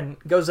corner and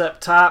goes up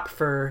top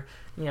for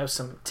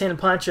some 10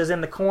 punches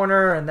in the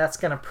corner, and that's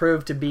going to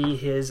prove to be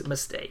his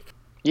mistake.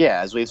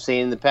 Yeah, as we've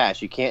seen in the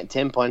past, you can't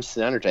 10 punch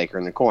the Undertaker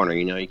in the corner.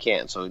 You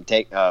can't. So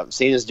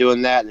Cena's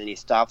doing that, and then he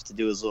stops to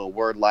do his little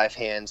word life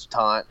hands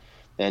taunt,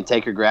 and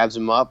Taker grabs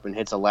him up and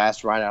hits a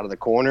last right out of the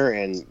corner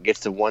and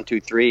gets to 1,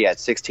 2, 3 at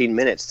 16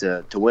 minutes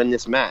to win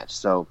this match.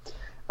 So,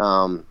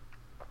 the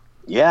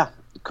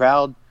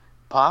crowd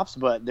pops,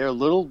 but they're a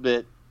little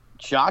bit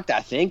shocked,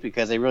 I think,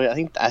 because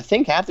I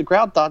think half the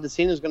crowd thought that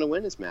Cena was going to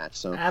win this match.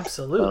 So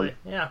absolutely,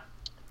 yeah.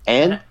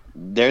 And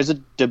there's a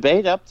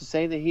debate up to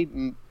say that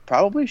he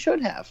probably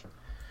should have.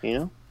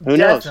 Who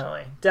knows?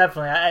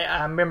 Definitely.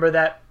 I remember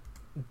that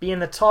being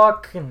the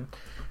talk, and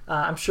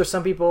I'm sure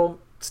some people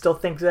still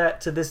think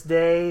that to this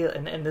day.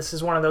 And this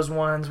is one of those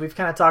ones we've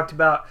kind of talked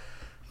about.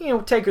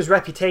 Taker's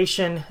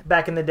reputation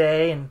back in the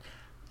day, and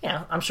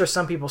I'm sure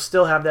some people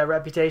still have that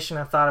reputation.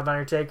 I thought of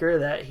Undertaker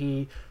that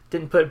he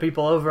didn't put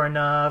people over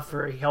enough,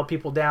 or he held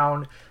people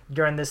down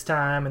during this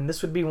time, and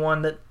this would be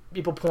one that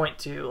people point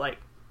to. Like,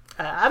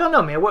 I don't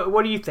know, man.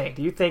 What do you think?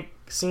 Do you think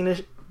Cena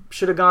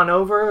should have gone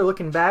over?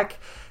 Looking back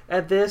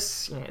at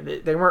this,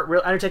 they weren't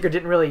real. Undertaker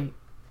didn't really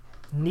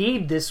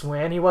need this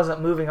win. He wasn't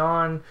moving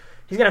on.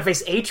 He's gonna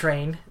face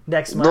A-Train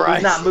next month. Right.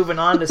 He's not moving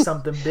on to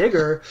something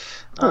bigger.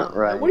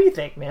 Right. What do you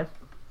think, man?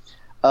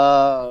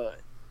 I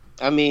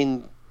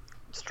mean,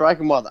 strike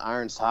him while the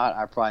iron's hot.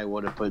 I probably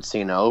would have put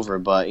Cena over,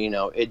 but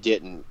it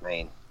didn't. I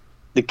mean,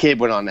 the kid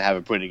went on to have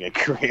a pretty good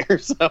career,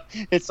 so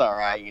it's all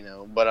right,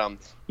 But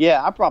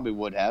I probably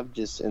would have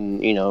just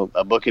in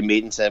a booking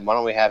meeting said, why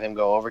don't we have him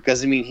go over?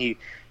 Because he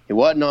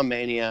wasn't on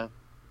Mania,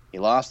 he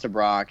lost to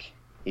Brock,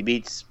 he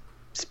beats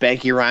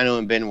Spanky Rhino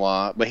and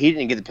Benoit, but he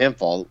didn't get the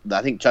pinfall.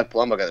 I think Chuck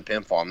Palumbo got the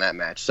pinfall in that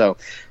match, so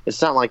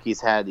it's not like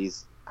he's had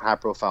these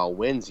high-profile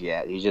wins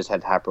yet. He's just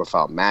had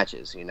high-profile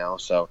matches,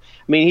 So,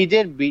 I mean, he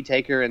did beat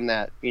Taker in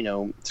that,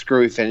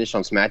 screwy finish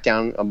on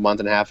SmackDown a month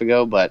and a half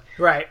ago, but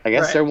I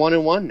guess they're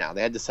 1-1 now.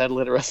 They had to settle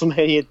it at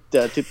WrestleMania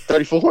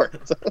 34.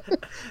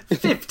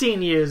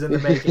 15 years in the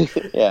making.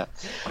 Yeah.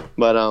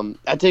 But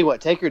I tell you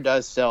what, Taker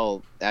does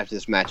sell after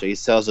this match. He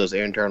sells those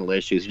internal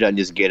issues. He doesn't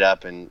just get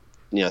up and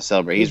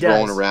celebrate. He's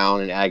rolling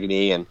around in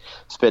agony and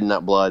spitting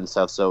up blood and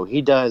stuff. So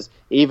he does,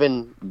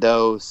 even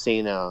though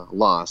Cena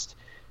lost,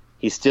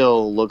 he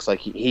still looks like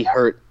he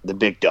hurt the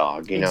big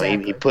dog.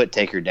 Exactly. He put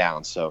Taker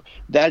down. So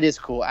that is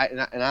cool.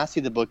 I see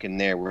the book in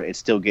there where it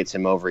still gets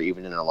him over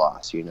even in a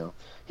loss.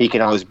 He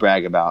can always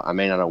brag about, I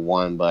may not have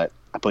won, but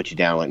I put you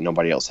down like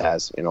nobody else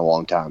has in a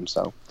long time.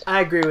 So I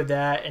agree with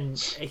that. And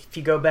if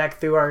you go back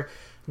through our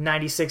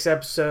 96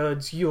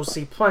 episodes, you'll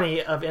see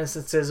plenty of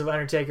instances of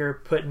Undertaker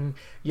putting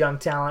young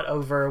talent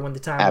over when the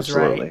time was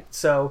right.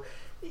 So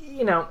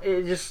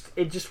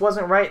it just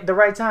wasn't the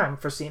right time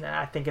for Cena,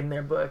 I think, in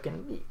their book.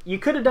 And you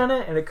could have done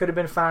it, and it could have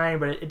been fine,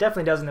 but it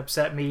definitely doesn't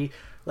upset me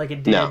like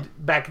it did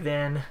back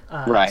then.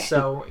 Right.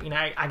 So,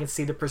 I can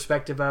see the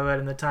perspective of it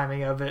and the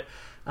timing of it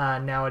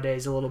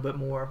nowadays a little bit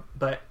more.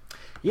 But,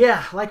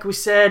 yeah, like we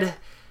said,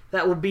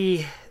 that will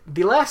be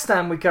the last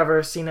time we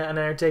cover Cena and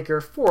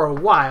Undertaker for a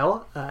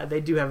while.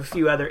 They do have a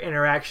few other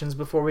interactions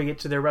before we get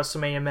to their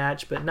WrestleMania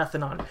match, but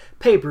nothing on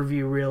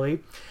pay-per-view, really.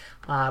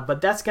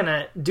 But that's going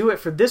to do it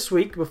for this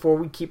week before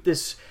we keep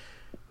this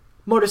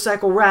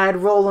motorcycle ride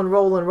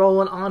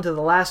rolling on to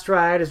the last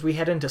ride as we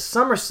head into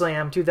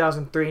SummerSlam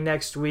 2003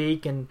 next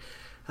week. And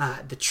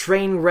the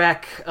train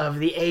wreck of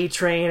the A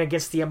Train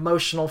against the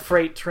emotional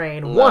Freight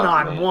Train,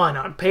 one-on-one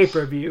on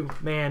pay-per-view.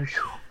 Man,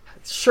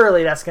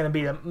 surely that's going to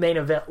be a main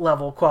event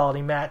level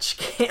quality match.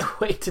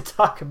 Can't wait to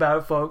talk about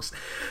it, folks.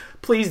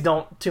 Please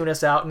don't tune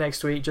us out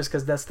next week just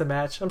because that's the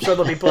match. I'm sure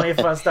there'll be plenty of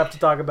fun stuff to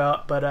talk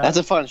about. But that's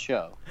a fun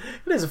show.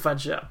 It is a fun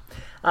show.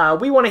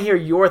 We want to hear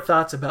your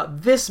thoughts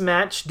about this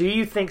match. Do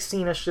you think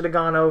Cena should have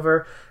gone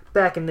over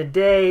back in the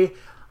day?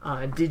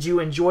 Did you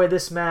enjoy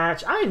this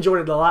match? I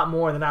enjoyed it a lot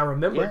more than I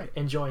remembered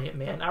enjoying it,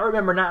 man. I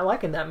remember not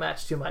liking that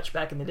match too much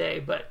back in the day,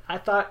 but I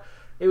thought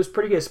it was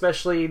pretty good,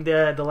 especially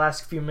the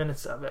last few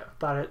minutes of it. I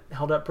thought it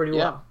held up pretty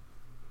well.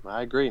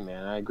 I agree,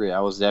 man. I agree. I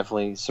was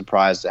definitely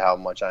surprised at how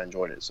much I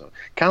enjoyed it. So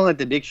kind of like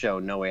the Big Show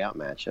No Way Out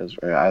match. I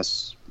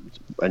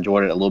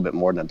enjoyed it a little bit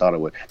more than I thought it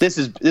would. This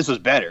was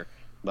better,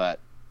 but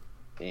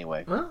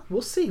anyway. Well,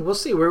 we'll see.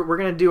 We're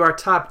going to do our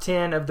top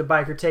 10 of the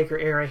Biker Taker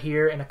era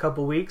here in a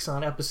couple weeks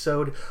on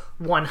episode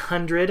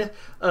 100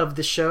 of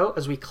the show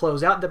as we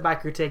close out the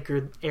Biker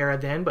Taker era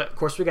then. But, of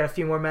course, we got a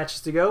few more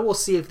matches to go. We'll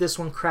see if this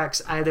one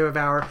cracks either of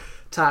our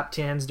top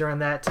 10s during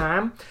that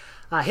time.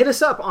 Hit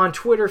us up on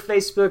Twitter,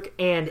 Facebook,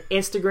 and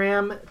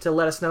Instagram to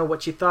let us know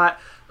what you thought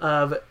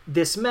of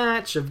this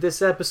match, of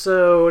this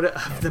episode,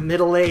 of the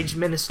middle-aged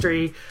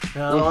ministry,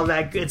 all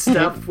that good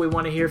stuff. We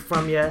want to hear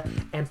from you.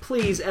 And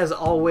please, as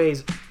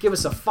always, give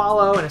us a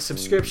follow and a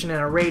subscription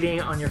and a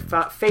rating on your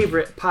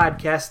favorite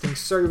podcasting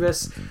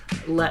service.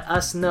 Let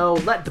us know.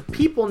 Let the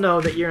people know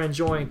that you're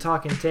enjoying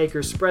Talking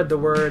Taker. Spread the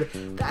word.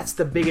 That's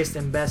the biggest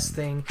and best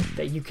thing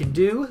that you can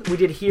do. We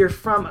did hear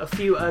from a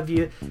few of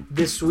you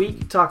this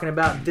week talking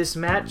about this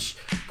match.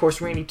 Of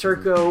course, Randy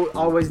Turco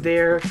always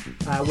there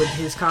with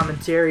his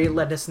commentary,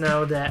 letting us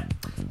know that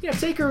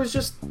Taker was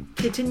just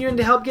continuing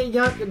to help get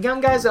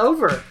young guys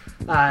over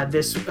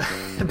this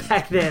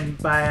back then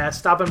by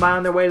stopping by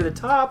on their way to the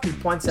top. He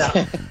points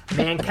out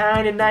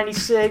Mankind in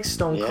 96,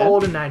 Stone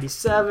Cold in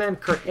 97,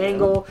 Kurt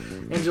Angle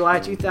in July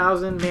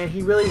 2000. Man,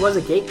 he really was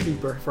a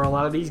gatekeeper for a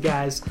lot of these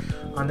guys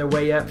on their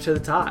way up to the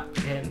top.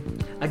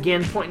 And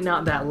again, pointing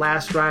out that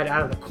last ride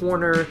out of the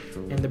corner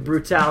and the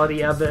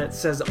brutality of it. It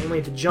says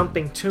only the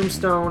jumping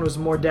tombstone was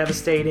more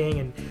devastating.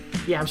 And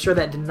yeah, I'm sure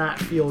that did not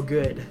feel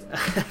good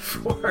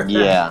for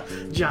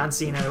John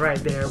Cena right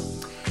there.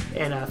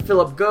 And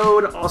Philip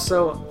Goad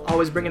also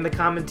always bringing the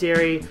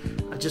commentary.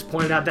 Just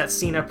pointed out that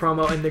Cena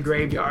promo in the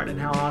graveyard and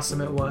how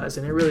awesome it was.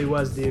 And it really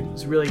was, dude. It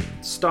was a really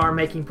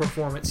star-making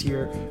performance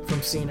here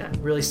from Cena.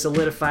 Really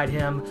solidified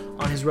him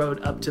on his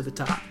road up to the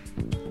top.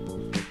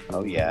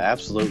 Oh, yeah,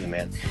 absolutely,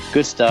 man.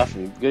 Good stuff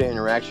and good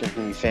interaction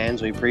from you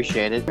fans. We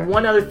appreciate it.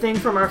 One other thing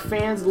from our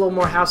fans, a little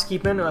more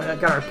housekeeping. I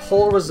got our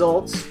poll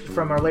results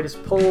from our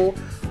latest poll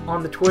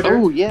on the Twitter.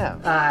 Oh, yeah.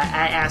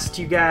 I asked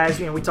you guys,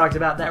 we talked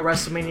about that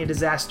WrestleMania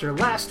disaster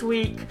last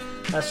week.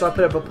 So I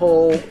put up a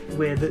poll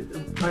with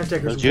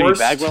Undertaker's worst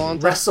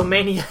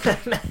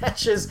WrestleMania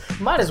matches.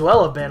 Might as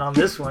well have been on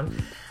this one.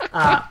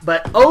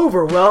 But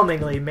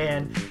overwhelmingly,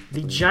 man,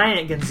 the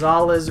Giant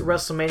Gonzalez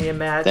WrestleMania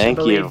match. Thank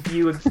I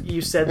believe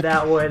you said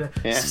that one.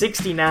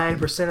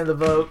 69% of the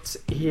votes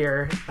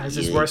here as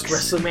his worst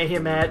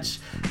WrestleMania match.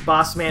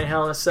 Boss Man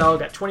Hell in a Cell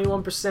got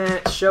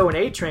 21%. Show and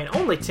A-Train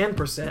only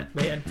 10%,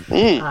 man,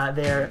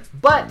 there.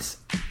 But,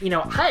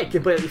 I had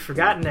completely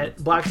forgotten it,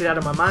 blocked it out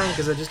of my mind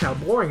because of just how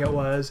boring it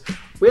was.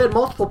 We had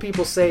multiple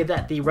people say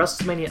that the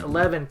WrestleMania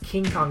 11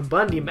 King Kong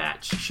Bundy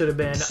match should have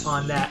been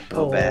on that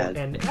poll.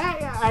 And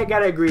I got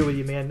to agree with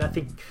you, man. I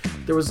think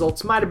the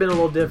results might have been a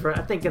little different.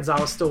 I think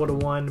Gonzalez still would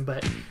have won,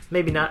 but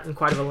maybe not in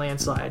quite of a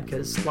landslide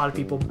because a lot of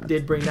people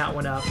did bring that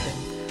one up.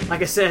 And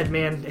like I said,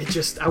 man,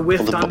 I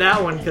whiffed on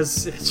that one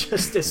because it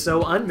just is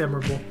so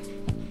unmemorable.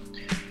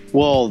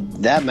 Well,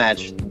 that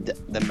match,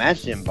 the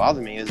match didn't bother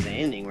me. It was the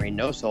ending where he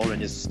no-sold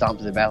and just stomped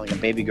in the back like a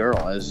baby girl.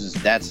 I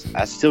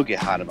still get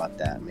hot about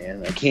that,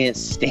 man. I can't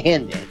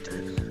stand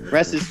it.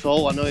 Rest his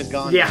soul. I know he's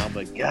gone now,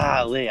 but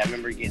golly, I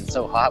remember getting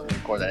so hot when we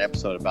recorded that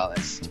episode about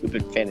that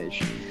stupid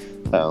finish.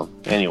 So,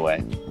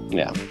 anyway,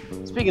 yeah.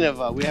 Speaking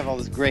of, we have all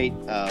this great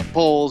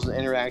polls and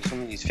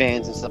interaction with these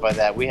fans and stuff like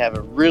that. We have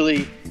a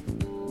really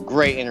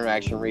great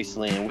interaction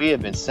recently, and we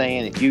have been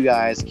saying if you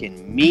guys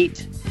can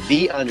meet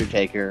The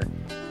Undertaker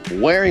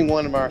wearing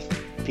one of our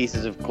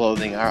pieces of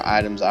clothing, our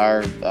items,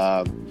 our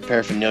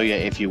paraphernalia,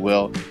 if you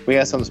will, we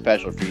got something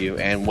special for you.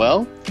 And,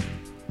 well,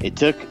 it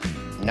took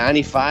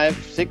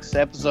 6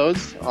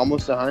 episodes,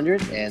 almost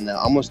 100, and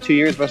almost 2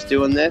 years of us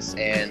doing this,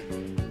 and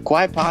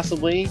quite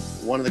possibly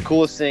one of the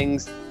coolest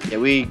things that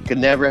we could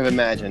never have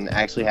imagined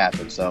actually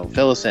happened. So,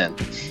 fill us in.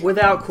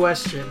 Without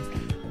question.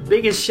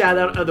 Biggest shout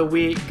out of the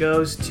week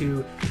goes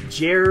to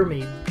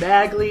Jeremy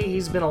Bagley.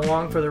 He's been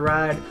along for the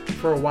ride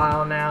for a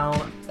while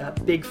now. A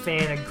big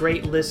fan, a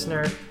great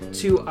listener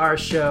to our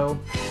show.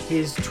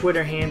 His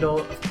Twitter handle,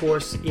 of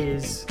course,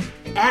 is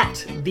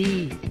at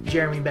the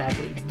Jeremy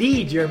Bagley.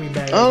 The Jeremy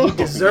Bagley. He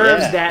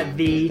deserves that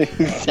the.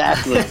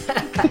 Exactly.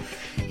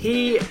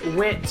 He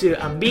went to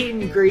a meet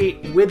and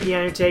greet with The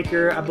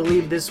Undertaker. I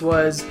believe this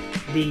was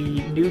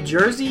the New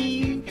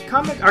Jersey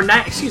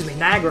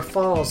Niagara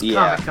Falls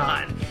Comic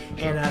Con.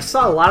 And I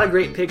saw a lot of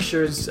great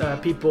pictures,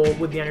 people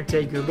with The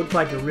Undertaker. It looked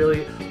like a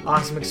really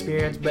awesome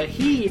experience. But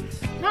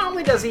not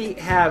only does he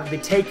have the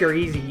Taker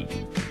Easy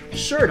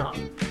shirt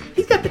on,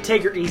 he's got the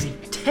Taker Easy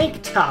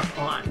tank top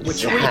on,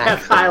 which we have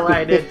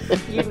highlighted.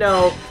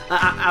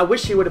 I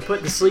wish he would have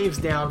put the sleeves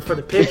down for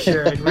the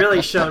picture and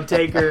really shown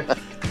Taker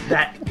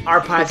that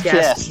our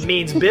podcast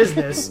means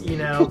business,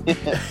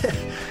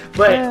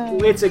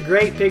 But it's a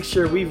great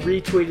picture. We've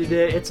retweeted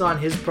it. It's on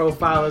his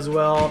profile as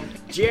well.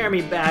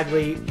 Jeremy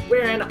Bagley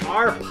wearing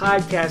our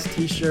podcast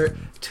t-shirt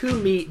to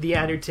meet The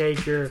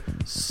Undertaker.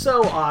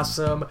 So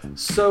awesome.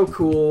 So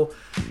cool.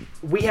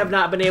 We have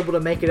not been able to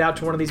make it out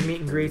to one of these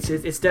meet and greets.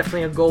 It's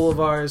definitely a goal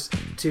of ours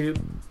to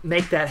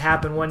make that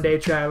happen one day,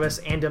 Travis,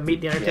 and to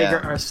meet The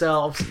Undertaker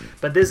ourselves.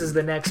 But this is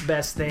the next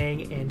best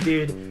thing. And,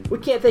 dude, we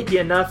can't thank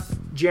you enough,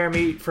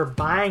 Jeremy, for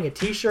buying a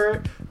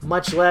t-shirt,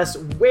 much less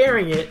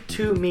wearing it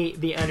to meet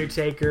The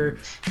Undertaker.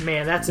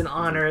 Man, that's an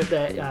honor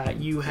that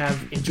you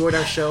have enjoyed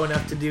our show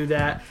enough to do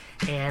that.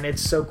 And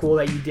it's so cool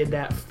that you did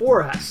that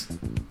for us.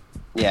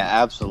 Yeah,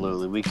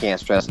 absolutely. We can't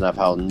stress enough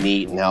how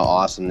neat and how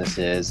awesome this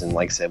is. And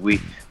like I said, when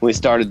we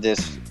started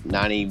this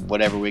 90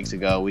 whatever weeks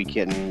ago, we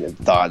couldn't have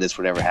thought this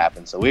would ever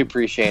happen. So we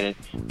appreciate it.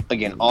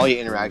 Again, all your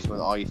interaction with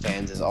all your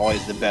fans is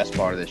always the best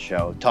part of this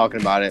show.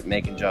 Talking about it,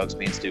 making jokes,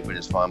 being stupid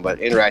is fun, but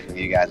interacting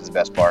with you guys is the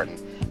best part. And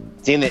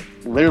seeing that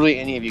literally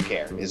any of you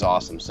care is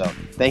awesome. So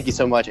thank you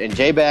so much. And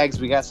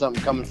J-Bags, we got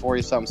something coming for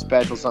you, something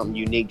special, something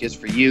unique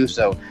just for you.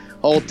 So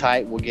hold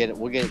tight. We'll get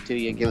it to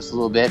you. Give us a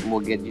little bit, and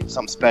we'll get you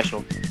something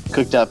special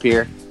cooked up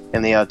here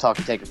in the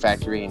Talking Taker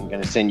factory and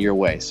going to send your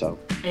way. So.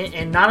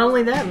 And not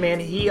only that, man,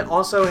 he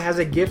also has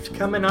a gift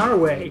coming our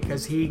way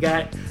because he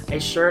got a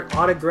shirt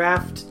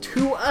autographed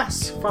to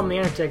us from The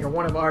Undertaker,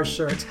 one of our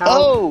shirts.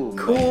 How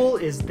cool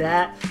is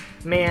that?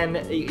 Man,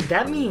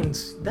 that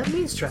means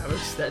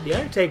Travis, that The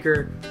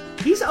Undertaker,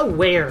 he's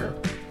aware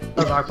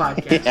of our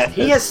podcast. Yes.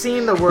 He has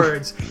seen the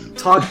words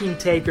Talking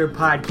Taker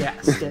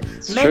Podcast.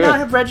 It may not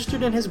have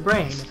registered in his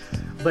brain,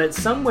 but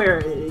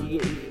somewhere,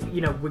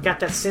 we got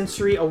that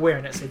sensory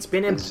awareness. It's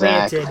been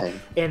implanted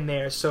in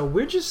there. So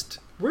we're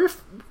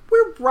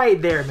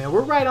right there, man.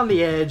 We're right on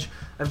the edge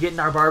of getting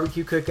our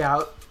barbecue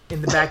cookout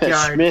in the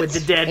backyard with the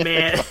dead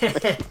man.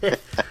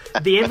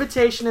 The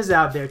invitation is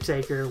out there,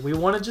 Taker. We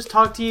want to just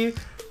talk to you.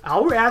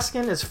 All we're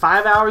asking is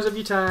 5 hours of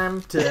your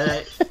time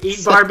to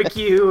eat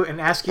barbecue and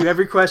ask you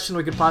every question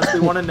we could possibly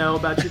want to know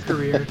about your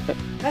career.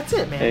 That's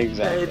it, man.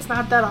 Exactly. It's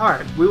not that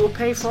hard. We will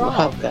pay for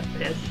all of that,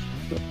 man.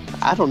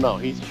 I don't know.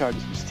 He's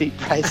charging some steep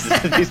prices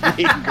for these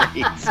meet and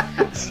greets.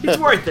 It's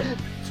worth it.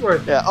 It's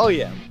worth it. Yeah. Oh,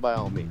 yeah. By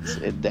all means.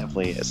 It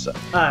definitely is. So,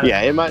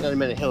 it might not have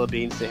been a hill of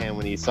beans to him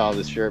when he saw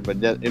this shirt, but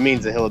it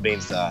means a hill of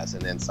beans to us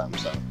and then some.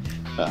 So,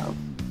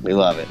 we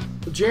love it.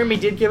 Well, Jeremy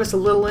did give us a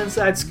little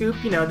inside scoop.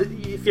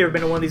 If you've ever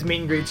been to one of these meet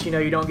and greets,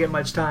 you don't get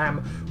much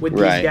time with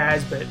these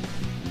guys. But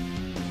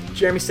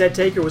Jeremy said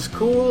Taker was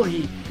cool.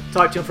 He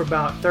talked to him for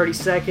about 30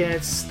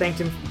 seconds, thanked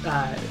him.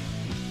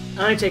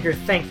 Undertaker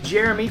thanked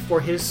Jeremy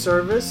for his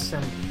service,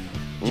 and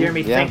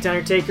Jeremy thanked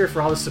Undertaker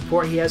for all the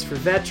support he has for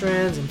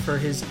veterans and for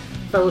his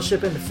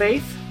fellowship in the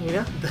faith,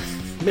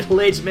 the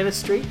middle-aged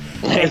ministry.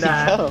 And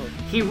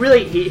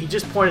he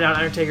just pointed out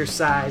Undertaker's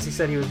size. He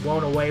said he was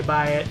blown away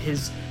by it.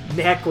 His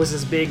neck was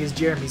as big as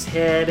Jeremy's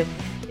head,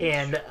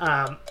 and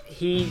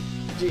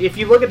if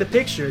you look at the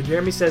picture,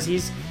 Jeremy says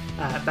he's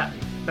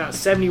about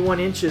 71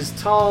 inches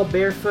tall,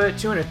 barefoot,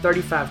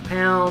 235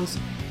 pounds.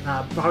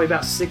 Probably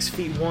about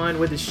 6'1"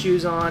 with his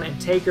shoes on, and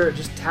Taker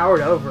just towered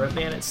over it,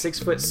 man, at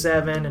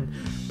 6'7" and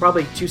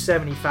probably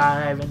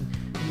 275.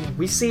 And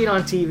we see it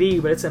on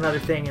TV, but it's another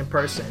thing in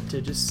person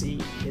to just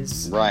see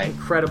his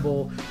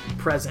incredible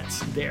presence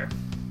there.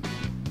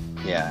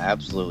 Yeah,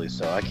 absolutely.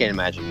 So I can't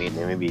imagine meeting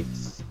him. Maybe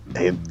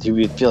he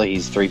would feel like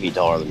he's 3 feet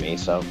taller than me,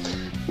 so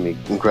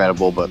it'd be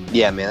incredible. But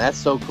yeah, man, that's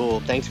so cool.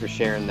 Thanks for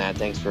sharing that.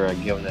 Thanks for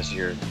giving us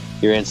your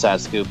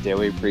inside scoop there.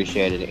 We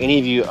appreciate it. Any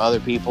of you other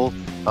people,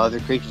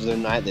 other creatures of the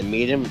night that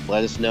meet him,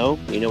 let us know.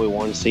 We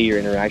want to see your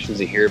interactions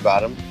and hear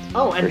about them.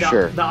 Oh, and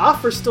the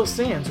offer still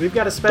stands. We've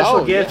got a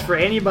special gift for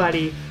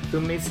anybody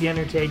who meets The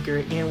Undertaker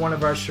in one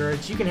of our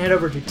shirts. You can head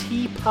over to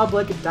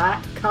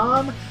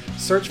tpublic.com,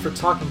 search for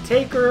Talking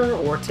Taker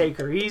or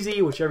Taker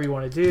Easy, whichever you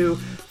want to do.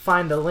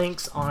 Find the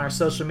links on our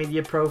social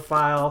media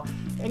profile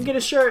and get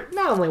a shirt.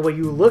 Not only will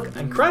you look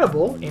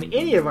incredible in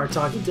any of our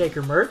Talking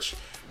Taker merch,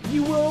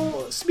 you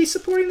will be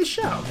supporting the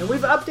show. And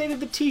we've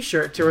updated the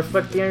t-shirt to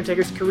reflect The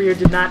Undertaker's career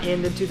did not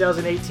end in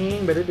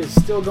 2018, but it is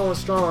still going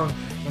strong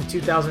in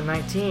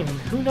 2019. And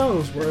who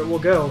knows where it will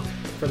go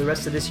for the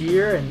rest of this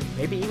year and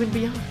maybe even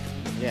beyond.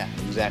 Yeah,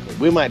 exactly.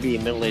 We might be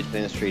in middle-aged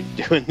ministry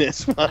doing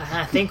this one.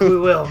 I think we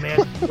will,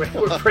 man.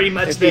 We're pretty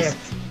much there.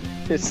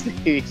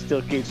 He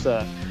still keeps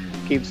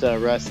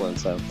wrestling.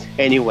 So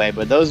anyway,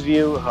 but those of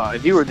you,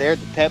 if you were there at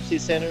the Pepsi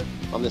Center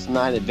on this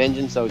night at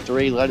Vengeance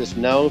 03, let us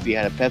know if you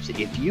had a Pepsi.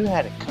 If you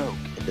had a Coke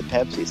at the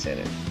Pepsi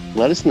Center,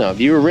 let us know. If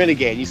you were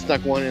Renegade, you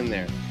snuck one in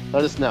there.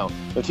 Let us know.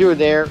 If you were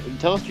there,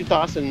 tell us your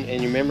thoughts and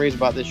your memories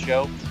about this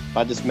show,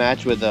 about this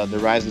match with the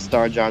rising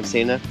star John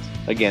Cena.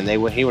 Again, he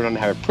went on to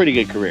have a pretty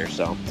good career.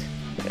 So,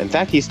 in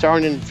fact, he's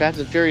starring in Fast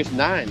and Furious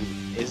 9,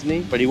 isn't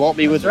he? But he won't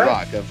be with The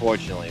Rock,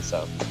 unfortunately.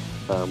 So,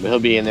 but he'll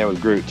be in there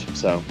with Groot.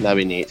 So that'd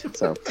be neat.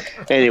 So,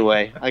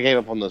 anyway, I gave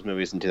up on those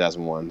movies in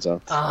 2001.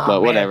 So,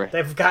 but whatever.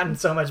 They've gotten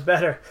so much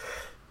better.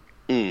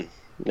 Anyway,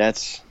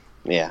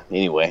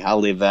 I'll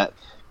leave that.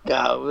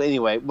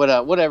 Anyway,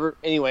 whatever.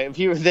 Anyway, if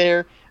you were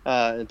there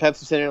in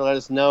Pepsi Center, let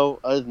us know.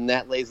 Other than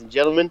that, ladies and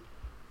gentlemen,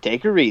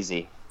 take her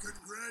easy.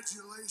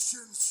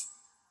 Congratulations.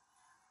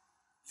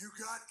 You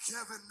got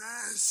Kevin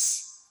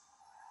Nash.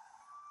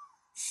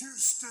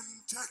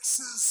 Houston,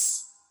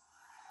 Texas.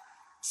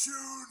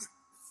 June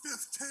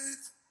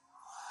 15th.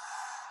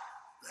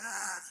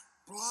 Bad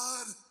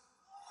Blood.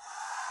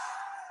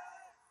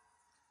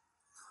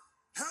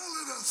 Hell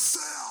in a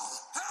Cell.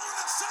 Hell in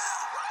a Cell.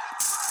 My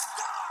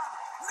God.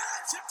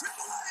 Nash